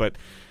wheelhouse, but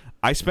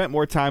I spent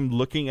more time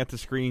looking at the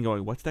screen,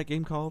 going, "What's that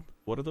game called?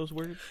 What are those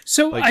words?"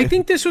 So like, I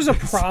think this was a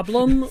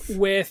problem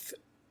with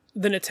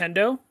the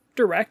Nintendo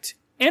Direct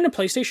and a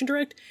PlayStation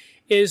Direct.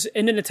 Is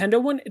in the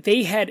Nintendo one,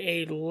 they had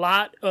a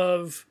lot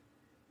of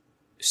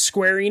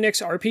Square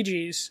Enix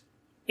RPGs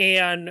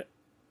and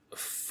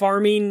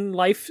farming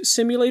life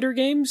simulator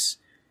games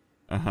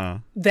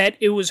that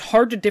it was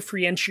hard to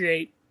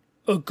differentiate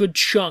a good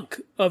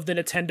chunk of the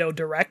Nintendo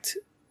Direct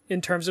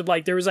in terms of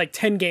like there was like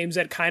 10 games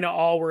that kind of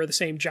all were the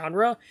same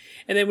genre,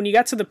 and then when you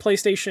got to the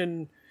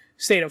PlayStation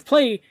State of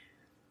Play,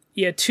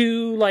 you had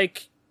 2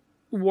 like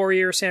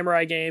warrior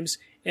samurai games,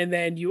 and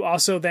then you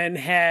also then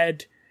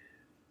had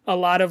a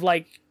lot of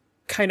like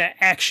kind of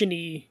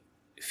actiony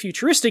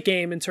futuristic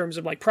game in terms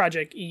of like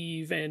Project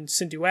Eve and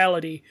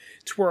Synduality,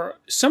 to where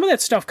some of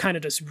that stuff kind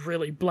of just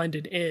really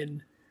blended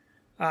in,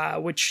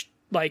 which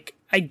like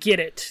I get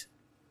it.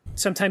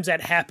 Sometimes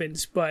that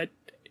happens, but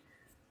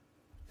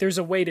there's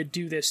a way to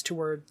do this to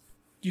where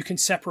you can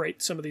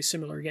separate some of these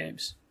similar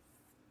games.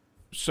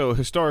 So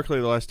historically,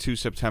 the last 2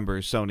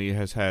 Septembers, Sony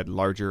has had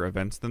larger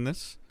events than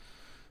this.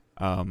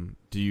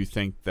 Do you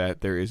think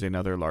that there is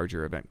another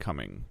larger event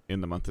coming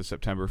in the month of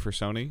September for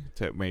Sony,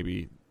 to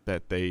maybe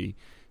that they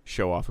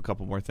show off a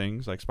couple more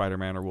things like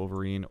Spider-Man or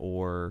Wolverine,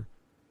 or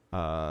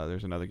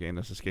there's another game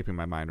that's escaping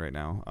my mind right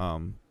now.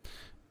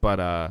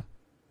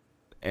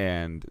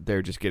 And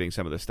they're just getting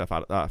some of this stuff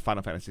out.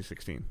 Final Fantasy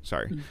 16,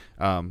 sorry.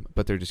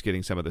 But they're just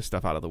getting some of this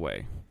stuff out of the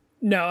way.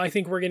 No, I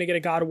think we're going to get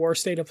a God of War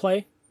State of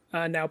Play.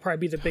 That'll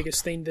probably be the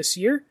biggest thing this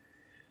year.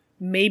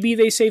 Maybe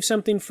they save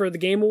something for the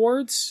Game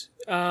Awards.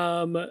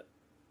 But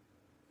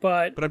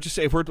I'm just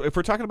saying, if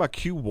we're talking about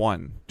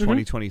Q1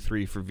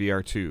 2023 for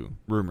VR2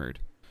 rumored,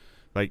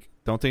 like,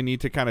 don't they need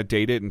to kind of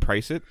date it and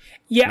price it?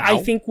 Yeah, now?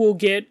 I think we'll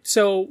get.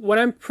 So what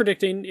I'm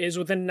predicting is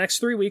within the next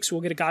 3 weeks we'll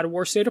get a God of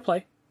War State of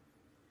Play,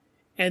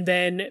 and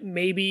then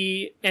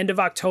maybe end of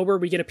October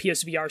we get a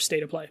PSVR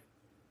State of Play.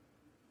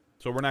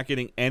 So we're not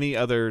getting any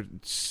other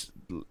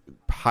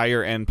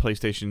higher end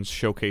PlayStation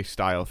showcase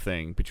style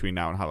thing between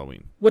now and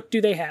Halloween. What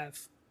do they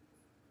have?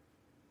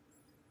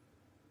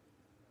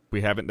 They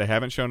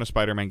haven't shown a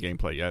Spider-Man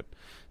gameplay yet.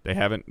 They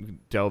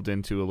haven't delved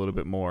into a little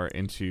bit more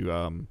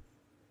into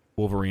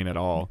Wolverine at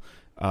all.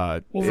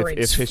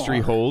 If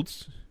history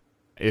holds,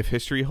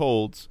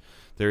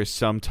 there is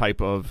some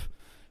type of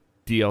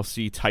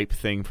DLC type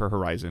thing for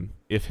Horizon.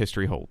 If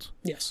history holds,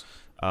 yes.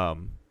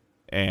 And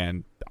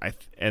then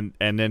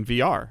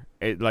VR,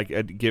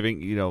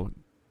 giving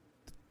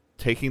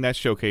taking that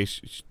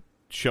showcase,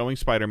 showing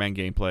Spider-Man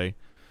gameplay,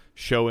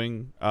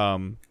 showing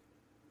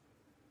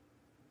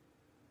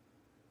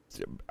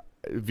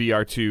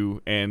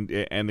VR2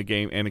 and the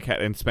game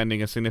and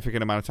spending a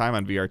significant amount of time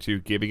on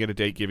VR2, giving it a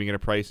date, giving it a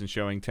price, and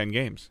showing 10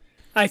 games.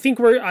 I think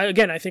we're going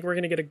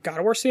to get a God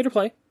of War State of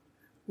Play.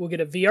 We'll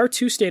get a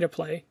VR2 State of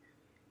Play,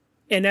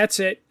 and that's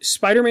it.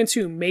 Spider-Man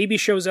 2 maybe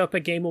shows up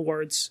at Game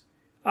Awards,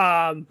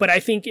 but I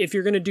think if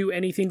you're going to do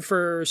anything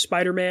for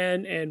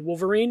Spider-Man and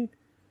Wolverine,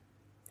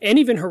 and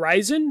even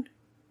Horizon,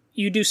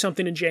 you do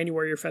something in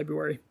January or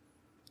February.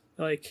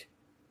 Like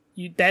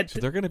So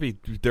they're going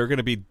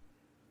to be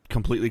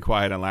completely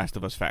quiet on Last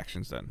of Us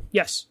Factions then.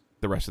 Yes.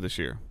 The rest of this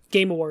year.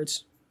 Game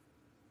Awards.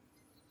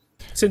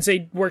 Since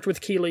they worked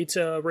with Keighley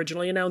to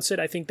originally announce it,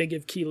 I think they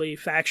give Keighley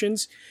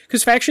Factions.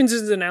 Because Factions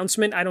is an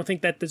announcement, I don't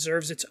think that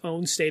deserves its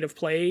own State of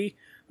Play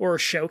or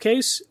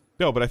showcase.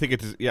 No, but I think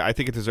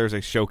it deserves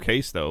a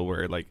showcase though,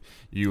 where like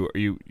you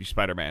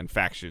Spider-Man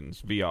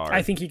Factions VR.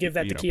 I think you give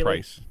that to Keighley.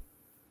 Price.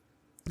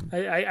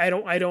 I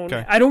don't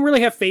Okay. I don't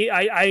really have faith.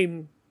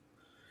 I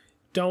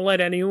don't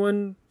let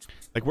anyone.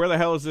 Like, where the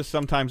hell is this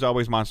Sometimes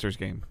Always Monsters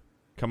game?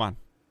 Come on.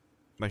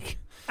 Like,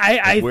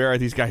 where are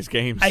these guys'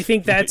 games? I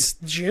think that's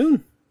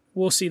June.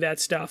 We'll see that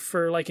stuff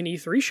for like an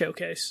E3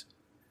 showcase.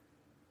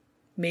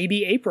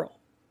 Maybe April.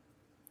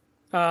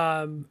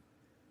 Jeez.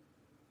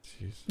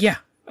 Yeah.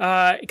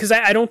 Because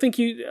I don't think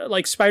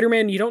like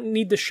Spider-Man, you don't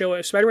need to show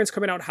it. Spider-Man's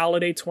coming out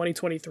holiday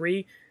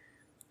 2023.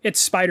 It's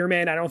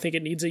Spider-Man. I don't think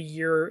it needs a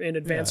year in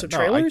advance of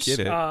trailers. I get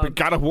it. But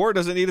God of War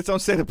doesn't need its own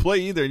State of Play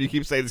either, and you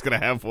keep saying it's going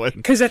to have one.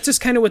 Because that's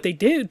just kind of what they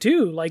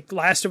do. Like,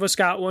 Last of Us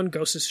got one,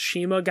 Ghost of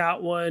Tsushima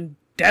got one,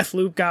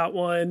 Deathloop got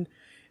one.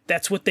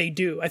 That's what they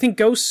do. I think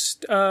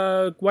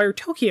Ghostwire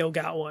Tokyo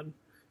got one.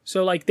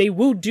 So, like, they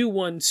will do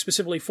one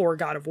specifically for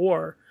God of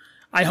War.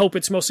 I hope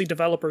it's mostly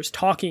developers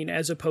talking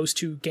as opposed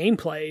to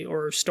gameplay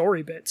or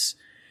story bits.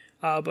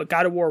 But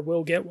God of War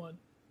will get one.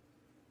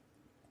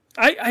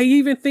 I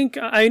even think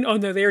no,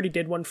 they already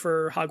did one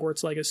for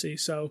Hogwarts Legacy,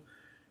 so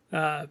we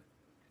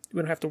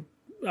don't have to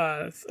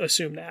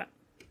assume that.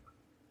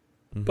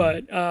 Mm-hmm.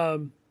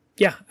 But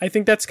yeah, I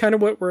think that's kind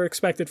of what we're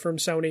expected from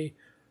Sony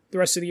the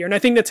rest of the year, and I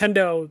think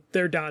Nintendo,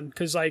 they're done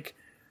because like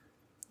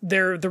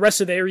the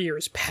rest of their year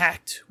is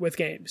packed with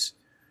games.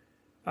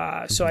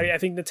 So I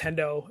think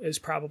Nintendo is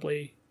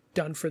probably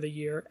done for the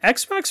year.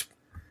 Xbox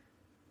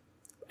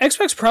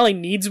probably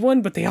needs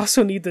one, but they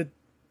also need to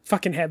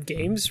fucking have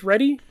games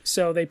ready,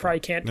 so they probably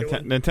can't do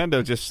it.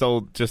 Nintendo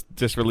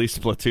just released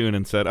Splatoon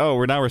and said, "Oh,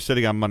 we're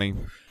sitting on money."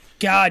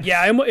 God,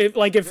 yeah.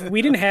 If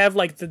we didn't have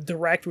like the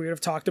direct, we would have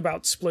talked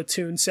about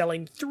Splatoon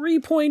selling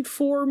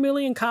 3.4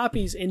 million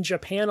copies in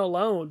Japan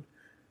alone,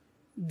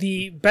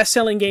 the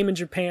best-selling game in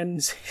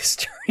Japan's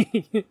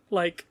history,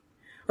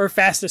 or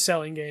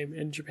fastest-selling game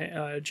in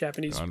Japan,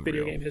 Japanese Unreal.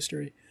 video game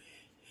history.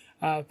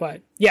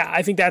 But yeah,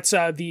 I think that's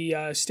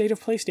the state of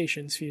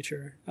PlayStation's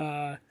future.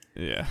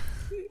 Yeah.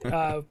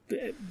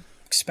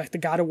 Expect the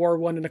God of War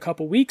one in a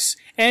couple weeks.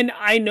 And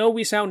I know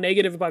we sound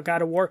negative about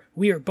God of War.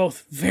 We are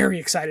both very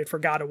excited for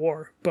God of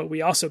War, but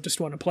we also just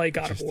want to play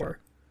God of War.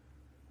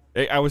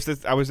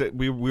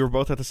 We were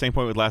both at the same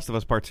point with Last of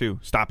Us Part 2.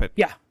 Stop it.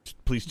 Yeah.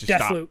 Please just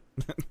Deathloop.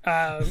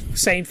 Stop.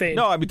 Same thing.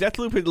 No, I mean,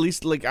 Deathloop, at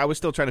least, I was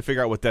still trying to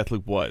figure out what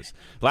Deathloop was.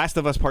 Last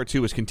of Us Part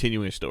 2 is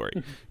continuing a story.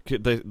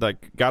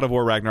 God of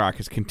War Ragnarok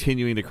is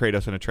continuing the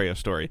Kratos and Atreus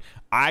story.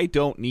 I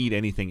don't need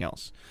anything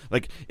else.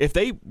 If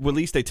they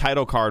released a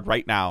title card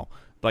right now,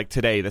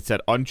 today, that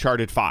said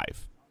Uncharted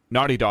 5,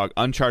 Naughty Dog,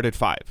 Uncharted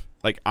 5,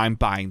 I'm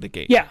buying the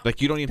game. Yeah.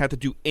 You don't even have to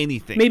do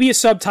anything. Maybe a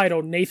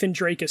subtitle, Nathan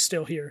Drake is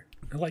still here.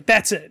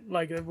 That's it.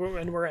 And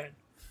we're in.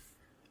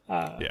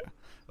 Yeah.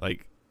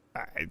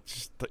 I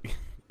just,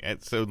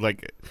 and so,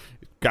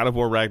 God of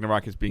War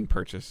Ragnarok is being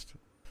purchased.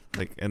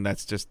 And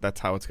that's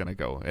how it's going to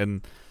go.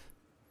 And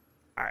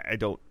I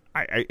don't,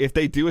 if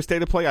they do a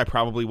state of play, I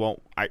probably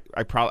won't.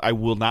 I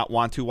will not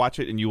want to watch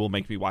it, and you will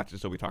make me watch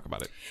it so we talk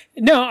about it.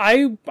 No,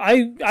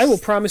 I will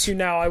promise you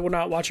now, I will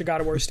not watch a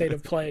God of War state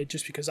of play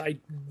just because I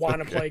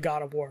want to play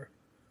God of War.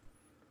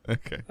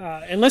 Okay.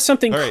 Unless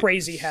something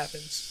crazy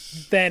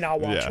happens, then I'll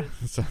watch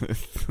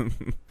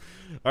it.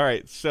 All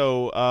right,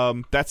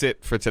 so that's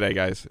it for today,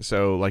 guys.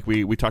 So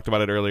we talked about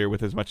it earlier,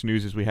 with as much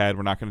news as we had,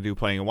 we're not going to do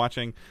playing and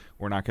watching.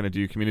 We're not going to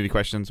do community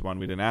questions, one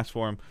we didn't ask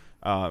for them.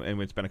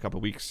 And it's been a couple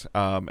of weeks.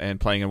 And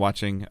playing and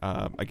watching,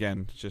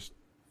 again, just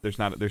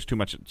there's too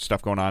much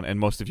stuff going on, and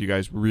most of you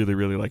guys really,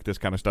 really like this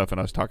kind of stuff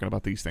and us talking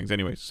about these things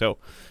anyway. So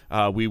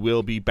we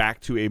will be back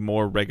to a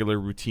more regular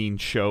routine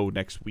show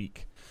next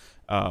week.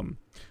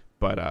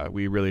 But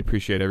we really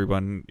appreciate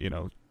everyone,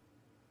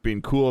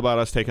 being cool about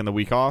us taking the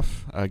week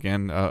off.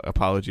 Again,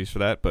 apologies for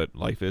that, but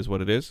life is what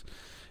it is.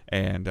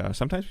 And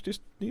sometimes we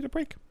just need a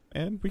break,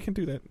 and we can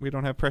do that. We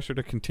don't have pressure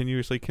to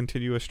continuously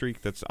continue a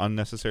streak that's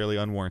unnecessarily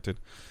unwarranted.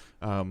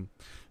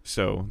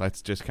 So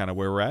that's just kind of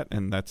where we're at,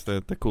 and that's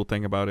the cool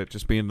thing about it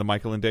just being the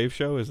Michael and Dave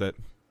show, is that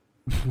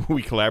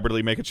we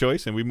collaboratively make a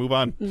choice and we move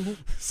on.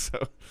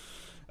 Mm-hmm.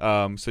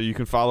 So you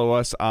can follow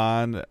us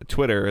on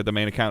Twitter. The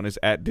main account is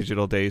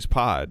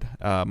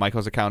 @DigitalDaysPod.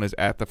 Michael's account is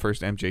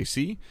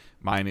 @TheFirstMJC.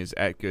 Mine is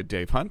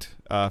 @GoodDaveHunt.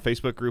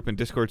 Facebook group and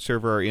Discord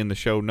server are in the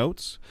show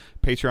notes.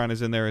 Patreon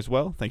is in there as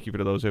well. Thank you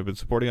for those who have been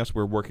supporting us.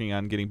 We're working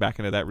on getting back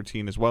into that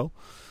routine as well.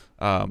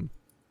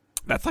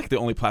 That's the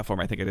only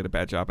platform I think I did a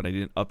bad job, and I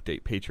didn't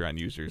update Patreon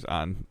users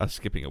on us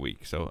skipping a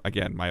week. So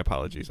again, my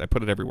apologies. I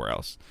put it everywhere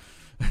else.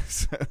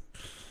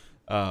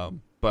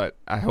 But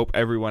I hope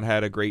everyone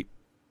had a great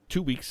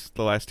 2 weeks,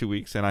 the last 2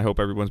 weeks, and I hope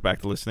everyone's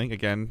back to listening.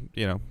 Again,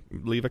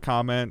 leave a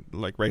comment,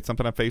 write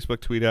something on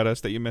Facebook, tweet at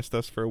us that you missed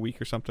us for a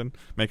week or something.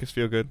 Make us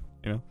feel good.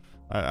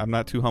 I'm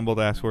not too humble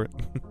to ask for it.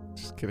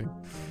 Just kidding.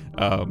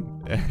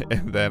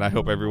 And then I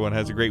hope everyone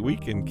has a great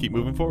week and keep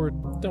moving forward.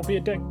 Don't be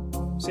a dick.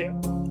 See ya.